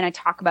comedy. And I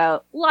talk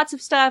about lots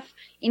of stuff,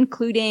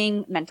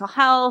 including mental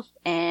health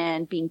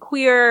and being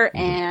queer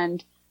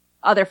and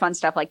other fun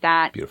stuff like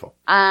that. Beautiful.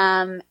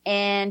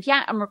 And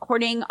yeah, I'm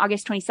recording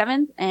August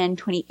 27th and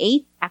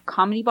 28th at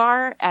Comedy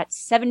Bar at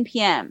 7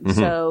 p.m. Mm-hmm.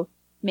 So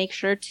make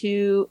sure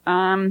to,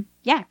 come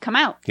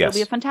out. Yes. It'll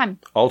be a fun time.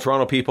 All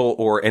Toronto people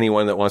or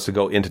anyone that wants to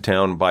go into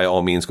town, by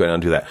all means, go down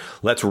and do that.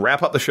 Let's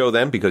wrap up the show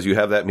then, because you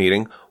have that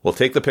meeting. We'll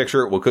take the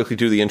picture. We'll quickly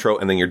do the intro,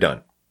 and then you're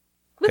done.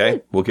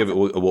 Okay?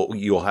 Woo-hoo.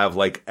 You'll have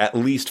like at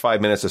least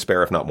 5 minutes to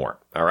spare, if not more.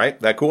 All right?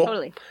 That cool?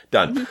 Totally.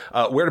 Done.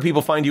 Mm-hmm. Where do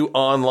people find you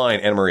online,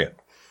 Anna Maria?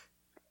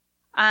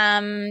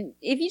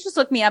 If you just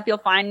look me up, you'll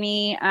find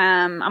me.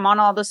 I'm on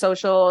all the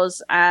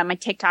socials. My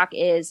TikTok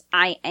is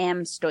I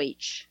am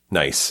Stoich.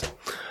 Nice.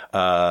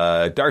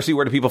 Darcy,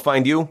 where do people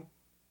find you?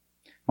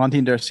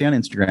 Monty Darcy on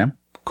Instagram.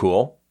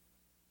 Cool.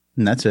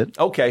 And that's it.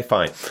 Okay,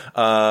 fine.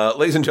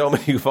 Ladies and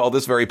gentlemen, you can follow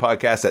this very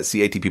podcast at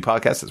CATP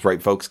Podcast. That's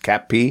right, folks,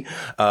 Cap P.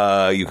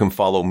 You can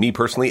follow me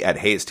personally at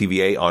Hey It's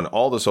TVA on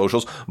all the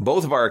socials.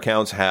 Both of our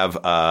accounts have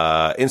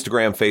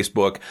Instagram,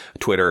 Facebook,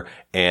 Twitter,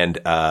 and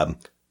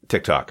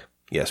TikTok.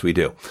 Yes, we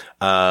do.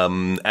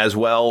 As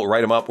well,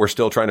 write them up. We're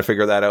still trying to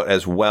figure that out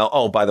as well.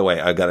 Oh, by the way,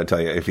 I got to tell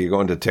you, if you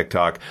go into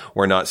TikTok,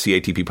 we're not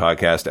CATP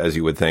Podcast as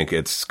you would think.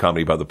 It's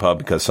Comedy Above the Pub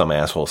because some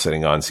asshole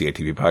sitting on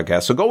CATP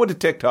Podcast. So go into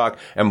TikTok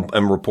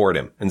and report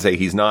him and say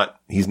he's not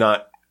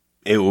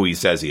who he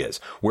says he is.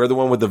 We're the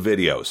one with the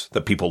videos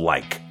that people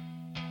like.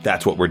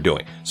 That's what we're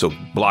doing. So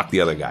block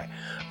the other guy.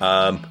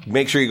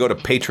 Make sure you go to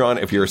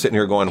Patreon if you're sitting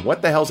here going,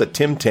 what the hell's a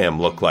Tim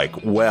Tam look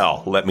like?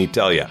 Well, let me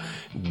tell you.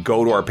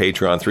 Go to our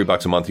Patreon,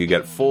 $3 a month. You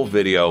get full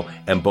video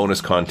and bonus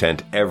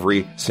content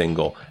every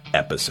single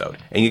episode.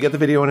 And you get the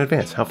video in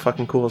advance. How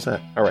fucking cool is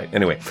that? All right.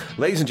 Anyway,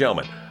 ladies and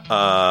gentlemen.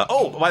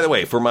 By the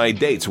way, for my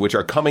dates, which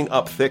are coming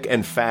up thick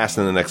and fast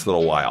in the next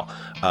little while,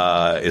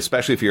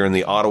 especially if you're in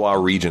the Ottawa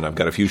region, I've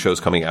got a few shows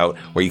coming out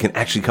where you can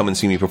actually come and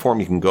see me perform.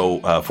 You can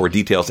go for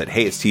details at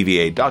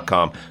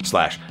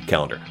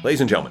heyitstva.com/calendar.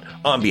 Ladies and gentlemen,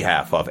 on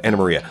behalf of Anna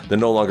Maria, the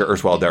no longer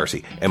erstwhile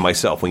Darcy, and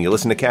myself, when you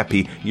listen to Cat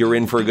P, you're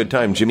in for a good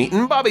time. Jimmy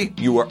and Bobby,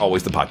 you are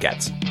always the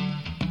Podcats.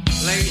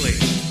 Lately,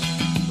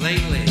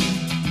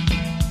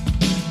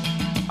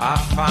 I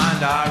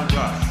find I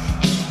rush.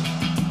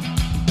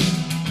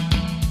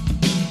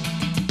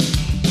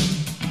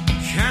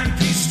 Can't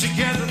piece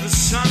together the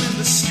sun in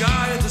the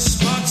sky, the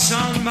spots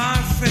on my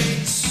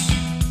face.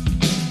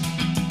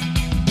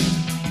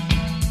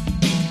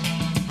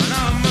 And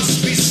I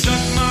must be stuck,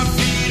 my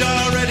feet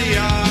already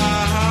are.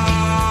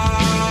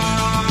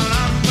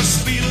 I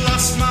must be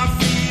lost, my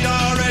feet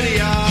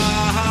already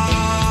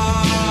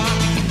are.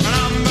 And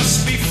I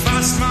must be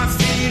fast, my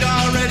feet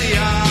already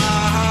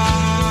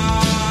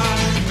are.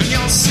 And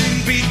you'll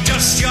soon be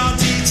dust, your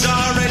deeds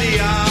already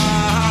are.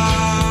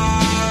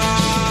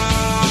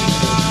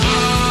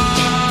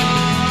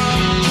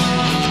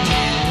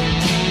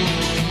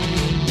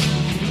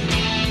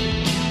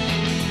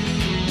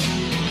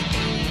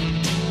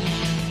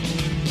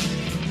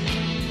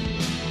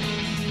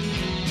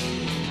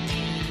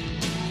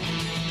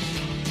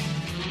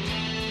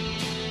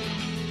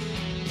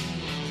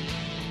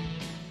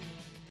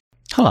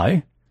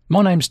 Hello,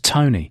 my name's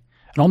Tony,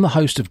 and I'm the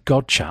host of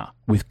God Chat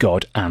with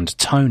God and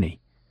Tony.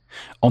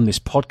 On this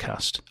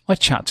podcast, I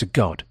chat to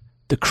God,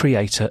 the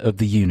creator of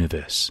the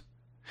universe.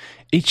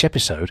 Each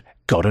episode,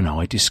 God and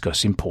I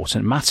discuss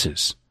important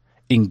matters.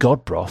 In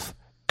God Broth,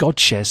 God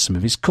shares some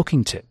of his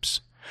cooking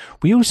tips.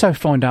 We also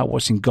find out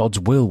what's in God's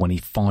will when he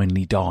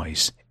finally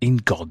dies, in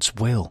God's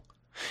will.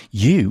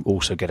 You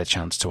also get a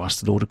chance to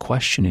ask the Lord a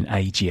question in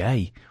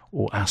AGA,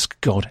 or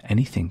ask God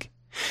anything.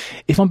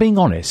 If I'm being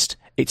honest,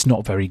 it's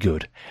not very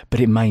good, but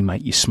it may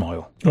make you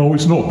smile. Oh,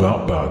 it's not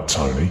that bad,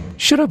 Tony.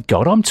 Shut up,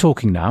 God, I'm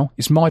talking now.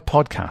 It's my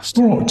podcast.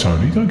 All right,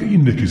 Tony, don't get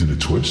your knickers in a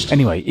twist.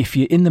 Anyway, if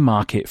you're in the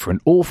market for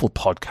an awful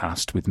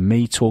podcast with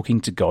me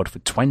talking to God for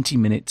 20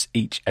 minutes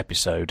each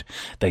episode,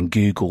 then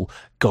Google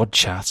God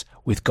Chat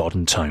with God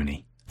and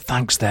Tony.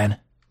 Thanks then.